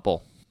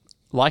Eurosnotball.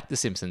 Like The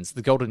Simpsons,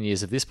 the golden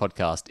years of this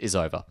podcast is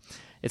over.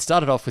 It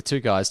started off with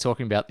 2 guys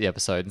talking about the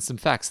episode and some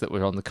facts that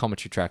were on the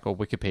commentary track or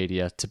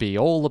Wikipedia to be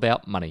all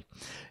about money.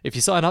 If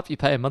you sign up, you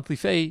pay a monthly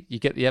fee, you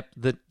get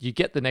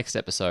the next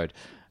episode.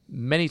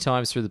 Many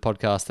times through the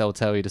podcast, they'll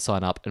tell you to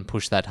sign up and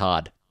push that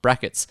hard.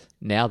 Brackets.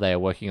 Now they are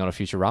working on a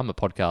Futurama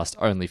podcast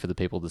only for the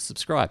people that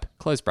subscribe.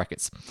 Close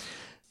brackets.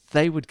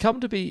 They would claim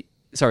to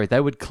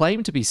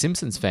be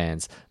Simpsons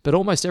fans, but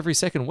almost every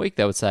second week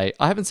they would say,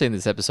 I haven't seen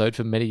this episode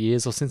for many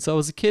years or since I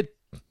was a kid.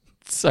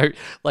 So,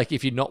 like,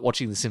 if you're not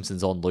watching The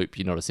Simpsons on loop,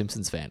 you're not a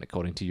Simpsons fan,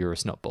 according to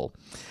Eurosnotball.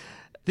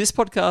 This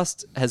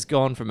podcast has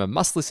gone from a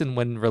must listen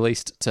when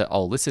released to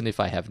I'll listen if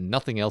I have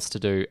nothing else to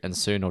do, and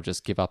soon I'll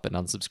just give up and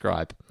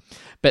unsubscribe.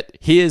 But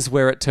here's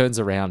where it turns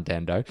around,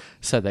 Dando.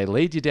 So they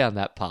lead you down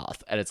that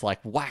path, and it's like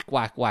whack,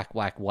 whack, whack,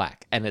 whack,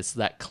 whack. And it's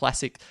that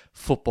classic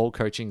football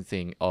coaching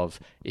thing of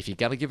if you're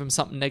going to give them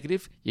something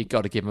negative, you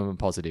got to give them a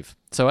positive.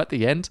 So at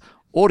the end,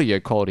 audio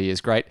quality is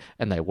great,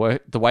 and the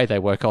way they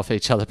work off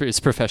each other is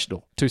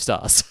professional. 2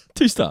 stars.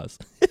 2 stars.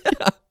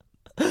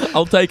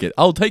 I'll take it.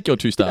 I'll take your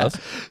 2 stars.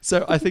 Yeah.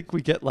 So I think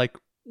we get like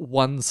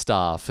 1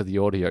 star for the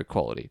audio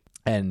quality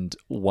and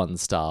 1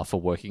 star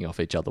for working off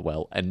each other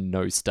well, and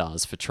no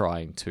stars for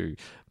trying to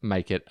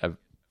make it a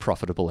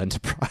profitable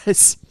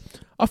enterprise.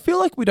 I feel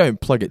like we don't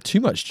plug it too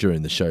much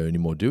during the show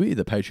anymore, do we?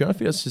 The Patreon. I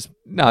feel it's just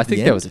no. I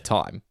think there was a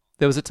time.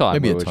 There was a time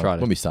maybe where we were trying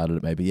to... when we started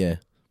it. Maybe yeah.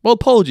 Well,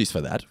 apologies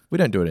for that. We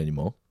don't do it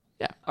anymore.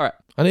 Yeah. All right.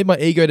 I need my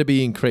ego to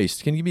be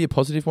increased. Can you give me a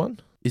positive one?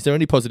 Is there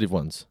any positive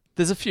ones?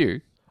 There's a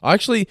few.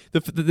 Actually,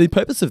 the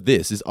purpose of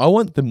this is I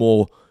want the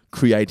more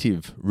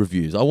creative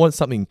reviews. I want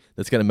something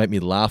that's going to make me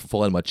laugh or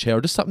fall out of my chair,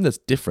 or just something that's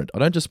different. I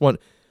don't just want...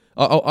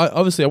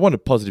 obviously, I want a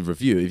positive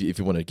review if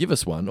you want to give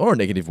us one, or a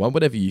negative one,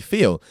 whatever you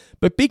feel.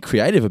 But be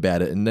creative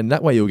about it, and then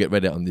that way you'll get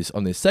read out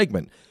on this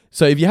segment.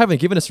 So if you haven't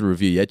given us a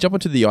review yet, jump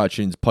onto the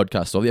iTunes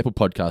podcast store, the Apple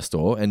Podcast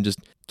Store, and just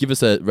give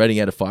us a rating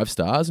out of 5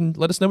 stars and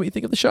let us know what you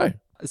think of the show.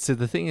 So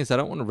the thing is, I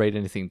don't want to read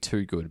anything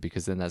too good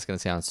because then that's going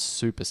to sound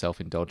super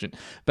self-indulgent.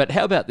 But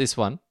how about this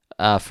one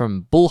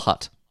from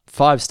Bullhut?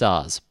 5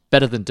 stars.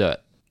 Better than dirt.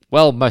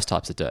 Well, most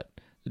types of dirt.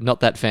 Not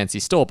that fancy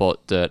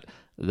store-bought dirt.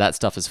 That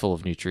stuff is full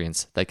of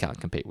nutrients. They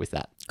can't compete with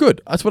that.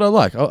 Good. That's what I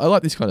like. I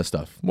like this kind of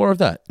stuff. More of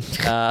that.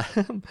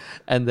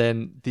 And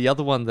then the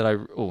other one that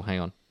oh, hang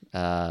on.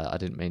 I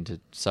didn't mean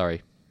to...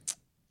 Sorry.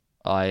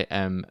 I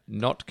am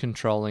not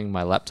controlling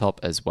my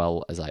laptop as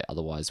well as I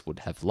otherwise would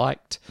have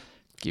liked.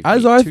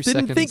 As I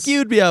didn't think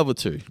you'd be able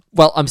to.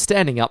 Well, I'm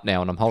standing up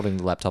now and I'm holding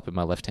the laptop in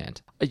my left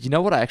hand. You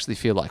know what I actually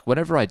feel like?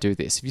 Whenever I do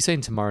this, have you seen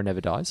Tomorrow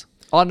Never Dies?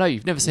 Oh, no,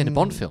 you've never seen a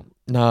Bond film.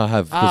 No, I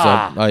have.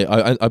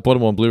 I bought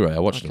them on Blu-ray. I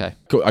watched them.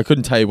 I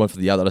couldn't tell you one for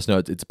the other. I just know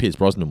it's a Pierce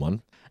Brosnan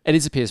one. It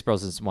is a Pierce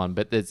Brosnan one,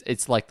 but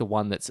it's like the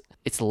one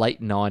it's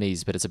late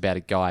 90s, but it's about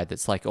a guy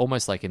that's like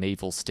almost like an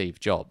evil Steve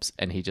Jobs,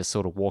 and he just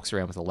sort of walks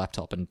around with a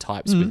laptop and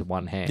types with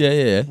one hand.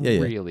 Yeah.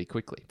 Really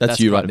quickly. That's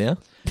you right now?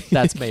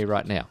 That's me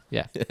right now,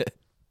 yeah.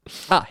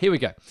 Here we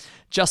go.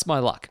 Just My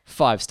Luck,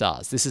 5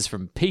 stars. This is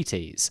from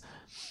PTs.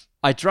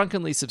 I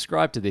drunkenly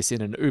subscribed to this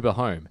in an Uber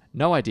home.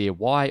 No idea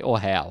why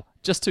or how.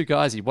 Just 2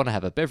 guys you want to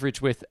have a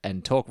beverage with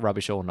and talk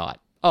rubbish all night.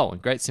 Oh,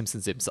 and great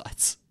Simpsons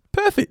insights.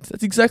 Perfect.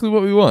 That's exactly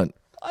what we want.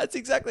 That's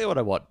exactly what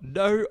I want.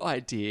 No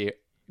idea.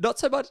 Not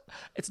so much.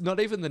 It's not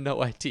even the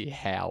no idea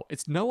how.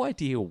 It's no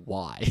idea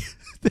why.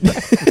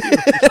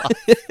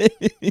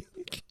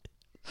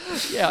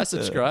 Yeah, I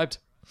subscribed.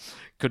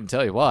 Couldn't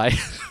tell you why.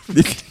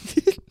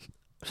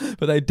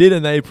 But they did,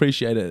 and they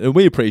appreciate it. And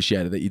we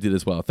appreciate it that you did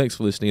as well. Thanks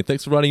for listening, and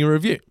thanks for writing a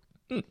review.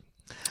 But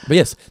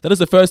yes, that is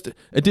the first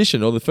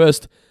edition, or the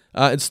first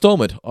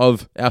installment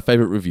of our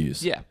favourite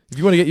reviews. Yeah. If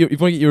you want to get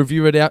your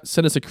review read out,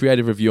 send us a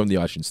creative review on the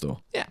iTunes Store.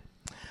 Yeah.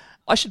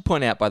 I should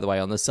point out, by the way,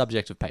 on the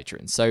subject of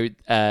Patreon. So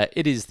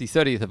it is the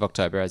 30th of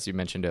October, as you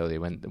mentioned earlier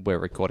when we're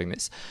recording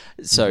this.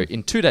 So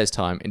in 2 days'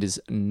 time, it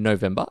is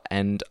November,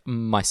 and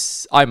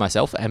I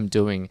myself am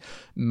doing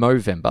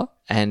Movember,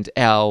 and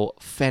our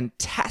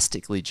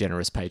fantastically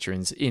generous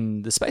patrons,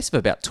 in the space of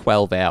about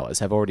 12 hours,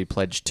 have already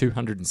pledged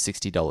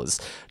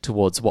 $260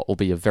 towards what will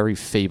be a very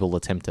feeble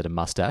attempt at a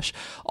mustache.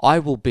 I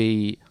will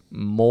be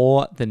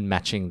more than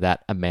matching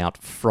that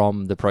amount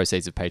from the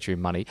proceeds of Patreon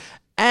money.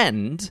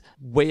 And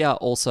we are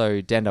also,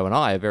 Dando and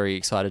I are very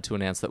excited to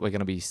announce that we're going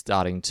to be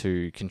starting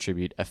to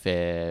contribute a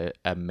fair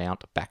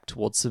amount back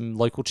towards some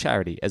local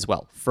charity as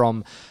well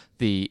from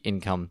the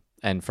income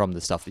and from the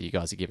stuff that you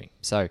guys are giving.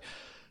 So,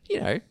 you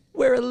know,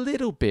 we're a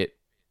little bit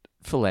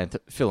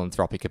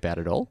philanthropic about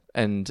it all.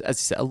 And as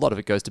you said, a lot of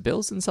it goes to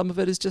bills, and some of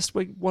it is just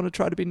we want to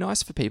try to be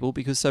nice for people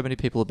because so many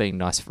people are being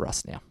nice for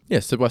us now. Yeah,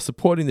 so by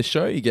supporting the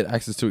show, you get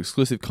access to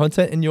exclusive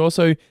content, and you're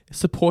also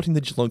supporting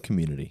the Geelong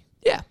community.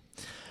 Yeah.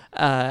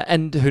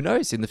 And who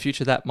knows, in the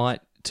future that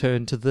might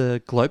turn to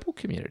the global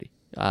community.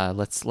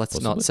 Let's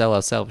not sell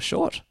ourselves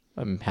short.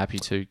 I'm happy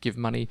to give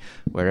money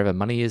wherever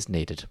money is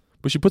needed.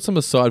 We should put some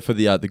aside for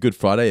the Good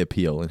Friday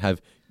appeal and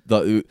have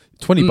the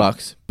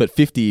 $20, but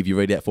 $50 if you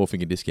read out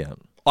 4-finger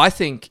discount. I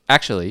think,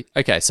 actually,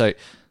 okay, so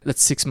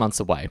that's 6 months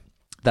away.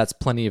 That's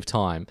plenty of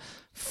time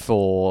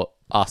for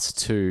us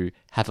to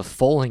have a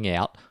falling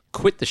out,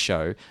 quit the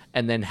show,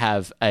 and then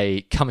have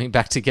a coming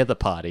back together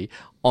party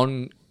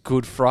on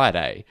Good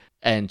Friday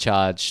and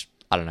charge,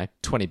 I don't know,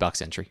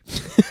 $20 entry.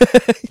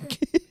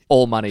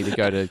 All money to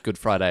go to Good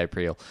Friday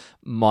appeal,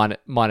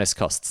 minus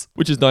costs.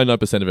 Which is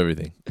 99% of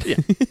everything. Yeah.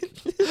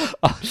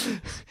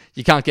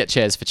 You can't get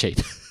chairs for cheap.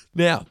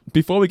 Now,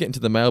 before we get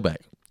into the mailbag,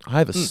 I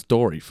have a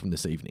story from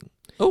this evening.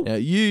 Oh. Now,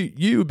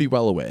 you would be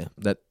well aware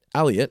that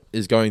Elliot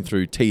is going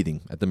through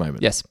teething at the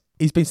moment. Yes.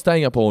 He's been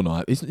staying up all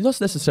night. He's not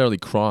necessarily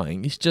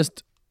crying. He's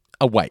just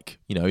awake.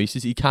 You know,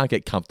 he can't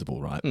get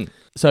comfortable, right?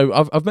 So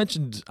I've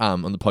mentioned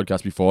on the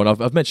podcast before,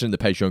 and I've mentioned in the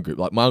Patreon group,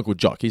 like my Uncle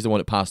Jock, he's the one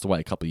that passed away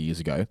a couple of years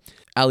ago.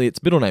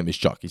 Elliot's middle name is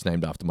Jock. He's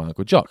named after my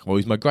Uncle Jock. Well,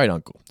 he's my great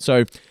uncle.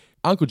 So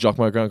Uncle Jock,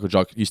 my great uncle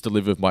Jock, used to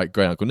live with my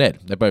great uncle Ned.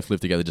 They both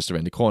lived together just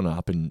around the corner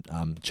up in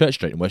Church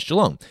Street in West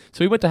Geelong.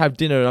 So we went to have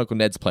dinner at Uncle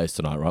Ned's place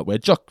tonight, right, where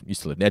Jock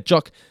used to live. Now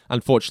Jock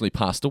unfortunately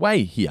passed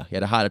away here. He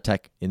had a heart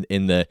attack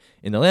in the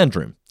lounge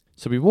room.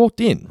 So we walked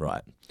in,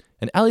 right,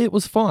 and Elliot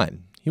was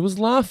fine. He was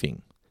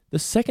laughing. The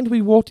second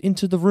we walked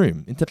into the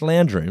room, into the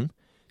lounge room,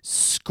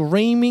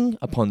 screaming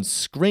upon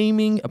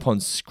screaming upon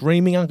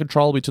screaming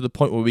uncontrollably to the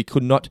point where we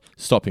could not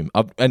stop him.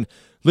 And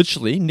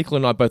literally, Nicola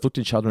and I both looked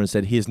at each other and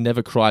said, he has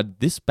never cried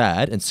this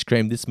bad and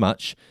screamed this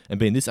much and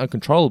been this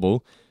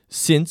uncontrollable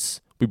since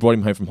we brought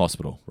him home from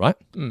hospital, right?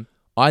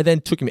 I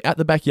then took him out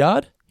the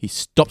backyard. He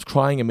stopped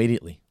crying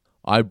immediately.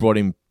 I brought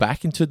him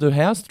back into the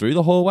house, through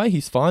the hallway.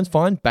 He's fine,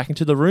 back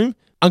into the room.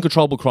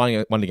 Uncontrollable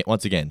crying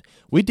once again.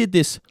 We did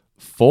this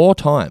 4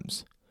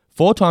 times.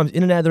 4 times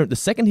in and out of the room. The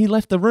second he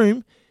left the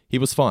room, he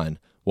was fine.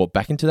 Walked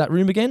back into that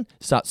room again,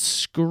 starts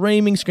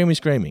screaming.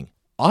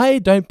 I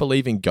don't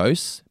believe in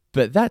ghosts,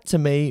 but that to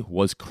me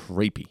was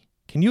creepy.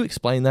 Can you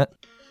explain that?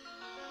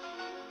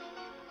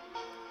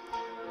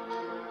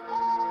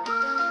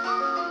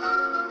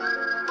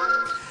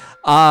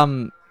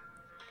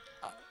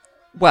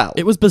 Well,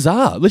 it was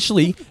bizarre.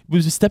 Literally, we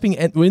were stepping,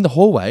 we're in the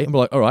hallway, and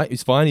we're like, all right,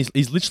 he's fine.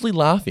 He's literally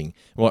laughing.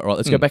 We're like, all right,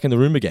 let's go back in the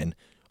room again.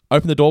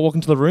 Open the door, walk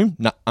into the room.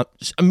 No,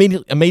 just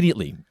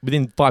immediately,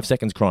 within 5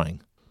 seconds,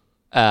 crying.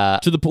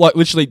 To the point,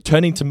 literally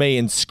turning to me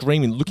and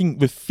screaming, looking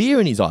with fear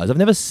in his eyes. I've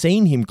never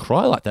seen him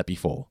cry like that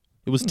before.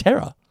 It was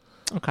terror.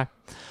 Okay.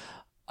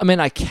 I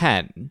mean, I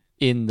can,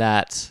 in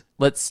that,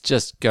 let's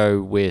just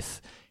go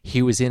with,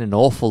 he was in an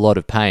awful lot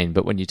of pain,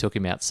 but when you took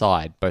him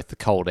outside, both the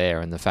cold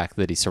air and the fact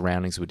that his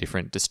surroundings were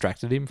different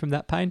distracted him from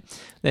that pain.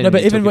 Then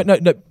but even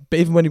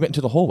when he went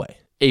into the hallway.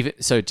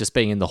 So just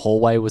being in the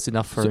hallway was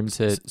enough for him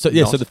to... So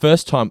the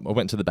first time I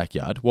went to the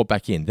backyard, walked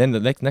back in. Then the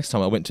next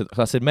time I went to...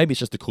 I said, maybe it's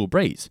just a cool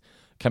breeze.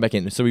 Came back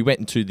in. So we went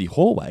into the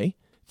hallway.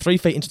 3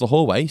 feet into the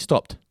hallway,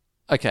 stopped.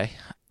 Okay.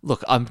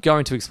 Look, I'm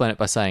going to explain it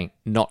by saying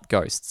not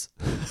ghosts.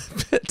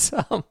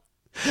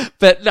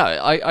 But no,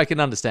 I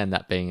can understand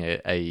that being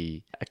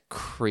a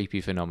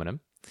creepy phenomenon.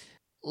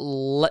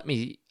 Let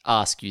me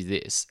ask you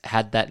this.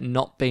 Had that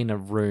not been a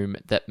room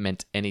that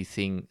meant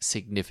anything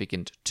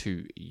significant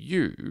to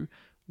you,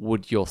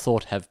 would your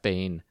thought have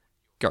been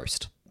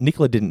ghost?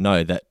 Nicola didn't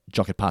know that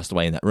Jock had passed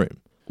away in that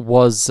room.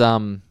 Was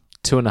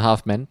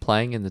 2.5 Men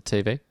playing in the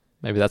TV?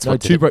 Maybe that's what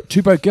Two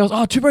Broke Girls.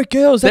 Oh, Two Broke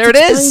Girls. There it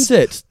is.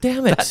 It.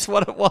 Damn it. That's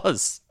what it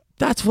was.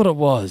 That's what it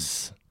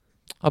was.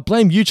 I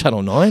blame you,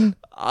 Channel 9.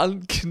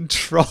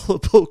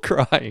 Uncontrollable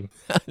crying.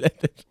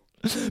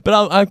 But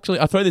I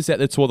throw this out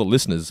there to all the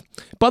listeners.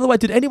 By the way,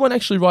 did anyone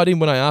actually write in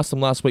when I asked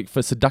them last week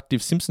for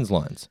seductive Simpsons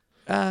lines?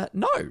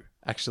 No,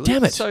 actually.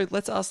 Damn it. So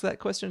let's ask that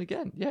question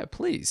again. Yeah,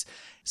 please.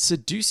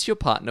 Seduce your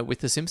partner with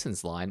the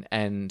Simpsons line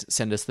and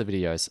send us the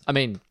videos. I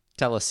mean,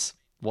 tell us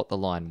what the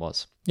line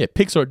was. Yeah,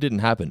 pics or it didn't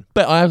happen.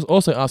 But I was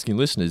also asking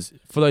listeners,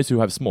 for those who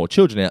have small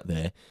children out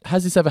there,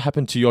 has this ever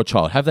happened to your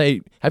child? Have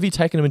you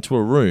taken them into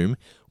a room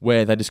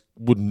where they just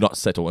would not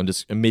settle and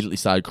just immediately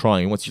started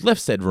crying? And once you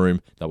left said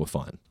room, they were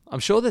fine. I'm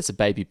sure there's a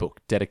baby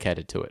book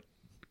dedicated to it.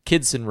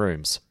 Kids in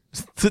rooms.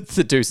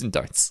 The do's and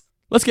don'ts.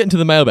 Let's get into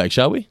the mailbag,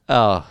 shall we?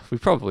 Oh, we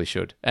probably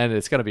should. And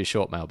it's going to be a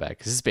short mailbag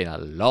because it's been a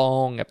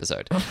long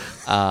episode.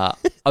 I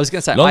was going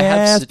to say,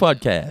 long-ass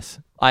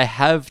podcast. I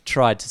have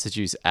tried to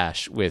seduce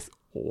Ash with,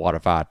 what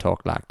if I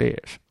talk like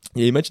this?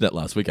 Yeah, you mentioned that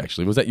last week,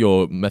 actually. Was that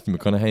your Matthew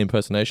McConaughey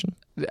impersonation?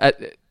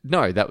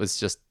 No, that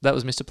was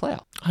Mr.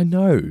 Plough. I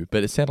know,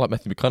 but it sounded like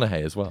Matthew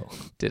McConaughey as well.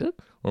 Did it?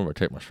 I'm going to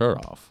take my shirt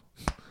off.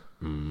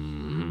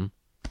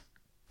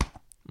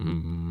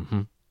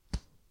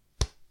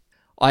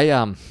 I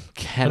I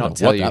cannot don't know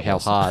tell what you that how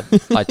was. hard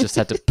I just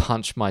had to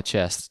punch my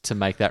chest to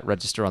make that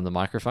register on the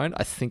microphone.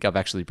 I think I've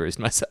actually bruised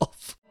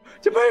myself.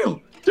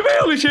 Jamil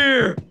is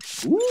here!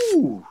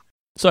 Ooh.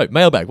 So,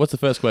 mailbag, what's the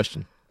first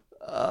question?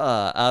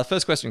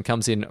 First question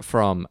comes in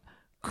from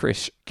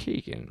Chris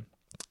Keegan.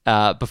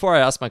 Before I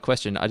ask my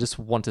question, I just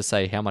want to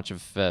say how much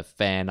of a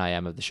fan I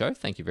am of the show.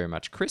 Thank you very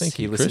much, Chris. Thank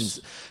you, he Chris.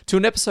 listens to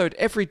an episode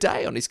every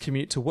day on his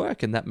commute to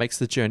work, and that makes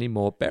the journey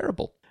more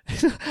bearable.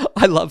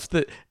 I love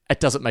that it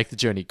doesn't make the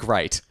journey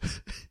great.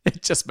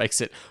 It just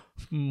makes it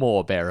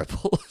more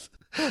bearable.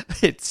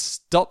 It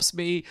stops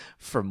me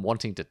from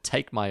wanting to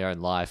take my own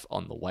life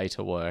on the way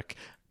to work,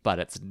 but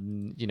it's,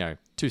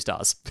 2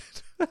 stars.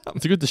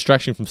 It's a good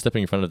distraction from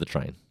stepping in front of the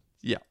train.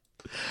 Yeah.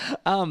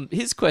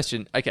 His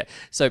question. Okay,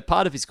 so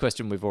part of his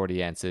question we've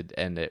already answered,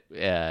 and it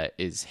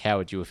is how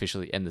would you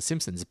officially end The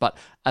Simpsons? But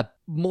a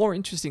more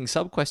interesting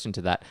sub-question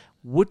to that: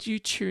 would you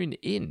tune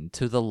in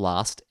to the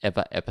last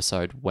ever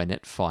episode when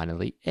it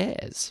finally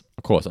airs?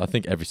 Of course, I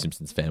think every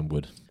Simpsons fan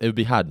would. It would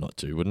be hard not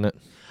to, wouldn't it?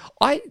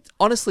 I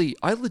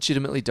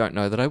legitimately don't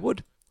know that I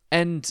would.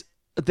 And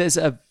there's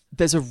a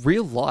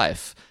real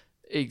life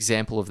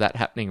example of that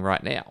happening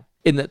right now.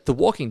 In that The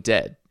Walking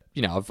Dead,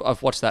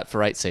 I've watched that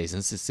for 8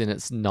 seasons. It's in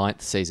its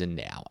 9th season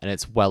now, and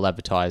it's well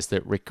advertised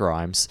that Rick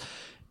Grimes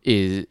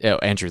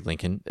Andrew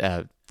Lincoln,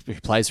 who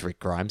plays Rick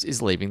Grimes,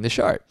 is leaving the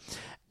show.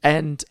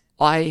 And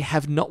I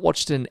have not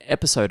watched an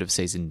episode of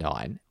season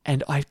 9,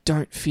 and I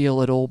don't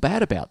feel at all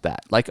bad about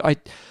that. Like, I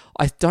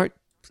don't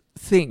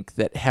think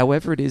that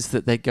however it is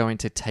that they're going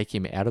to take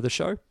him out of the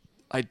show,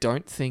 I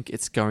don't think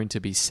it's going to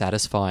be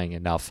satisfying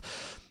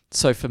enough.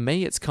 So for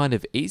me, it's kind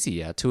of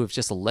easier to have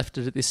just left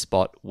it at this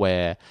spot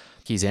where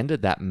he's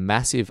ended that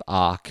massive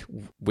arc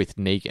with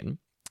Negan,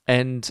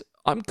 and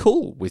I'm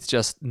cool with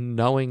just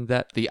knowing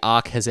that the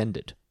arc has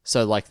ended.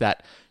 So like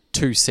that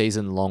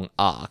 2-season long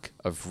arc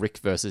of Rick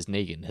versus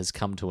Negan has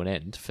come to an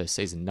end for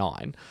season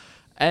 9,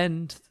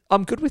 and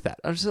I'm good with that.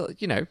 I'm just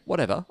like,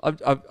 whatever.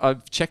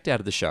 I've checked out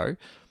of the show.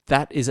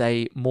 That is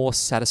a more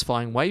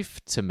satisfying way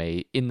to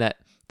me, in that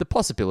the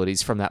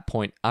possibilities from that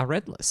point are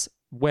endless.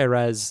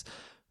 Whereas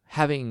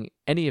having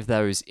any of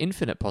those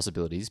infinite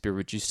possibilities be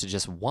reduced to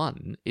just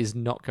one is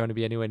not going to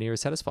be anywhere near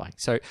as satisfying.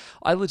 So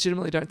I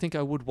legitimately don't think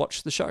I would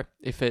watch the show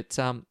if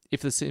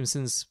The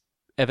Simpsons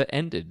ever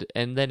ended.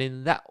 And then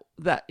in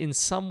that in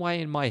some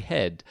way in my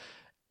head,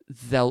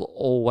 they'll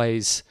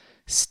always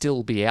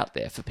still be out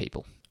there for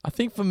people. I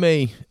think for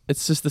me,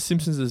 it's just The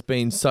Simpsons has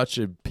been such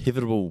a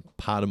pivotal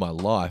part of my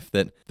life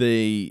that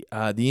the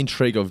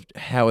intrigue of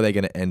how are they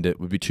going to end it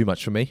would be too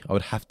much for me.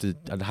 I'd have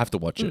to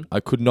watch it. I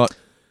could not.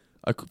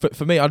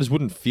 For me, I just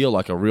wouldn't feel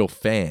like a real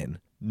fan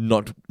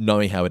not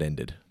knowing how it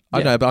ended. I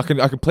don't know, but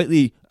I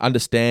completely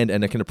understand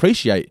and I can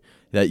appreciate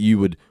that you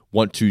would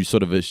want to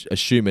sort of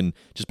assume and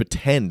just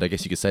pretend, I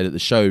guess you could say, that the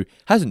show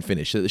hasn't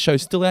finished, that the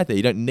show's still out there.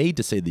 You don't need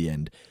to see the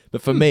end.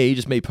 But for me,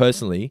 just me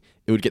personally,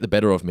 it would get the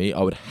better of me.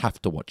 I would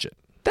have to watch it.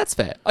 That's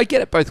fair. I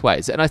get it both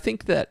ways. And I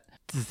think that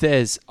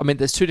there's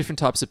 2 different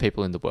types of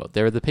people in the world.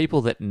 There are the people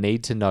that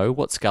need to know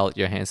what Scarlett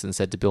Johansson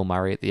said to Bill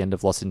Murray at the end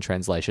of Lost in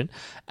Translation.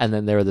 And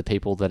then there are the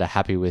people that are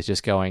happy with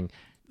just going,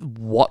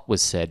 what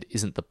was said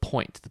isn't the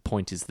point. The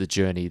point is the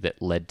journey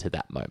that led to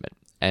that moment.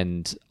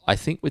 And I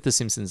think with The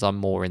Simpsons, I'm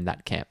more in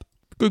that camp.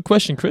 Good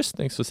question, Chris.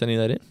 Thanks for sending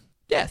that in.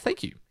 Yeah,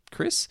 thank you,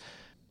 Chris.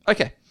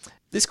 Okay,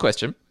 this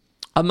question,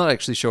 I'm not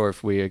actually sure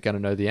if we are going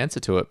to know the answer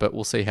to it, but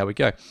we'll see how we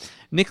go.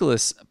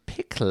 Nicholas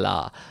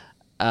Pickler.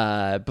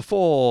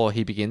 Before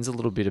he begins, a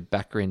little bit of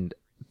background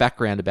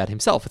about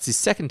himself. It's his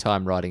second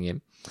time writing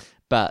in,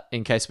 but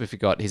in case we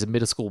forgot, he's a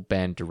middle school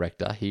band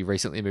director. He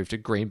recently moved to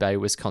Green Bay,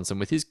 Wisconsin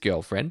with his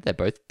girlfriend. They're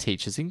both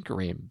teachers in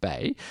Green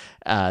Bay.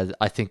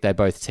 I think they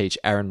both teach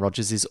Aaron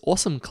Rodgers'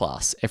 awesome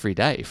class every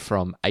day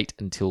from 8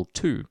 until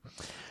 2.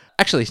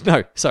 Actually,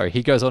 no, sorry.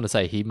 He goes on to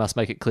say he must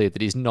make it clear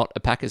that he's not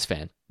a Packers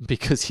fan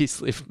because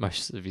he's lived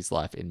most of his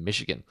life in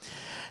Michigan.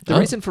 The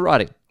reason for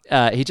writing,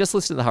 he just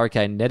listened to the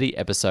Hurricane Nettie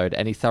episode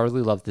and he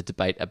thoroughly loved the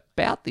debate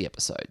about the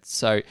episode.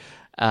 So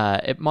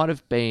it might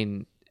have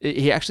been,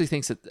 he actually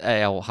thinks that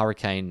our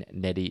Hurricane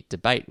Nettie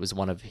debate was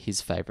one of his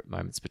favourite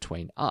moments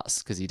between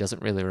us because he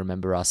doesn't really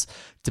remember us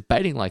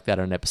debating like that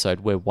on an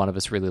episode where one of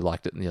us really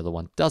liked it and the other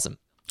one doesn't.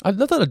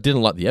 Not that I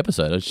didn't like the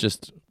episode. It's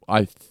just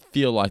I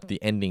feel like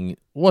the ending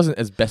wasn't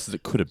as best as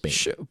it could have been.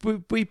 Sure.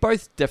 We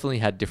both definitely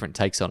had different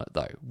takes on it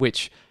though,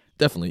 which...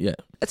 Definitely, yeah.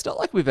 It's not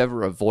like we've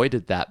ever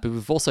avoided that, but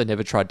we've also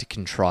never tried to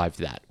contrive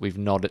that. We've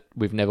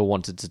never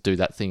wanted to do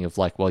that thing of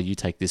like, well, you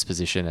take this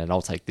position and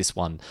I'll take this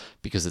one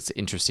because it's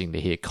interesting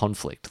to hear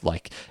conflict,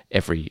 like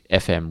every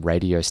FM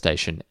radio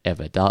station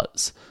ever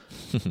does.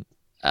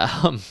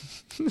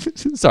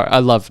 Sorry, I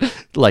love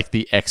like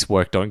the X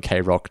worked on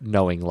K-Rock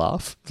knowing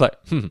laugh. Like,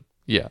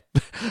 yeah.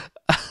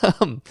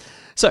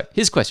 So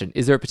his question,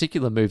 is there a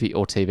particular movie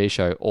or TV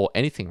show or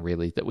anything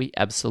really that we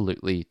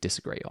absolutely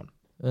disagree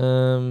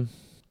on?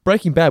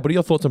 Breaking Bad. What are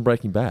your thoughts on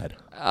Breaking Bad?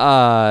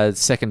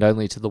 Second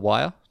only to The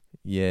Wire.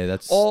 Yeah,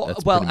 that's well,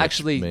 pretty much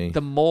actually, me.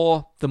 the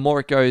more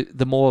it goes,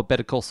 the more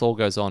Better Call Saul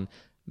goes on.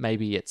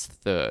 Maybe it's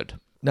third.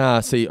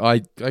 Nah, see,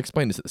 I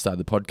explained this at the start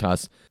of the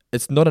podcast.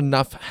 It's not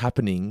enough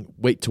happening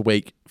week to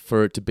week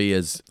for it to be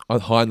as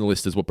high on the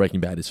list as what Breaking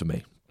Bad is for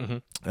me.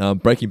 Mm-hmm.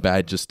 Breaking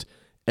Bad, just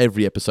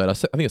every episode, I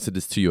think I said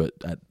this to you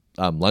at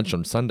lunch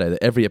on Sunday,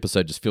 that every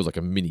episode just feels like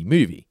a mini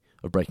movie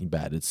of Breaking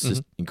Bad. It's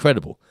just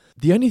incredible.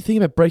 The only thing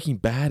about Breaking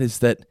Bad is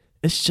that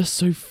it's just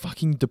so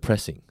fucking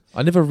depressing.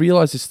 I never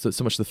realized this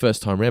so much the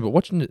first time around, but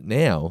watching it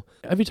now,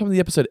 every time the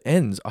episode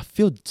ends, I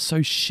feel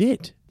so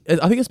shit.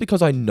 I think it's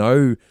because I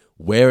know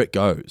where it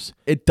goes.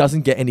 It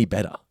doesn't get any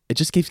better. It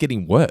just keeps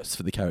getting worse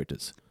for the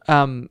characters.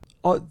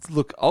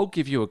 Look, I'll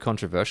give you a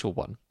controversial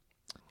one.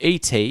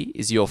 E.T.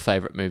 is your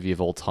favourite movie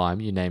of all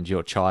time. You named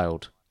your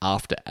child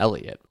after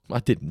Elliot. I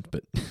didn't,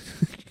 but...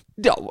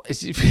 No,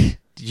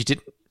 you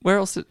didn't? Where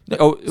else did...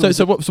 No.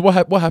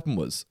 What happened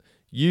was,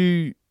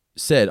 you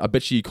said, I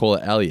bet you call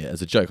it Elliot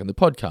as a joke on the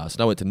podcast.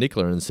 And I went to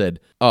Nicola and said,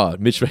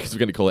 Mitch reckons we're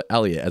going to call it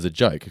Elliot as a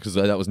joke, because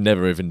that was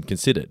never even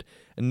considered.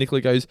 And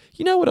Nicola goes,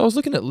 you know what, I was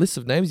looking at lists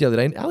of names the other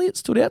day, and Elliot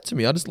stood out to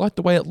me. I just liked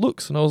the way it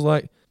looks. And I was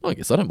like, I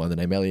guess I don't mind the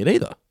name Elliot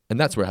either. And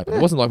that's where it happened.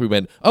 It wasn't like we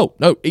went, oh,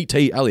 no,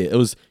 E.T. Elliot. It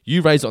was,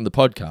 you raised it on the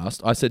podcast.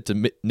 I said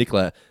to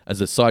Nicola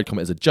as a side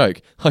comment, as a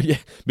joke, oh, yeah,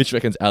 Mitch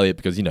reckons Elliot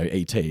because,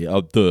 E.T.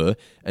 Oh, duh.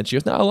 And she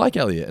goes, no, I like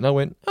Elliot. And I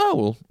went, oh,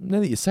 well, now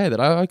that you say that,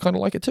 I kind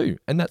of like it too.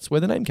 And that's where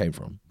the name came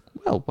from.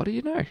 Well, what do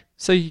you know?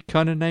 So you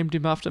kind of named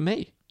him after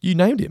me. You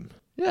named him.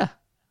 Yeah.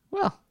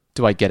 Well,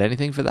 do I get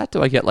anything for that?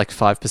 Do I get like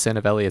 5%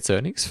 of Elliot's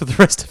earnings for the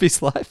rest of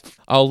his life?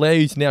 I'll allow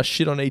you to now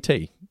shit on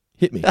E.T.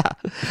 Hit me. No,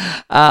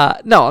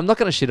 I'm not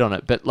going to shit on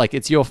it, but like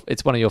it's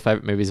one of your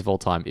favorite movies of all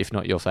time, if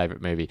not your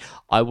favorite movie.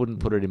 I wouldn't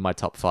put it in my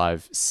top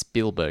 5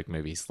 Spielberg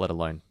movies, let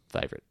alone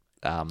favorite.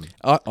 I'm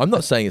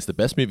not saying it's the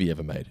best movie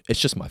ever made. It's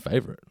just my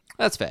favorite.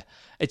 That's fair.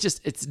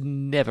 It's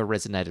never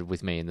resonated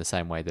with me in the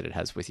same way that it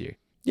has with you.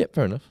 Yeah,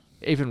 fair enough.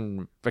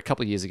 Even a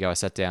couple of years ago, I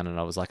sat down and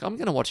I was like, I'm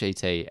going to watch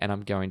E.T. and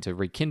I'm going to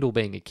rekindle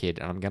being a kid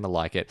and I'm going to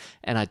like it.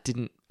 And I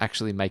didn't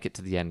actually make it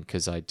to the end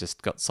because I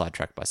just got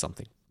sidetracked by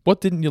something.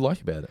 What didn't you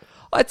like about it?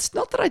 It's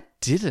not that I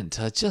didn't.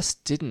 I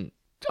just didn't.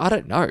 I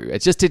don't know.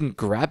 It just didn't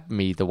grab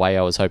me the way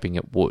I was hoping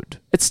it would.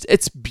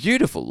 It's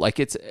beautiful. Like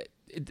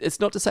it's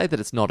not to say that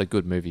it's not a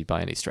good movie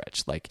by any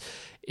stretch. Like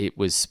it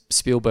was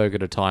Spielberg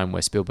at a time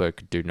where Spielberg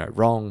could do no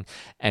wrong,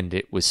 and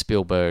it was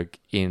Spielberg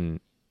in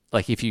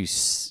like if you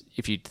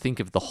think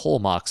of the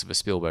hallmarks of a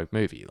Spielberg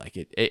movie, like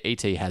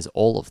E.T. has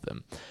all of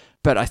them.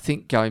 But I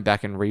think going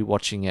back and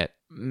rewatching it,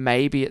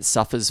 maybe it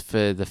suffers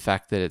for the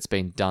fact that it's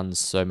been done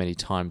so many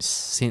times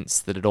since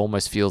that it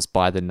almost feels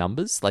by the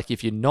numbers. Like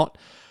if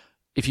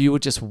you were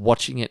just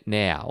watching it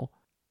now,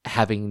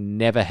 having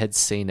never had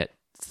seen it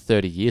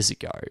 30 years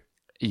ago,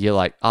 you're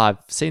like, I've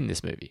seen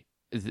this movie.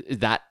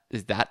 That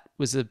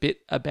was a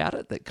bit about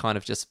it that kind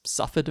of just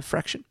suffered a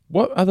fraction.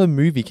 What other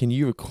movie can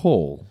you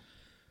recall?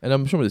 And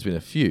I'm sure there's been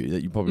a few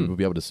that you probably will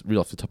be able to reel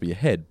off the top of your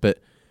head, but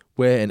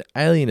where an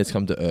alien has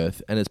come to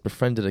Earth and has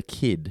befriended a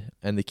kid,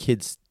 and the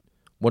kid's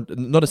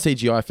not a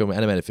CGI film, an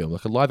animated film,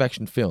 like a live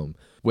action film,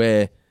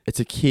 where it's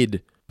a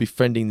kid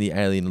befriending the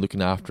alien and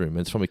looking after him,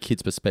 and it's from a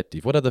kid's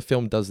perspective. What other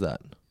film does that?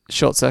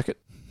 Short Circuit.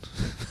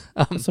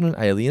 It's not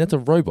an alien, it's a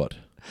robot.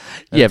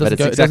 And yeah, but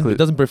it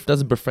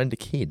doesn't befriend a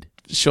kid.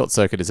 Short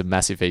Circuit is a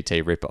massive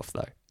E.T. ripoff,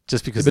 though.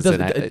 Just because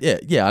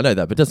yeah, I know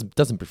that, but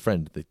doesn't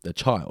befriend the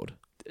child.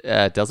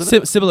 Doesn't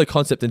it? Similar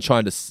concept in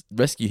trying to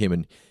rescue him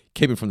and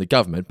keep him from the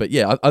government, but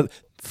yeah,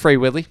 Free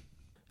Willy.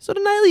 It's not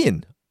an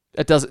alien.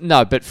 It doesn't.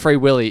 No, but Free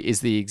Willy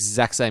is the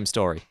exact same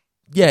story.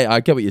 Yeah, I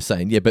get what you're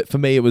saying. Yeah, but for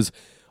me,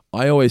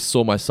 I always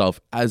saw myself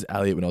as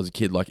Elliot when I was a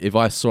kid. Like, if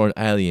I saw an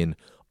alien,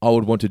 I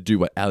would want to do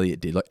what Elliot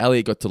did. Like,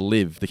 Elliot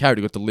the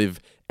character got to live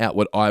out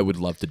what I would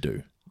love to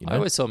do. You know? I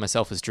always saw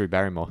myself as Drew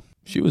Barrymore.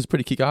 She was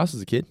pretty kick-ass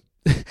as a kid.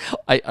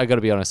 I got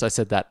to be honest, I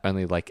said that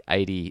only like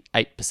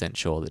 88%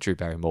 sure that Drew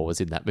Barrymore was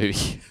in that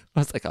movie. I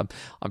was like,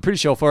 I'm pretty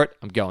sure for it.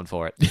 I'm going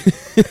for it.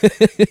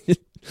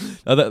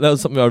 That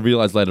was something I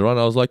realized later on.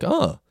 I was like,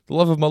 the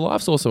love of my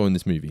life's also in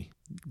this movie.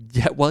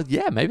 Yeah, well,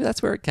 yeah, maybe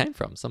that's where it came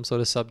from. Some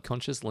sort of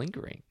subconscious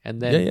lingering.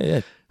 And then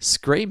yeah.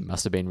 Scream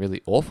must have been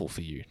really awful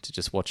for you to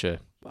just watch her.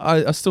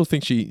 I still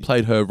think she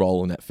played her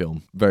role in that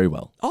film very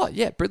well. Oh,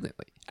 yeah,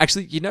 brilliantly.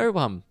 Actually,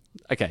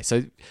 okay,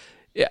 so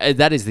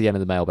that is the end of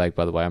the mailbag,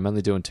 by the way. I'm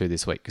only doing 2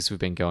 this week because we've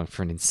been going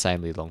for an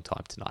insanely long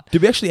time tonight.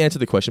 Did we actually answer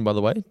the question, by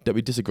the way? Did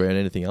we disagree on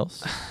anything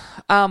else?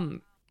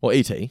 Or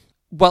E.T.?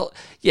 Well,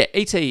 yeah,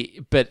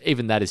 E.T., but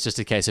even that is just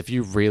a case of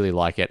you really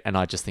like it and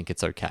I just think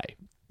it's okay.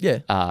 Yeah.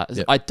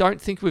 I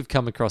don't think we've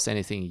come across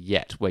anything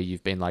yet where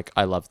you've been like,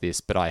 I love this,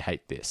 but I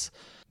hate this.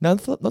 No,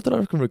 not that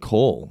I can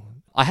recall.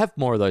 I have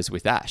more of those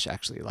with Ash,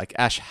 actually. Like,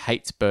 Ash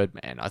hates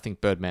Birdman. I think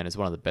Birdman is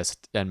one of the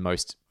best and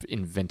most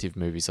inventive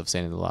movies I've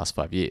seen in the last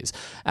 5 years.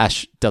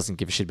 Ash doesn't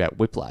give a shit about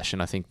Whiplash,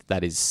 and I think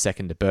that is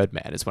second to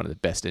Birdman. It's one of the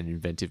best and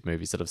inventive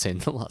movies that I've seen in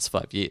the last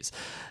 5 years.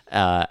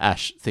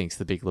 Ash thinks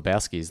The Big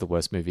Lebowski is the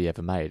worst movie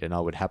ever made, and I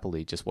would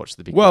happily just watch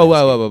The Big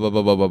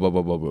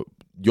Lebowski. Whoa.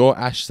 Your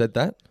Ash said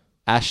that?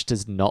 Ash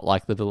does not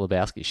like The Big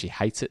Lebowski. She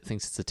hates it,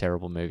 thinks it's a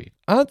terrible movie.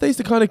 Aren't these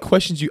the kind of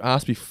questions you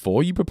ask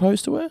before you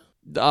propose to her?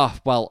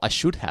 Well, I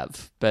should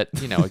have, but,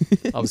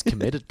 I was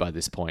committed by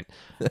this point,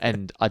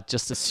 and I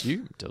just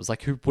assumed. I was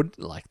like, who wouldn't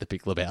like The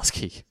Big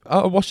Lebowski?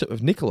 I watched it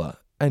with Nicola,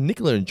 and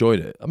Nicola enjoyed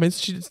it. I mean,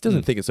 she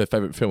doesn't think it's her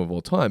favourite film of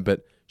all time,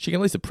 but she can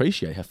at least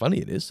appreciate how funny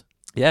it is.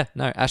 Yeah,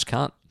 no, Ash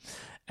can't.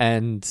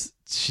 And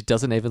she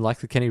doesn't even like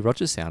the Kenny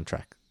Rogers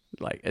soundtrack.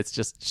 Like, it's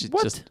just...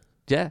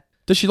 Yeah.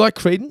 Does she like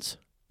Creedence?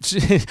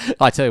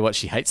 I tell you what,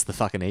 she hates the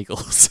fucking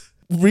Eagles.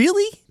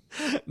 Really?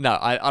 No,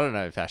 I don't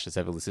know if Ash has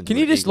ever listened to Can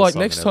you an just, Eagles like,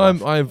 song next in her time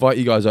life. I invite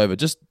you guys over,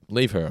 just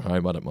leave her at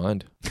home, I don't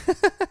mind.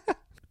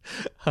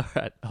 All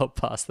right, I'll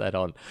pass that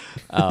on.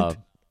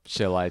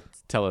 Shall I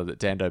tell her that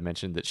Dando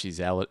mentioned that she's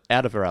out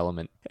of her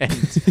element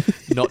and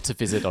not to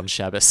visit on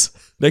Shabbos?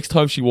 Next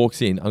time she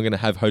walks in, I'm going to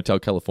have Hotel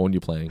California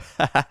playing.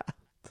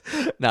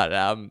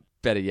 No,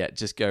 better yet,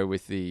 just go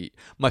with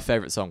my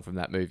favorite song from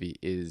that movie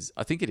is,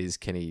 I think it is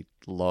Kenny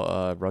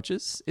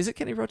Rogers. Is it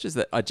Kenny Rogers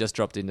that I just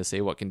dropped in to see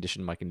what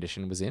condition my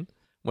condition was in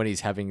when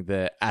he's having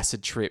the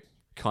acid trip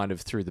kind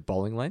of through the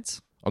bowling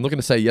lanes? I'm not going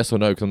to say yes or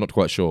no because I'm not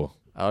quite sure.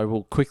 I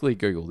will quickly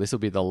Google. This will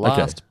be the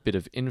last bit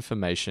of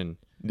information.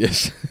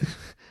 Yes.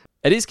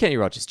 It is Kenny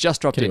Rogers, just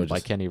dropped Kenny in Rogers. by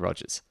Kenny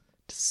Rogers.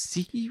 To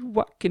see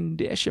what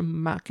condition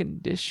my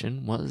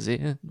condition was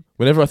in.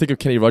 Whenever I think of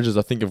Kenny Rogers,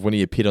 I think of when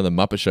he appeared on the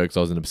Muppet Show because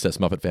I was an obsessed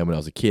Muppet fan when I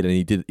was a kid,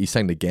 and he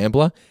sang The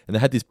Gambler, and they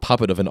had this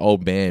puppet of an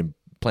old man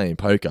playing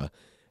poker,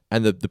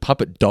 and the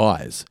puppet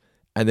dies,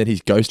 and then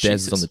his ghost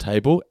dances on the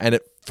table, and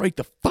it freaked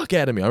the fuck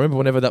out of me. I remember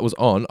whenever that was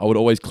on, I would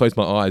always close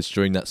my eyes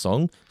during that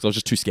song because I was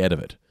just too scared of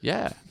it.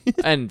 Yeah.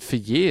 And for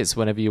years,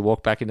 whenever you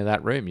walk back into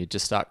that room, you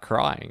just start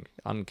crying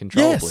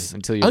uncontrollably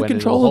until you went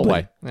into the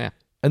hallway. Yeah.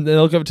 And then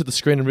I'll go over to the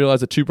screen and realize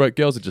that Two Broke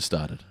Girls had just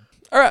started.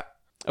 All right.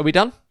 Are we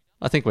done?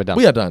 I think we're done.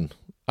 We are done.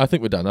 I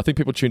think we're done. I think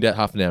people tuned out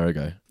half an hour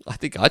ago. I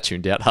think I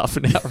tuned out half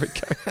an hour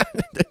ago.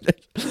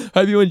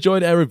 Hope you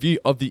enjoyed our review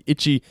of the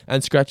Itchy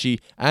and Scratchy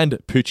and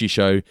Poochie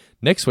show.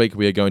 Next week,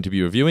 we are going to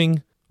be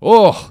reviewing...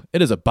 Oh,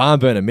 it is a barn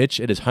burner, Mitch.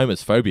 It is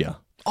Homophobia.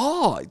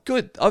 Oh,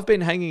 good. I've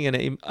been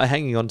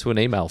hanging on to an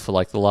email for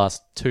like the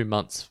last 2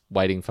 months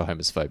waiting for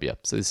Homophobia.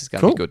 So this is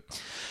going to be good.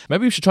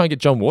 Maybe we should try and get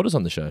John Waters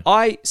on the show.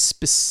 I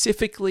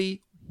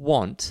specifically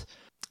want...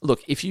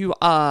 Look, if you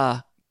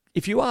are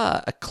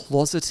a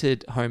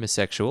closeted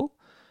homosexual,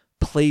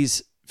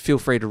 please feel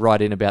free to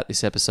write in about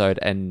this episode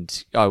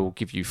and I will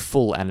give you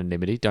full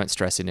anonymity. Don't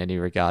stress in any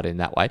regard in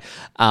that way.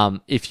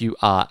 If you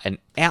are an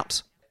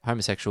out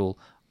homosexual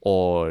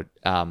or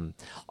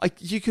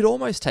you could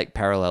almost take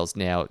parallels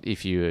now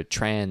if you're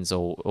trans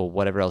or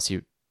whatever else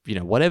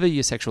whatever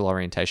your sexual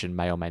orientation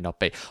may or may not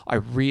be. I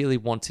really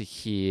want to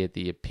hear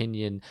the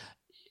opinion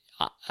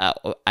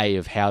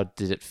of how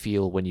did it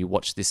feel when you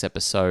watched this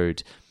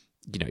episode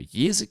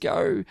years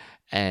ago,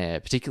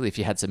 particularly if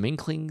you had some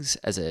inklings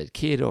as a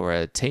kid or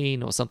a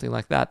teen or something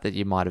like that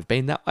you might have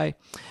been that way,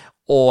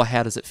 or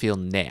how does it feel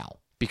now?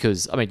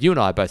 Because, I mean, you and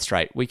I are both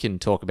straight. We can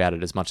talk about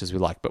it as much as we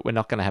like, but we're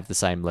not going to have the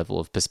same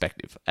level of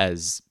perspective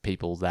as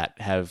people that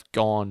have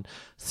gone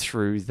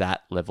through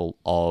that level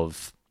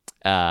of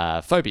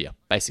phobia,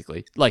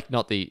 basically. Like,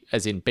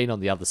 as in been on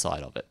the other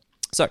side of it.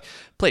 So,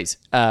 please,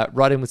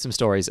 write in with some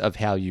stories of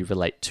how you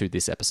relate to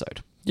this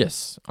episode.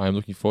 Yes, I'm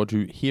looking forward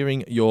to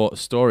hearing your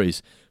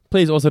stories.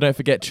 Please also don't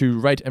forget to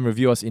rate and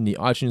review us in the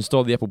iTunes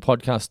Store, the Apple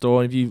Podcast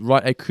Store. And if you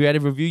write a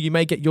creative review, you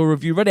may get your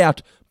review read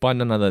out by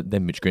none other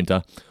than Mitch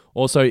Grinter.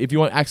 Also, if you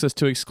want access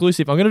to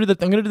exclusive, I'm going to do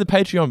the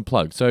Patreon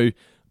plug. So,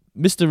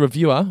 Mr.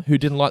 Reviewer who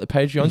didn't like the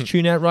Patreons,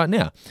 tune out right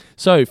now.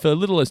 So, for as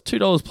little as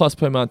 $2 plus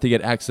per month, you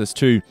get access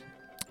to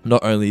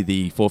not only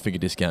the Four Finger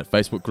Discount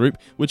Facebook group,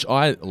 which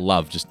I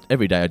love. Just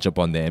every day I jump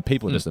on there, and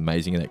people are just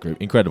amazing in that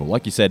group. Incredible.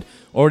 Like you said,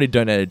 already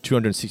donated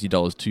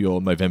 $260 to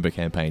your Movember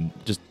campaign.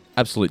 Just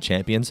absolute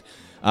champions.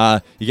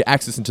 You get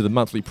access into the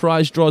monthly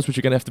prize draws, which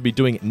you're going to have to be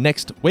doing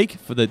next week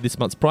for this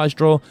month's prize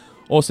draw.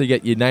 Also, you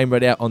get your name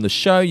read out on the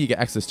show. You get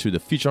access to the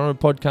Futurama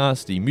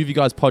podcast, the Movie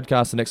Guys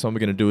podcast. The next one we're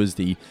going to do is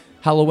the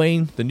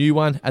Halloween, the new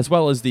one, as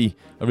well as the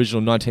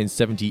original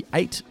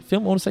 1978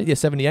 film. I want to say,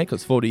 78, because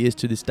it's 40 years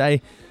to this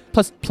day.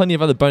 Plus plenty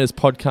of other bonus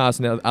podcasts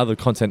and other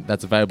content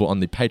that's available on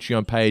the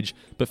Patreon page.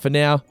 But for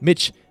now,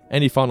 Mitch,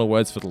 any final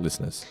words for the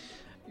listeners?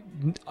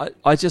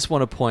 I just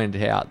want to point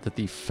out that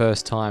the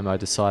first time I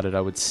decided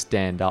I would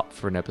stand up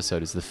for an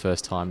episode is the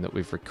first time that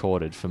we've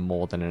recorded for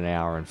more than an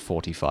hour and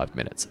 45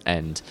 minutes.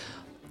 And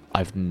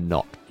I've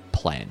not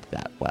planned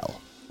that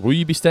well. Will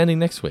you be standing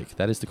next week?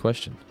 That is the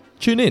question.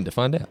 Tune in to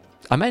find out.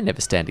 I may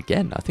never stand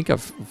again. I think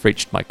I've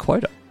reached my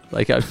quota.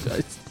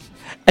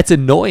 It's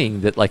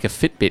annoying that like a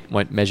Fitbit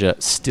won't measure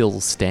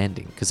still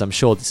standing because I'm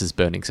sure this is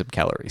burning some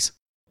calories.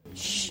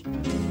 Shh.